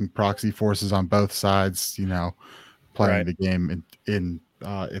talking proxy forces on both sides, playing the game in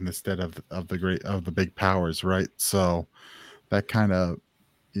the stead of the big powers, right? So that kind of,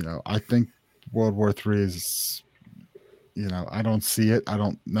 I think World War III is, I don't see it. I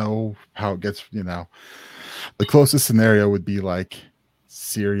don't know how it gets, the closest scenario would be like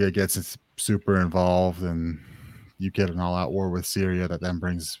Syria gets its super involved and you get an all-out war with Syria that then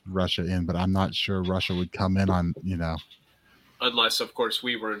brings Russia in, but I'm not sure Russia would come in on, unless, of course,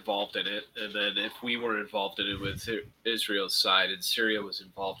 we were involved in it. And then if we were involved in it with Israel's side and Syria was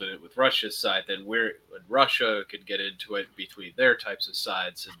involved in it with Russia's side, then Russia could get into it between their types of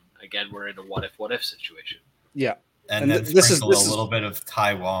sides. And again, we're in a what if situation. Yeah. And then sprinkle a little bit of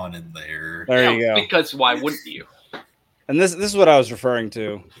Taiwan in there. There you go. Because why wouldn't you? And this is what I was referring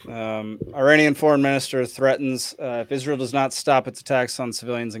to. Iranian foreign minister threatens if Israel does not stop its attacks on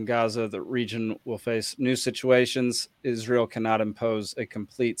civilians in Gaza, the region will face new situations. Israel cannot impose a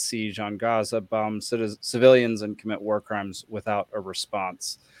complete siege on Gaza, bomb civilians, and commit war crimes without a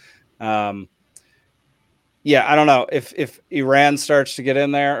response. Yeah, I don't know if Iran starts to get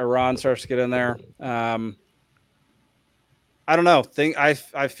in there, Iran starts to get in there. I don't know. I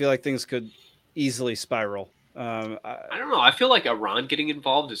feel like things could easily spiral. I don't know. I feel like Iran getting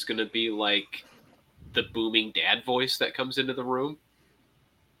involved is going to be like the booming dad voice that comes into the room.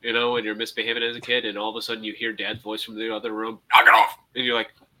 When you're misbehaving as a kid, and all of a sudden you hear dad's voice from the other room, knock it off, and you're like.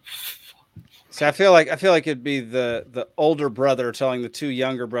 See, I feel like it'd be the older brother telling the two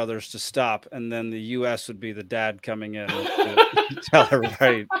younger brothers to stop, and then the U.S. would be the dad coming in to tell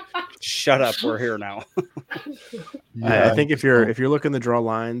everybody, "Shut up, we're here now." I think if you're looking to draw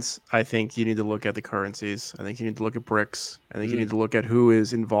lines, I think you need to look at the currencies. I think you need to look at BRICS. I think you need to look at who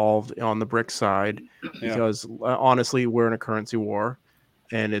is involved on the BRICS side, because honestly, we're in a currency war,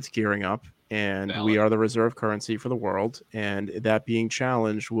 and it's gearing up. And we are the reserve currency for the world, and that being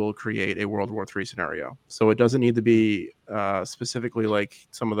challenged will create a World War III scenario. So it doesn't need to be specifically like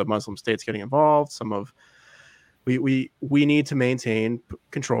some of the Muslim states getting involved. We need to maintain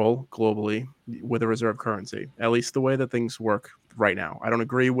control globally with a reserve currency, at least the way that things work right now. I don't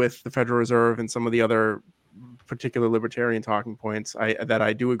agree with the Federal Reserve and some of the other particular libertarian talking points.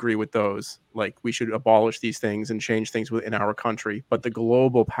 I do agree with those. Like, we should abolish these things and change things within our country. But the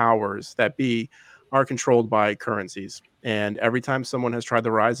global powers that be are controlled by currencies. And every time someone has tried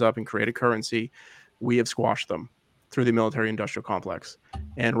to rise up and create a currency, we have squashed them through the military-industrial complex.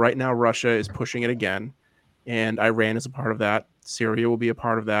 And right now, Russia is pushing it again. And Iran is a part of that. Syria will be a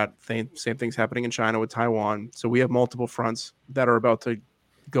part of that. Same thing's happening in China with Taiwan. So we have multiple fronts that are about to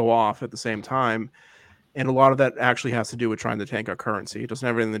go off at the same time. And a lot of that actually has to do with trying to tank our currency. It doesn't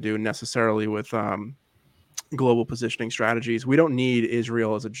have anything to do necessarily with global positioning strategies. We don't need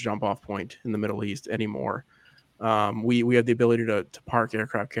Israel as a jump off point in the Middle East anymore. We have the ability to park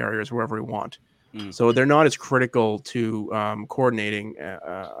aircraft carriers wherever we want. So they're not as critical to coordinating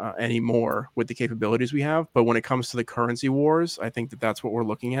anymore with the capabilities we have. But when it comes to the currency wars, I think that's what we're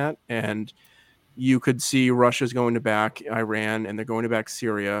looking at. And you could see Russia's going to back Iran and they're going to back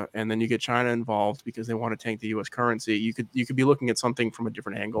Syria. And then you get China involved because they want to tank the U.S. currency. You could be looking at something from a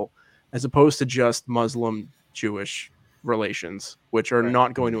different angle as opposed to just Muslim-Jewish relations, which are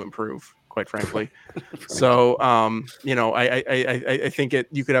not going to improve, quite frankly. So, I think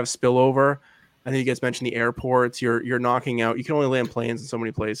you could have spillover. I think you guys mentioned the airports. You're knocking out. You can only land planes in so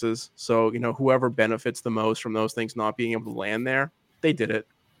many places. So whoever benefits the most from those things not being able to land there, they did it.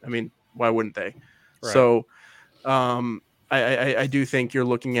 I mean, why wouldn't they? Right. So, I do think you're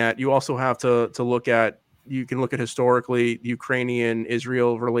looking at. You also have to look at. You can look at historically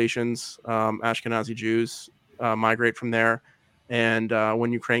Ukrainian-Israel relations. Ashkenazi Jews migrate from there, and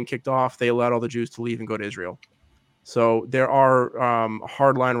when Ukraine kicked off, they allowed all the Jews to leave and go to Israel. So there are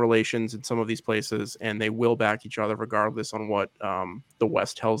hardline relations in some of these places, and they will back each other regardless on what the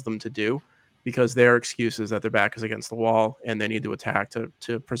West tells them to do, because their excuse is that their back is against the wall and they need to attack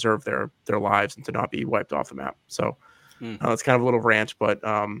to preserve their lives and to not be wiped off the map. So it's kind of a little rant, but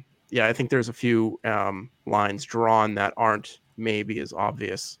yeah, I think there's a few lines drawn that aren't maybe as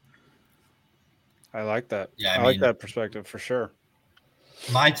obvious. I like that. Yeah, I like that perspective for sure.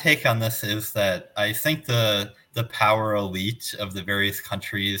 My take on this is that I think the power elite of the various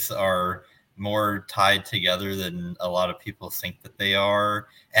countries are more tied together than a lot of people think that they are.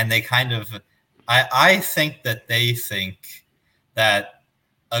 And they kind of, I think that they think that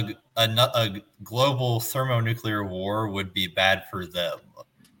a global thermonuclear war would be bad for them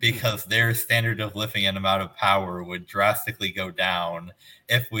because their standard of living and amount of power would drastically go down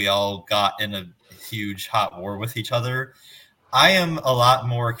if we all got in a huge hot war with each other. I am a lot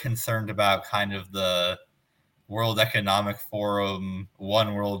more concerned about kind of the World Economic Forum,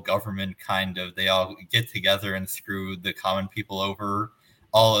 one world government kind of, they all get together and screw the common people over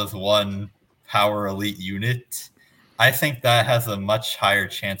all as one power elite unit. I think that has a much higher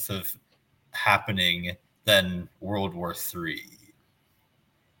chance of happening than World War III.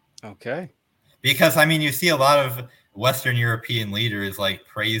 Okay. Because, I mean, you see a lot of Western European leaders like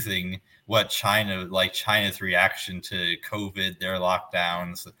praising what China's reaction to COVID, their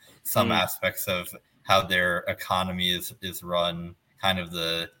lockdowns, some aspects of how their economy is run, kind of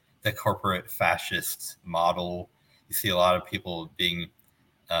the corporate fascist model. You see a lot of people being,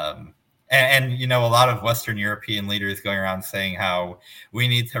 and a lot of Western European leaders going around saying how we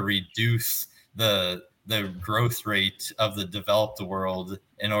need to reduce the growth rate of the developed world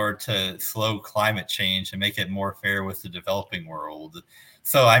in order to slow climate change and make it more fair with the developing world.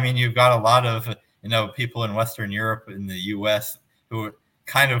 So, I mean, you've got a lot of, people in Western Europe and the U.S. who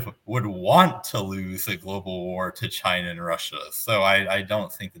kind of would want to lose a global war to China and Russia. So I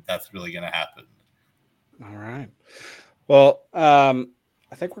don't think that that's really going to happen. All right. Well, I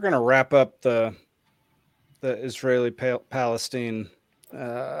think we're going to wrap up the Israeli-Palestine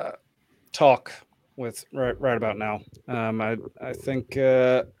talk with right about now. I think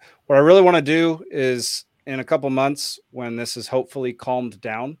what I really want to do is in a couple months, when this is hopefully calmed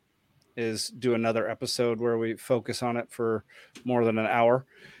down, is do another episode where we focus on it for more than an hour,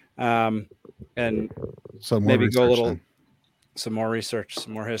 and maybe go a little, some more research,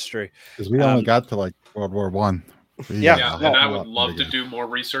 some more history. Because we only got to like World War One. Yeah, and I would love to do more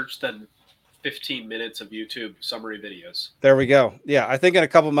research than 15 minutes of YouTube summary videos. There we go. Yeah, I think in a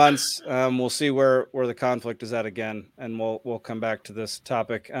couple months we'll see where the conflict is at again, and we'll come back to this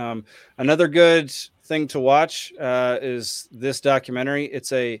topic. Another good thing to watch is this documentary.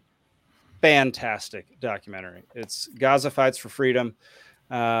 It's a fantastic documentary. It's Gaza Fights for Freedom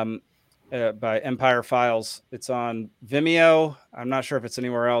by Empire Files. It's on Vimeo. I'm not sure if it's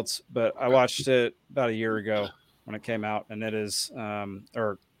anywhere else, but I watched it about a year ago when it came out, and it is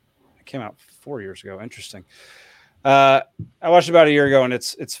it came out 4 years ago. Interesting. I watched it about a year ago, and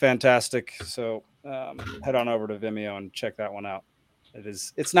it's fantastic. So head on over to Vimeo and check that one out.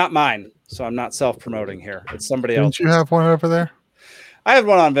 It's not mine, so I'm not self-promoting here. It's somebody else. Didn't you have one over there? I have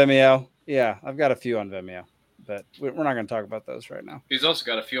one on Vimeo. Yeah, I've got a few on Vimeo, but we're not going to talk about those right now. He's also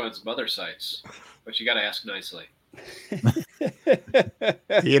got a few on some other sites, but you got to ask nicely. The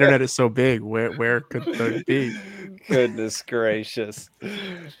internet is so big. Where could that be? Goodness gracious.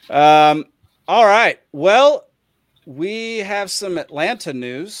 All right. Well, we have some Atlanta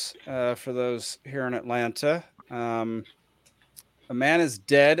news for those here in Atlanta. A man is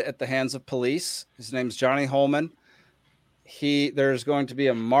dead at the hands of police. His name's Johnny Holman. There's going to be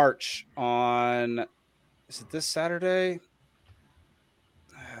a march on, is it this Saturday?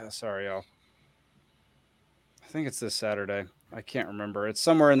 Sorry, y'all. I think it's this Saturday. I can't remember. It's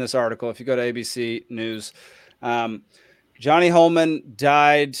somewhere in this article. If you go to ABC News, Johnny Holman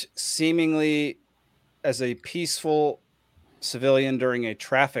died seemingly as a peaceful civilian during a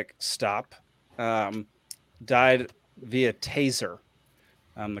traffic stop. Died via taser.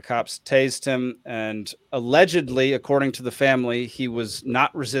 The cops tased him, and allegedly, according to the family, he was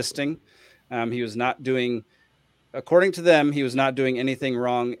not resisting. He was not doing, according to them, he was not doing anything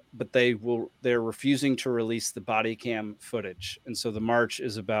wrong, but they're refusing to release the body cam footage. And so the march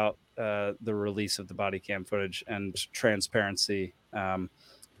is about the release of the body cam footage and transparency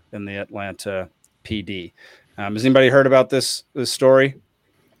in the Atlanta PD. Has anybody heard about this story?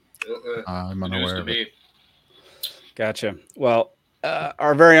 I'm unaware of it. Gotcha. Well,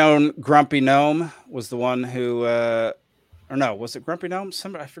 our very own Grumpy Gnome was the one who, or no, was it Grumpy Gnome?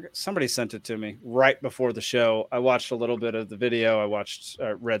 I forget. Somebody sent it to me right before the show. I watched a little bit of the video.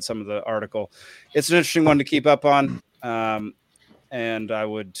 I read some of the article. It's an interesting one to keep up on, and I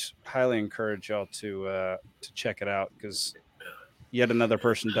would highly encourage y'all to check it out, because yet another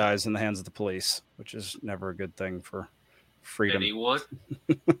person dies in the hands of the police, which is never a good thing for freedom. Anyone?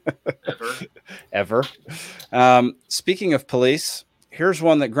 Ever. Speaking of police, here's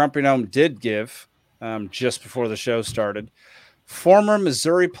one that Grumpy Gnome did give just before the show started. Former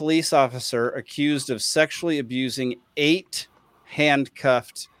Missouri police officer accused of sexually abusing 8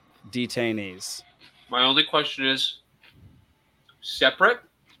 handcuffed detainees. My only question is, separate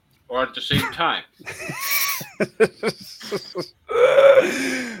or at the same time?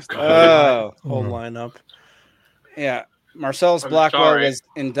 Whole lineup. Yeah. Marcellus Blackwell was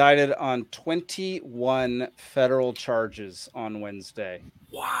indicted on 21 federal charges on Wednesday.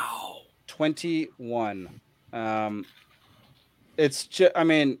 Wow. 21. It's just, I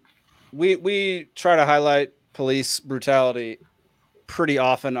mean, we try to highlight police brutality pretty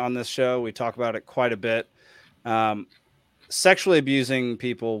often on this show. We talk about it quite a bit. Sexually abusing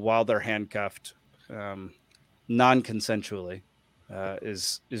people while they're handcuffed, non-consensually,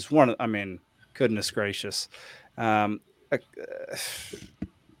 is one of, I mean, goodness gracious. I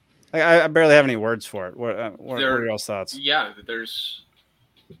barely have any words for it. What are y'all's thoughts? Yeah,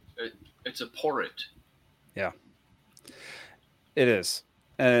 it's abhorrent. Yeah, it is.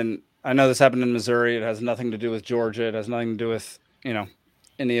 And I know this happened in Missouri. It has nothing to do with Georgia. It has nothing to do with,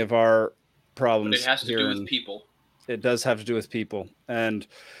 any of our problems. But it has to do with and people. It does have to do with people. And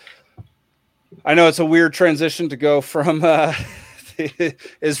I know it's a weird transition to go from the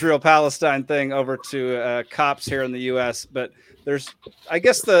Israel-Palestine thing over to cops here in the U.S., but there's, I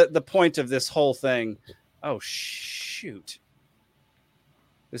guess, the point of this whole thing. Oh, shoot.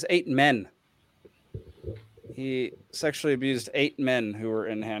 There's 8 men. He sexually abused 8 men who were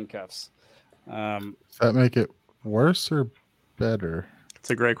in handcuffs. Does that make it worse or better? It's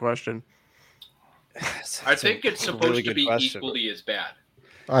a great question. I think it's supposed to be equally as bad.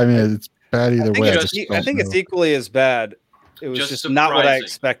 I mean, it's bad either way. I think it's equally as bad. It was just not what I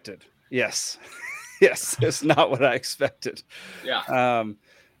expected. Yes. Yes, it's not what I expected. Yeah.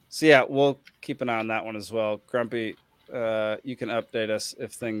 So yeah, we'll keep an eye on that one as well. Grumpy, you can update us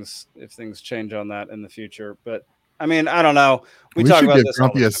if things change on that in the future. But I mean, I don't know. We talk should about give this.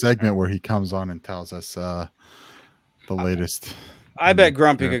 Grumpy a segment where he comes on and tells us the latest. I bet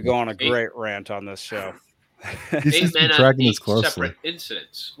Grumpy could go on a great rant on this show. He's 8 men tracking on 8 this closely. separate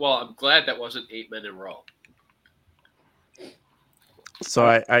incidents. Well, I'm glad that wasn't 8 men in a row. So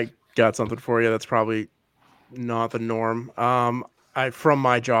I got something for you that's probably not the norm. From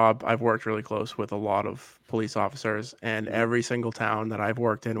my job, I've worked really close with a lot of police officers, and every single town that I've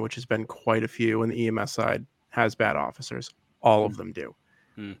worked in, which has been quite a few on the EMS side, has bad officers. All of them do.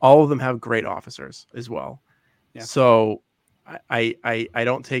 All of them have great officers as well. Yeah. So I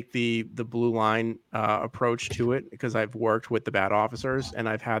don't take the blue line approach to it, because I've worked with the bad officers and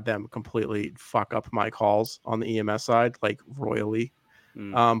I've had them completely fuck up my calls on the EMS side, like royally.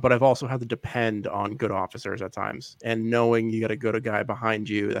 But I've also had to depend on good officers at times, and knowing you got a good guy behind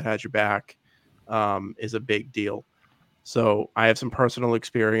you that has your back is a big deal. So I have some personal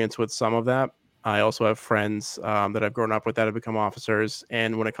experience with some of that. I also have friends that I've grown up with that have become officers.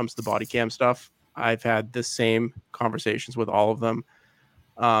 And when it comes to the body cam stuff, I've had the same conversations with all of them.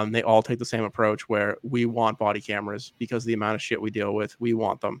 They all take the same approach, where we want body cameras because the amount of shit we deal with, we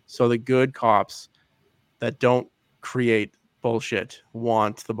want them. So the good cops that don't create bullshit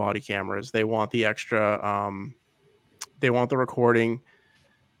want the body cameras. They want the extra, they want the recording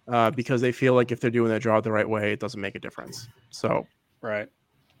because they feel like if they're doing their job the right way, it doesn't make a difference. So Right.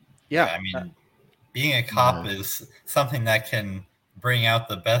 Yeah, Yeah. I mean, being a cop is something that can bring out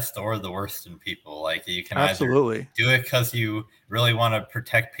the best or the worst in people. Like you can Absolutely. either do it because you really want to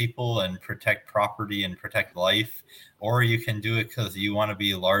protect people and protect property and protect life, or you can do it because you want to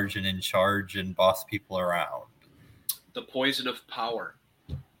be large and in charge and boss people around. The poison of power.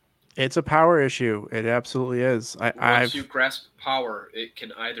 It's a power issue. It absolutely is. Once you grasp power, it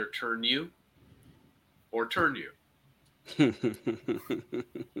can either turn you or turn you.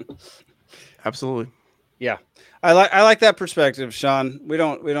 Absolutely. Yeah, I like that perspective, Sean. We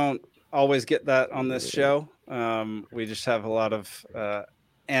don't always get that on this show. We just have a lot of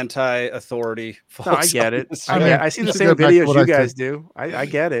anti-authority folks. No, I get on it. this I show. get. I see the to same go back to videos what you I guys said- do. I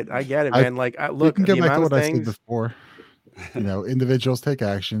get it. I get it, I- man. Like, We look, can the go back amount to of what I said things. before. Individuals take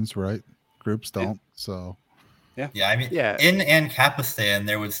actions, right? Groups don't. So Yeah, I mean, Yeah. in Ancapistan,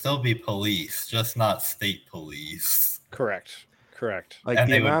 there would still be police, just not state police. Correct. Like And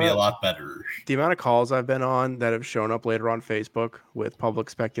the they would amount be a of lot better. the amount of calls I've been on that have shown up later on Facebook with public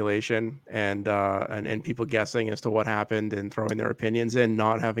speculation and people guessing as to what happened and throwing their opinions in,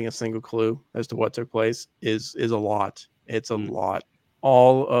 not having a single clue as to what took place is a lot. It's a lot.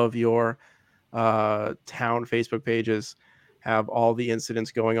 All of your town Facebook pages have all the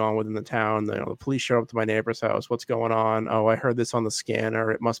incidents going on within the town. The police show up to my neighbor's house. What's going on? Oh, I heard this on the scanner.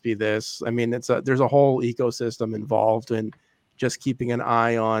 It must be this. I mean, there's a whole ecosystem involved in just keeping an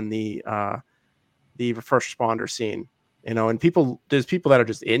eye on the first responder scene, and there's people that are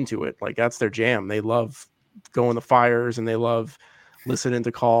just into it. Like that's their jam. They love going to fires and they love listening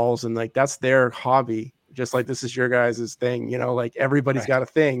to calls, and like that's their hobby. Just like this is your guys' thing, like everybody's got a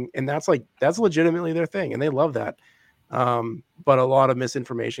thing, and that's legitimately their thing, and they love that. But a lot of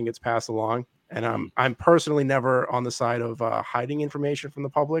misinformation gets passed along, and I'm personally never on the side of hiding information from the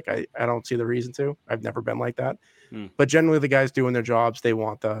public. I don't see the reason to. I've never been like that. But generally, the guys doing their jobs, they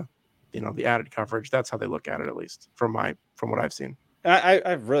want the added coverage. That's how they look at it, at least from what I've seen.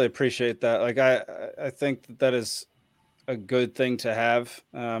 I really appreciate that. Like I think that is a good thing to have.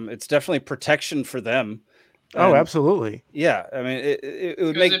 It's definitely protection for them. Oh, absolutely. Yeah, I mean, it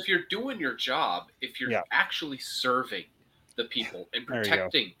would Because make if you're doing your job, if you're actually serving the people and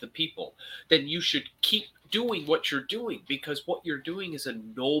protecting the people, then you should keep doing what you're doing, because what you're doing is a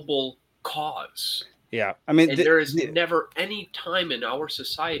noble cause. Yeah, I mean, and there is never any time in our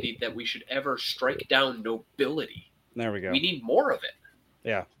society that we should ever strike down nobility. There we go. We need more of it.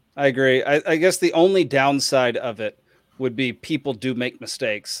 Yeah, I agree. I guess the only downside of it would be people do make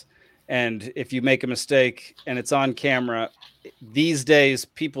mistakes. And if you make a mistake and it's on camera, these days,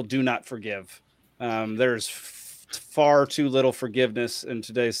 people do not forgive. There's far too little forgiveness in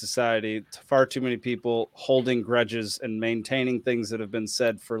today's society. Far too many people holding grudges and maintaining things that have been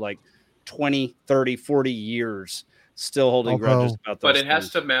said for like 20, 30, 40 years, still holding grudges about those But it has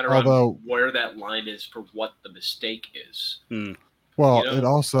to matter on where that line is for what the mistake is. Well, it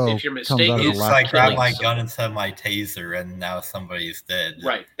also if your mistake is like grab my gun and set my taser and now somebody's dead.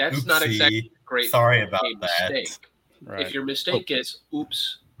 Right. That's not exactly great. Sorry about that. Mistake. Right. If your mistake is,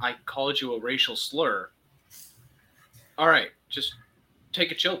 oops, I called you a racial slur. All right, just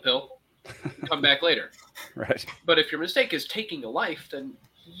take a chill pill and come back later. Right. But if your mistake is taking a life, then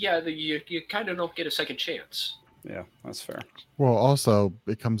you kind of don't get a second chance. Yeah, that's fair. Well, also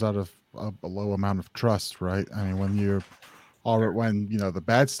it comes out of a low amount of trust, right? I mean, when the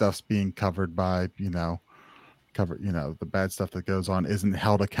bad stuff's being covered by, the bad stuff that goes on isn't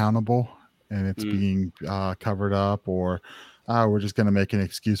held accountable, and it's being covered up, or we're just going to make an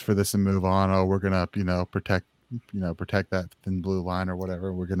excuse for this and move on. Oh, we're going to, protect that thin blue line or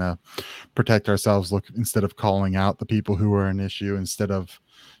whatever. We're going to protect ourselves. Instead of calling out the people who are an issue, instead of,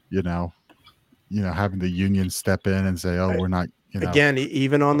 having the union step in and say, oh, we're not, Again,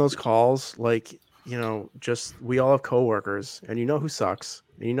 even on those calls, like, just we all have coworkers, and who sucks,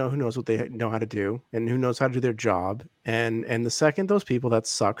 and who knows what they know how to do, and who knows how to do their job. And the second those people that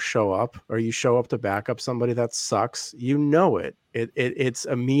suck show up, or you show up to back up somebody that sucks, it's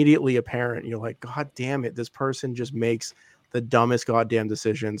immediately apparent. You're like, God damn it, this person just makes the dumbest goddamn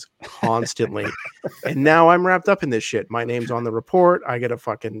decisions constantly. And now I'm wrapped up in this shit. My name's on the report. I gotta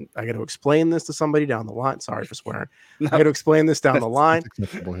explain this to somebody down the line. Sorry for swearing. I gotta explain this down the line.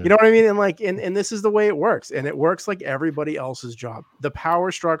 You know what I mean? And this is the way it works. And it works like everybody else's job. The power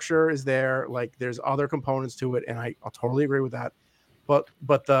structure is there. Like there's other components to it. And I'll totally agree with that. But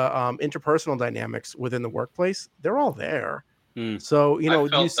the interpersonal dynamics within the workplace, they're all there. So,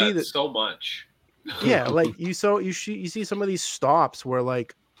 you see that so much. Yeah, like you see some of these stops where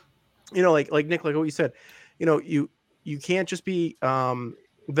like Nick, like what you said, you can't just be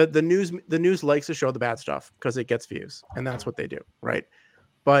the news likes to show the bad stuff because it gets views, and that's what they do, right?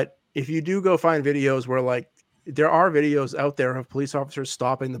 But if you do go find videos where like there are videos out there of police officers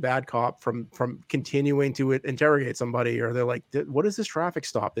stopping the bad cop from continuing to interrogate somebody, or they're like, what is this traffic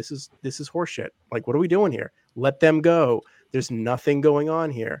stop? This is horseshit. Like, what are we doing here? Let them go. There's nothing going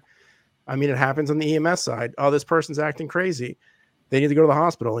on here. I mean, it happens on the EMS side. Oh, this person's acting crazy. They need to go to the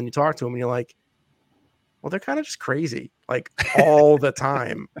hospital, and you talk to them and you're like, well, they're kind of just crazy, like all the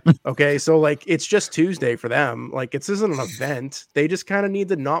time. Okay. So like, it's just Tuesday for them. Like, this isn't an event. They just kind of need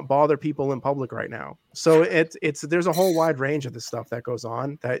to not bother people in public right now. So there's a whole wide range of this stuff that goes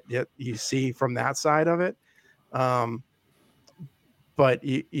on that you see from that side of it. But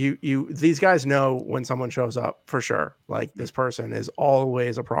these guys know when someone shows up for sure. Like, this person is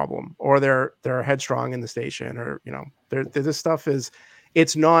always a problem, or they're headstrong in the station, or, you know, this stuff is,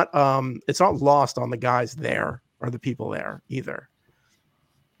 it's not lost on the guys there or the people there either.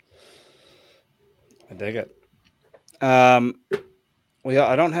 I dig it. Well, yeah,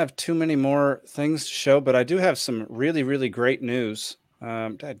 I don't have too many more things to show, but I do have some really, really great news.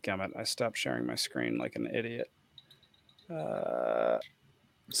 Dadgummit, I stopped sharing my screen like an idiot.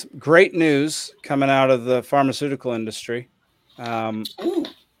 Some great news coming out of the pharmaceutical industry.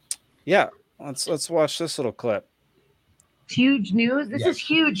 Yeah, let's watch this little clip. Huge news. This is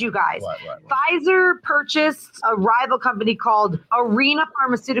huge, you guys. What? Pfizer purchased a rival company called Arena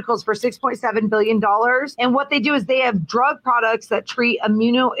Pharmaceuticals for $6.7 billion. And what they do is they have drug products that treat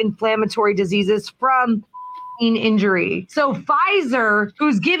immunoinflammatory diseases from injury. So Pfizer,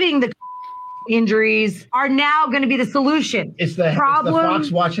 who's giving the injuries, are now going to be the solution. It's the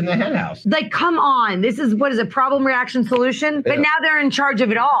fox watching the hen house. Like, come on. This is, what is a problem reaction solution? But now they're in charge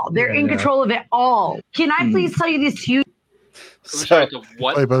of it all. They're in control of it all. Can I please tell you this huge? So,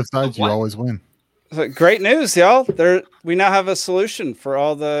 play both sides, you always win. So great news, y'all! We now have a solution for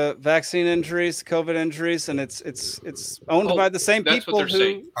all the vaccine injuries, COVID injuries, and it's owned by the same people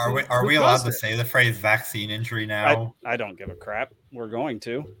who. Are we allowed to say the phrase "vaccine injury" now? I don't give a crap. We're going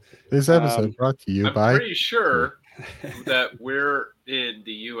to. This episode brought to you by. I'm pretty sure that we're in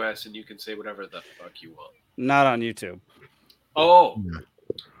the U.S. and you can say whatever the fuck you want. Not on YouTube. Oh,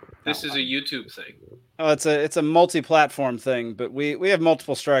 this is a YouTube thing. Oh, it's a multi-platform thing, but we have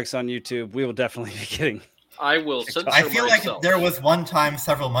multiple strikes on YouTube. We will definitely be getting. I will censor I feel myself. like there was one time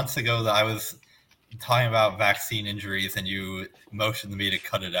several months ago that I was talking about vaccine injuries and you motioned me to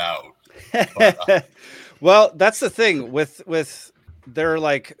cut it out. But, well, that's the thing with their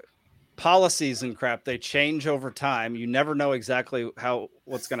like policies and crap. They change over time. You never know exactly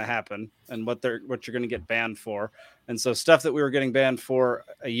what's going to happen and what you're going to get banned for. And so stuff that we were getting banned for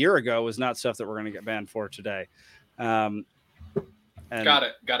a year ago is not stuff that we're going to get banned for today. And got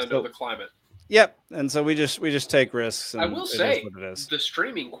to know the climate. Yep. And so we just take risks. And I will say what it is. The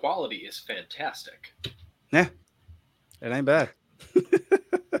streaming quality is fantastic. Yeah, it ain't bad.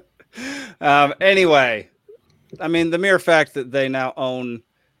 Anyway, I mean, the mere fact that they now own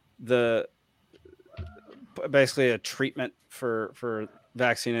basically a treatment for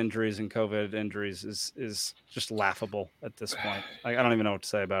vaccine injuries and COVID injuries is just laughable at this point. I don't even know what to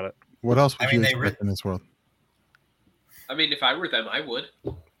say about it. What else would you expect in this world? I mean, if I were them, I would.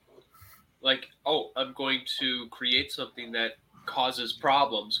 Like, I'm going to create something that causes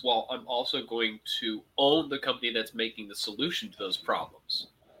problems while I'm also going to own the company that's making the solution to those problems.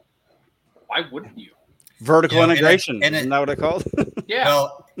 Why wouldn't you? Vertical integration, isn't that what it's called? Yeah.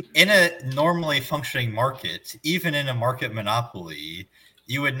 Well, in a normally functioning market, even in a market monopoly,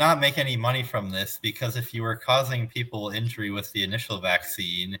 you would not make any money from this because if you were causing people injury with the initial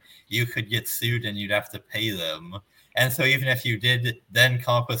vaccine, you could get sued and you'd have to pay them. And so even if you did then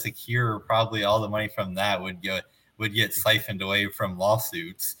come up with a cure, probably all the money from that would get siphoned away from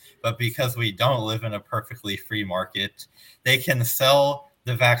lawsuits. But because we don't live in a perfectly free market, they can sell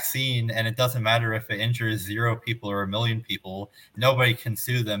the vaccine and it doesn't matter if it injures 0 people or 1 million people. Nobody can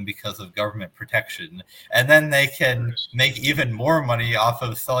sue them because of government protection. And then they can make even more money off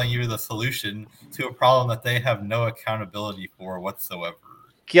of selling you the solution to a problem that they have no accountability for whatsoever.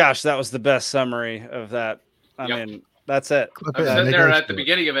 Gosh, that was the best summary of that. I mean, that's it. I was sitting there at the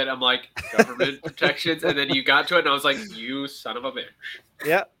beginning of it. I'm like, government protections. And then you got to it and I was like, you son of a bitch.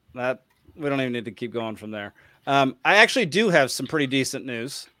 Yeah, we don't even need to keep going from there. I actually do have some pretty decent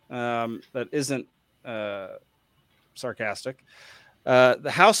news that isn't sarcastic.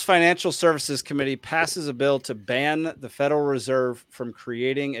 The House Financial Services Committee passes a bill to ban the Federal Reserve from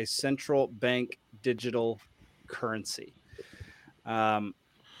creating a central bank digital currency.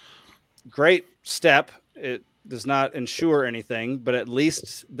 Great step. It does not ensure anything, but at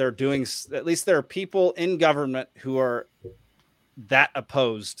least there are people in government who are that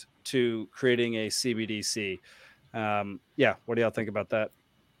opposed to creating a CBDC. Yeah, what do y'all think about that?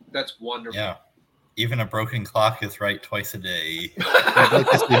 That's wonderful. Yeah. Even a broken clock is right twice a day. I'd like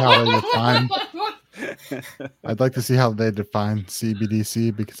to see how they define. I'd like to see how they define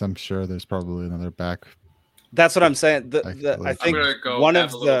CBDC, because I'm sure there's probably another back. That's what I'm saying. I I'm think gonna go one have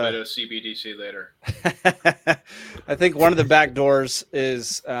of a little bit the of CBDC later. I think one of the back doors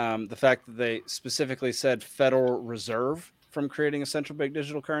is the fact that they specifically said Federal Reserve from creating a central bank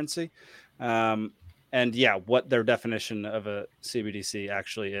digital currency. And yeah, what their definition of a CBDC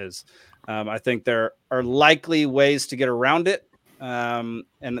actually is. I think there are likely ways to get around it. And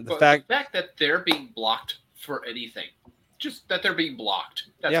the fact that they're being blocked for anything, just that they're being blocked,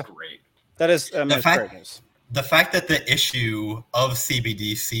 that's great. That is great news. The fact that the issue of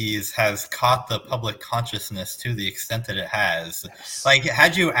CBDCs has caught the public consciousness to the extent that it has, like,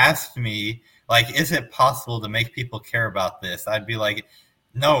 had you asked me, like, is it possible to make people care about this? I'd be like,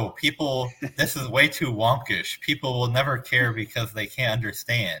 no, people, this is way too wonkish. People will never care because they can't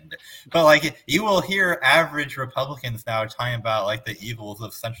understand. But, like, you will hear average Republicans now talking about, like, the evils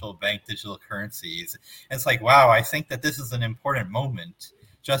of central bank digital currencies. And it's like, wow, I think that this is an important moment,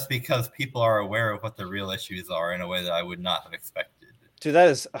 just because people are aware of what the real issues are in a way that I would not have expected. Dude, that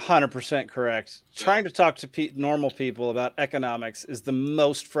is 100% correct. Trying to talk to normal people about economics is the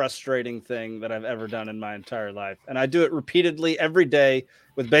most frustrating thing that I've ever done in my entire life. And I do it repeatedly every day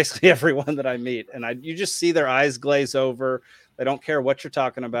with basically everyone that I meet. And you just see their eyes glaze over. They don't care what you're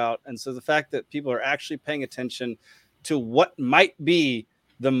talking about. And so the fact that people are actually paying attention to what might be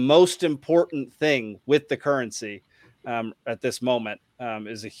the most important thing with the currency at this moment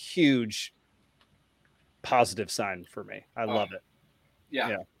is a huge positive sign for me. I love it.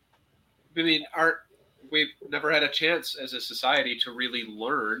 Yeah. I mean, we've never had a chance as a society to really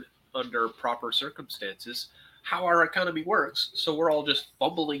learn under proper circumstances how our economy works. So we're all just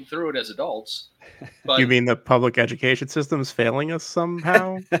fumbling through it as adults. But You mean the public education system is failing us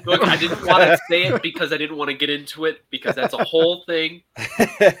somehow? look, I didn't want to say it because I didn't want to get into it, because that's a whole thing.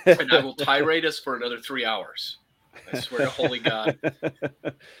 And I will tirade us for another 3 hours. I swear to holy God.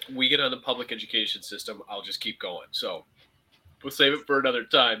 We get on the public education system, I'll just keep going. So we'll save it for another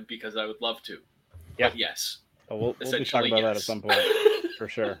time, because I would love to. Yeah. But yes. We'll be talking about that at some point for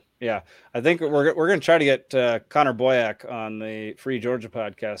sure. Yeah. I think we're going to try to get Connor Boyack on the Free Georgia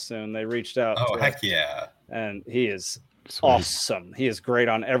podcast soon. They reached out. Oh, heck yeah. And he is awesome. He is great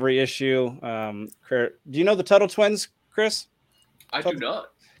on every issue. Do you know the Tuttle Twins, Chris? I do not.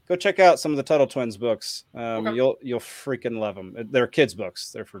 Go check out some of the Tuttle Twins books. Okay. You'll freaking love them. They're kids'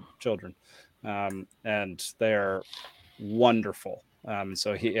 books. They're for children. And they're wonderful.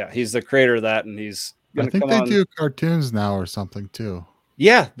 So he's the creator of that, and he's I think they do cartoons now or something too.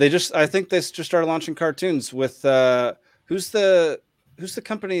 Yeah, I think they just started launching cartoons with who's the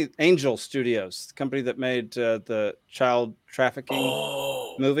company? Angel Studios, the company that made the child trafficking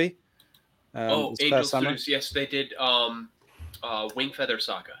movie. Angel Studios. Yes, they did Wing Feather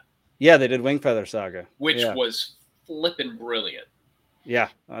Saga. Yeah, they did Wing Feather Saga, which was flippin' brilliant. Yeah,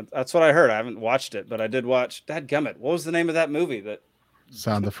 that's what I heard. I haven't watched it, but I did watch. Dadgummit, what was the name of that movie?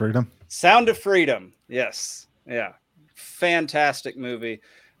 Sound of Freedom. Sound of Freedom. Yes. Yeah. Fantastic movie.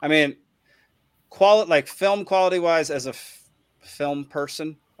 I mean, film quality wise, as a film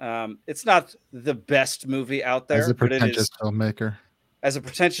person, it's not the best movie out there. As a pretentious filmmaker. As a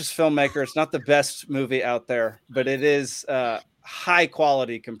pretentious filmmaker, it's not the best movie out there, but it is high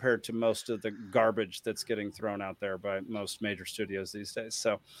quality compared to most of the garbage that's getting thrown out there by most major studios these days.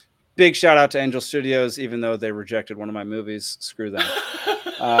 So big shout out to Angel Studios, even though they rejected one of my movies. Screw them.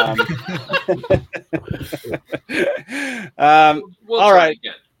 All right,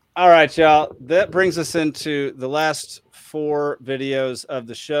 y'all. That brings us into the last 4 videos of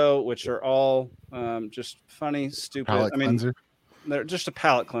the show, which are all just funny, stupid. Cleanser. They're just a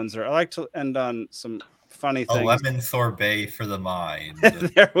palate cleanser. I like to end on some funny things. A lemon sorbet for the mind.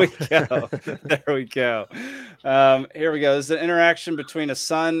 There we go. There we go. Here we go. This is an interaction between a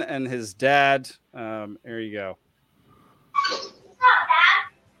son and his dad. Here you go.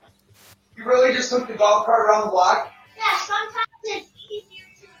 You really just took the golf cart around the block? Yeah, sometimes it's easier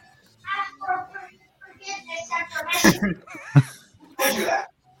to ask for forgiveness and permission. Who told you that?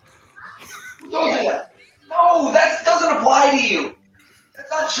 Who told you that? No, that doesn't apply to you.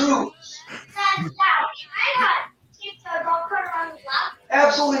 That's not true. Can I take the golf cart around the block?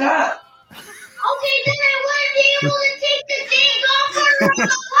 Absolutely not. Okay, then I wouldn't be able to take the dang golf cart around the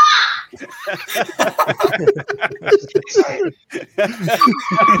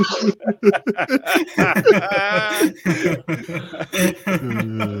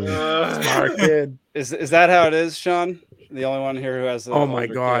Smart kid. Is that how it is, Sean? the only one here who has the Oh my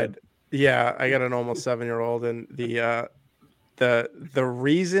older God. kid. Yeah, I got an almost 7-year-old, and the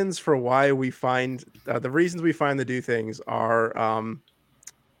reasons for why we find the reasons we find to do things are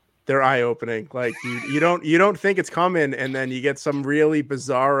they're eye-opening. Like you don't think it's coming, and then you get some really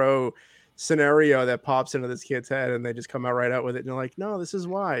bizarro scenario that pops into this kid's head, and they just come out right out with it, and you're like, no, this is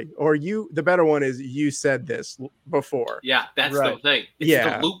why. Or the better one is, you said this before. Yeah, that's Right. the thing. It's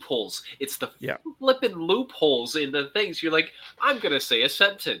Yeah. the loopholes. It's the Yeah. flipping loopholes in the things. You're like, I'm gonna say a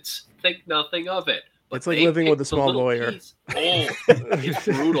sentence, think nothing of it. But It's like they living with pick a small the little lawyer. piece. Oh, it's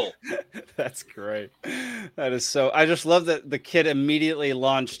brutal. That's great. That is so. I just love that the kid immediately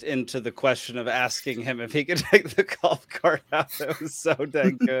launched into the question of asking him if he could take the golf cart out. That was so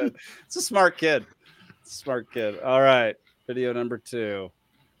dang good. It's a smart kid. Smart kid. All right. Video number 2.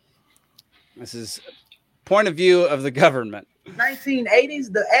 This is point of view of the government.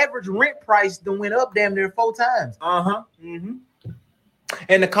 1980s, the average rent price done went up damn near 4 times. Mm-hmm.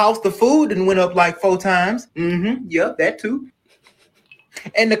 And the cost of food done went up like 4 times. Mm-hmm. Yep, that too.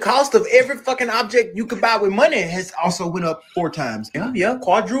 And the cost of every fucking object you could buy with money has also went up 4 times. Yeah,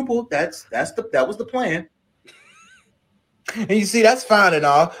 quadruple. That was the plan. And you see, that's fine and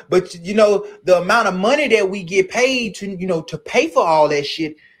all, but you know, the amount of money that we get paid to pay for all that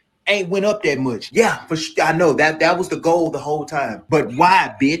shit ain't went up that much. Yeah, I know that was the goal the whole time. But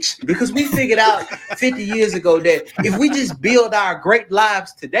why, bitch? Because we figured out 50 years ago that if we just build our great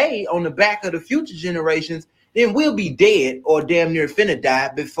lives today on the back of the future generations, then we'll be dead or damn near finna die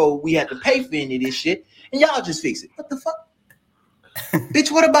before we have to pay for any of this shit. And y'all just fix it. What the fuck?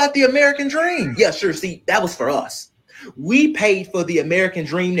 Bitch, what about the American dream? Yeah, sure. See, that was for us. We paid for the American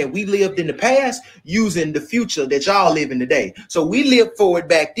dream that we lived in the past using the future that y'all live in today. So we lived for it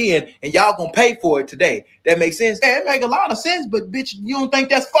back then, and y'all gonna pay for it today. That makes sense? Yeah, it make a lot of sense, but bitch, you don't think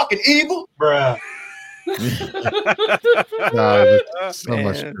that's fucking evil? Bruh. No, there's so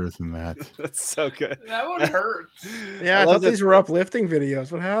much truth in that. That's so good. That one hurts. Yeah, I thought these were uplifting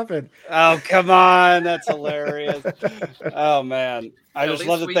videos. What happened? Oh, come on. That's hilarious. Oh, man. I At just least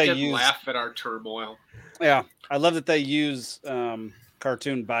love that we they can use. laugh at our turmoil. Yeah. I love that they use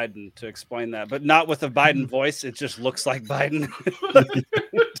cartoon Biden to explain that, but not with a Biden voice. It just looks like Biden.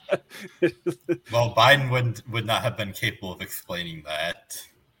 Well, Biden would not have been capable of explaining that.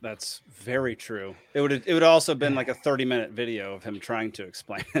 That's very true. It would also been like a 30-minute video of him trying to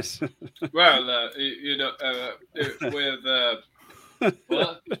explain it. Well,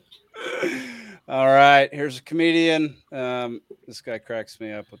 what? All right, here's a comedian. This guy cracks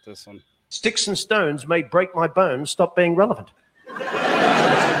me up with this one. Sticks and stones may break my bones, stop being relevant. Isn't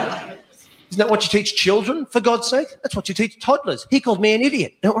that what you teach children, for God's sake? That's what you teach toddlers. He called me an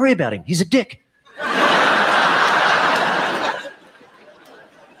idiot. Don't worry about him. He's a dick.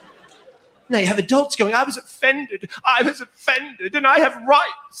 Now you have adults going, I was offended, and I have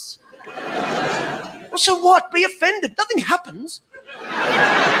rights. Well, so what? Be offended. Nothing happens.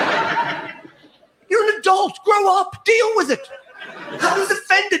 You're an adult. Grow up. Deal with it. I was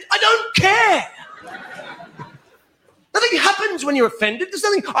offended. I don't care. Nothing happens when you're offended. There's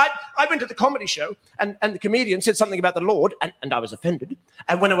nothing. I went to the comedy show, and the comedian said something about the Lord, and I was offended.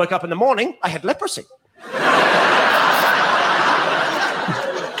 And when I woke up in the morning, I had leprosy.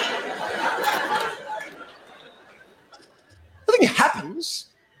 Nothing happens.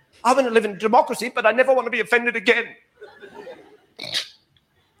 I want to live in democracy, but I never want to be offended again.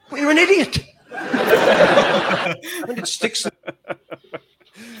 Well, you're an idiot. I think it sticks.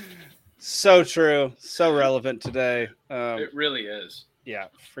 So true. So relevant today. It really is. Yeah,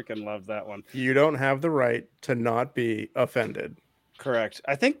 freaking love that one. You don't have the right to not be offended. Correct.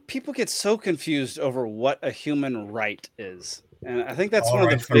 I think people get so confused over what a human right is. And I think that's one of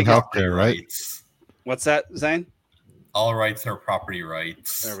the From biggest healthcare, right? Rights. What's that, Zane? All rights are property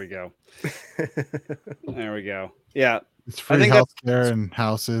rights. There we go. There we go. Yeah. It's I free think healthcare and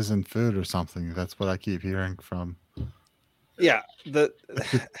houses and food or something. That's what I keep hearing from. Yeah, the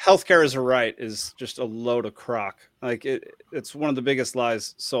healthcare is a right is just a load of crock. Like it's one of the biggest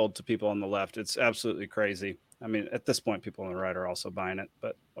lies sold to people on the left. It's absolutely crazy. I mean, at this point, people on the right are also buying it,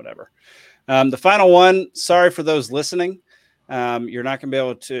 but whatever. The final one. Sorry for those listening. You're not going to be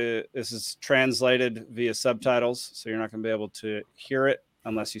able to. This is translated via subtitles, so you're not going to be able to hear it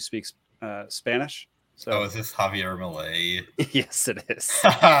unless you speak Spanish. So, is this Javier Milei? Yes, it is.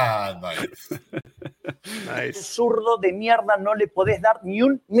 Nice. Nice. Zurdo de mierda no le podés dar ni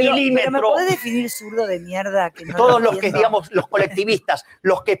un milímetro. Pero ¿me podés definir zurdo de mierda? Que no Todos lo los que, entiendo? digamos, los colectivistas,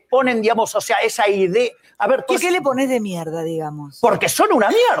 los que ponen, digamos, o sea, esa idea. A ver, ¿Por qué le pones de mierda, digamos? Porque son una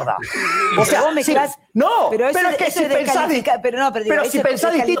mierda. O sea, vos mezclás- no, pero pero eso- es que eso si es pensás, pero no, pero digo, pero si eso es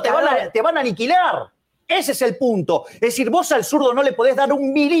pensás distinto, te van a aniquilar. Ese es el punto. Es decir, vos al zurdo no le podés dar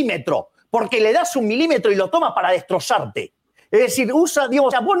un milímetro, porque le das un milímetro y lo toma para destrozarte. Es decir, vos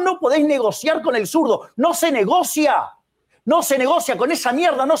no podés negociar con el zurdo. No se negocia. No se negocia con esa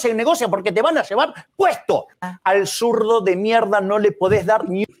mierda, no se negocia porque te van a llevar puesto. Al zurdo de mierda no le podés dar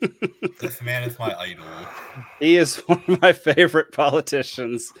ni... This man is my idol. He is one of my favorite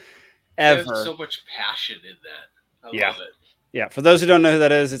politicians ever. There's so much passion in that. I love it. Yeah. For those who don't know who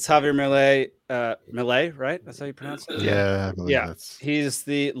that is, it's Javier Milei. Milei, right? That's how you pronounce it? Yeah, I believe that's... He's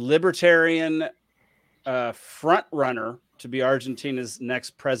the libertarian front runner to be Argentina's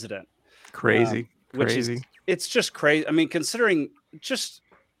next president. Crazy. It's just crazy. I mean, considering, just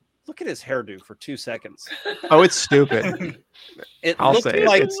look at his hairdo for 2 seconds. Oh, it's stupid. I'll say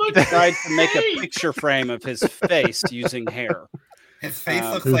like he tried to make a picture frame of his face using hair. His face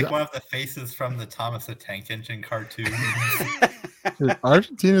looks like one of the faces from the Thomas the Tank Engine cartoon.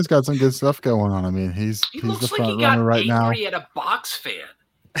 Argentina's got some good stuff going on. I mean, he's the front runner right now. He got angry at a box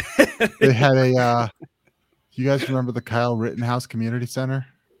fan. They had a. You guys remember the Kyle Rittenhouse Community Center?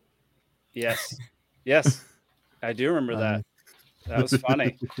 Yes, I do remember that. That was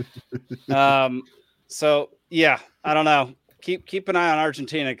funny. So yeah, I don't know. Keep an eye on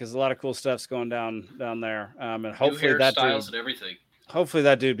Argentina because a lot of cool stuff's going down there. And hopefully that hairstyles and everything. Hopefully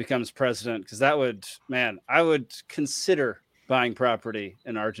that dude becomes president because that would, man, I would consider buying property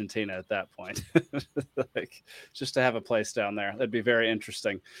in Argentina at that point, like just to have a place down there. That'd be very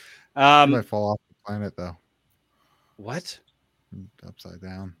interesting. You might fall off the planet though. What? Upside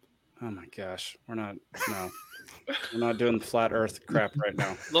down. Oh my gosh, we're not doing the flat Earth crap right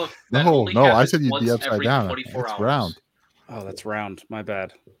now. Look, no, I said you'd be upside down. It's round. Oh, that's round. My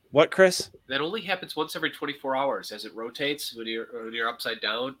bad. What, Chris? That only happens once every 24 hours as it rotates. When you're upside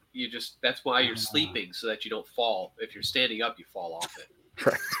down, that's why you're sleeping so that you don't fall. If you're standing up, you fall off it.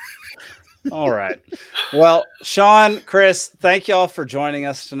 Correct. All right. Well, Sean, Chris, thank y'all for joining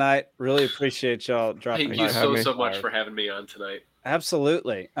us tonight. Really appreciate y'all dropping by. Thank you so much for having me on tonight.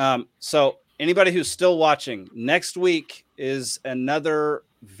 Absolutely. So anybody who's still watching, next week is another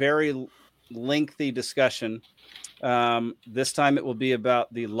very lengthy discussion. This time it will be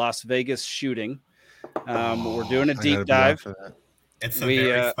about the Las Vegas shooting. We're doing a deep dive. It's a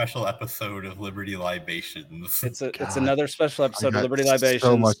very special episode of Liberty Libations. It's another special episode of Liberty Libations.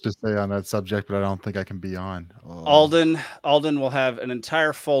 So much to say on that subject, but I don't think I can be on. Alden will have an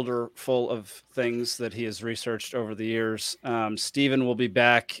entire folder full of things that he has researched over the years. Stephen will be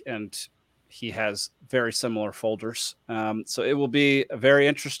back, and he has very similar folders. So it will be a very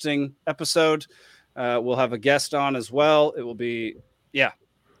interesting episode. We'll have a guest on as well. It will be,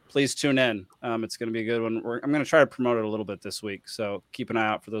 please tune in. It's going to be a good one. I'm going to try to promote it a little bit this week. So keep an eye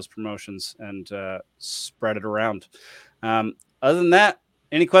out for those promotions and spread it around. Other than that,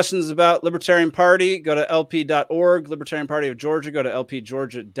 any questions about Libertarian Party, go to lp.org. Libertarian Party of Georgia, go to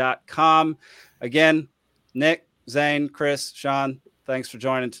lpgeorgia.com. Again, Nick, Zane, Chris, Sean, thanks for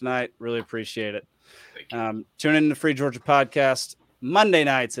joining tonight. Really appreciate it. Tune in to Free Georgia Podcast Monday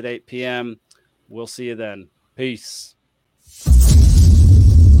nights at 8 p.m. We'll see you then. Peace.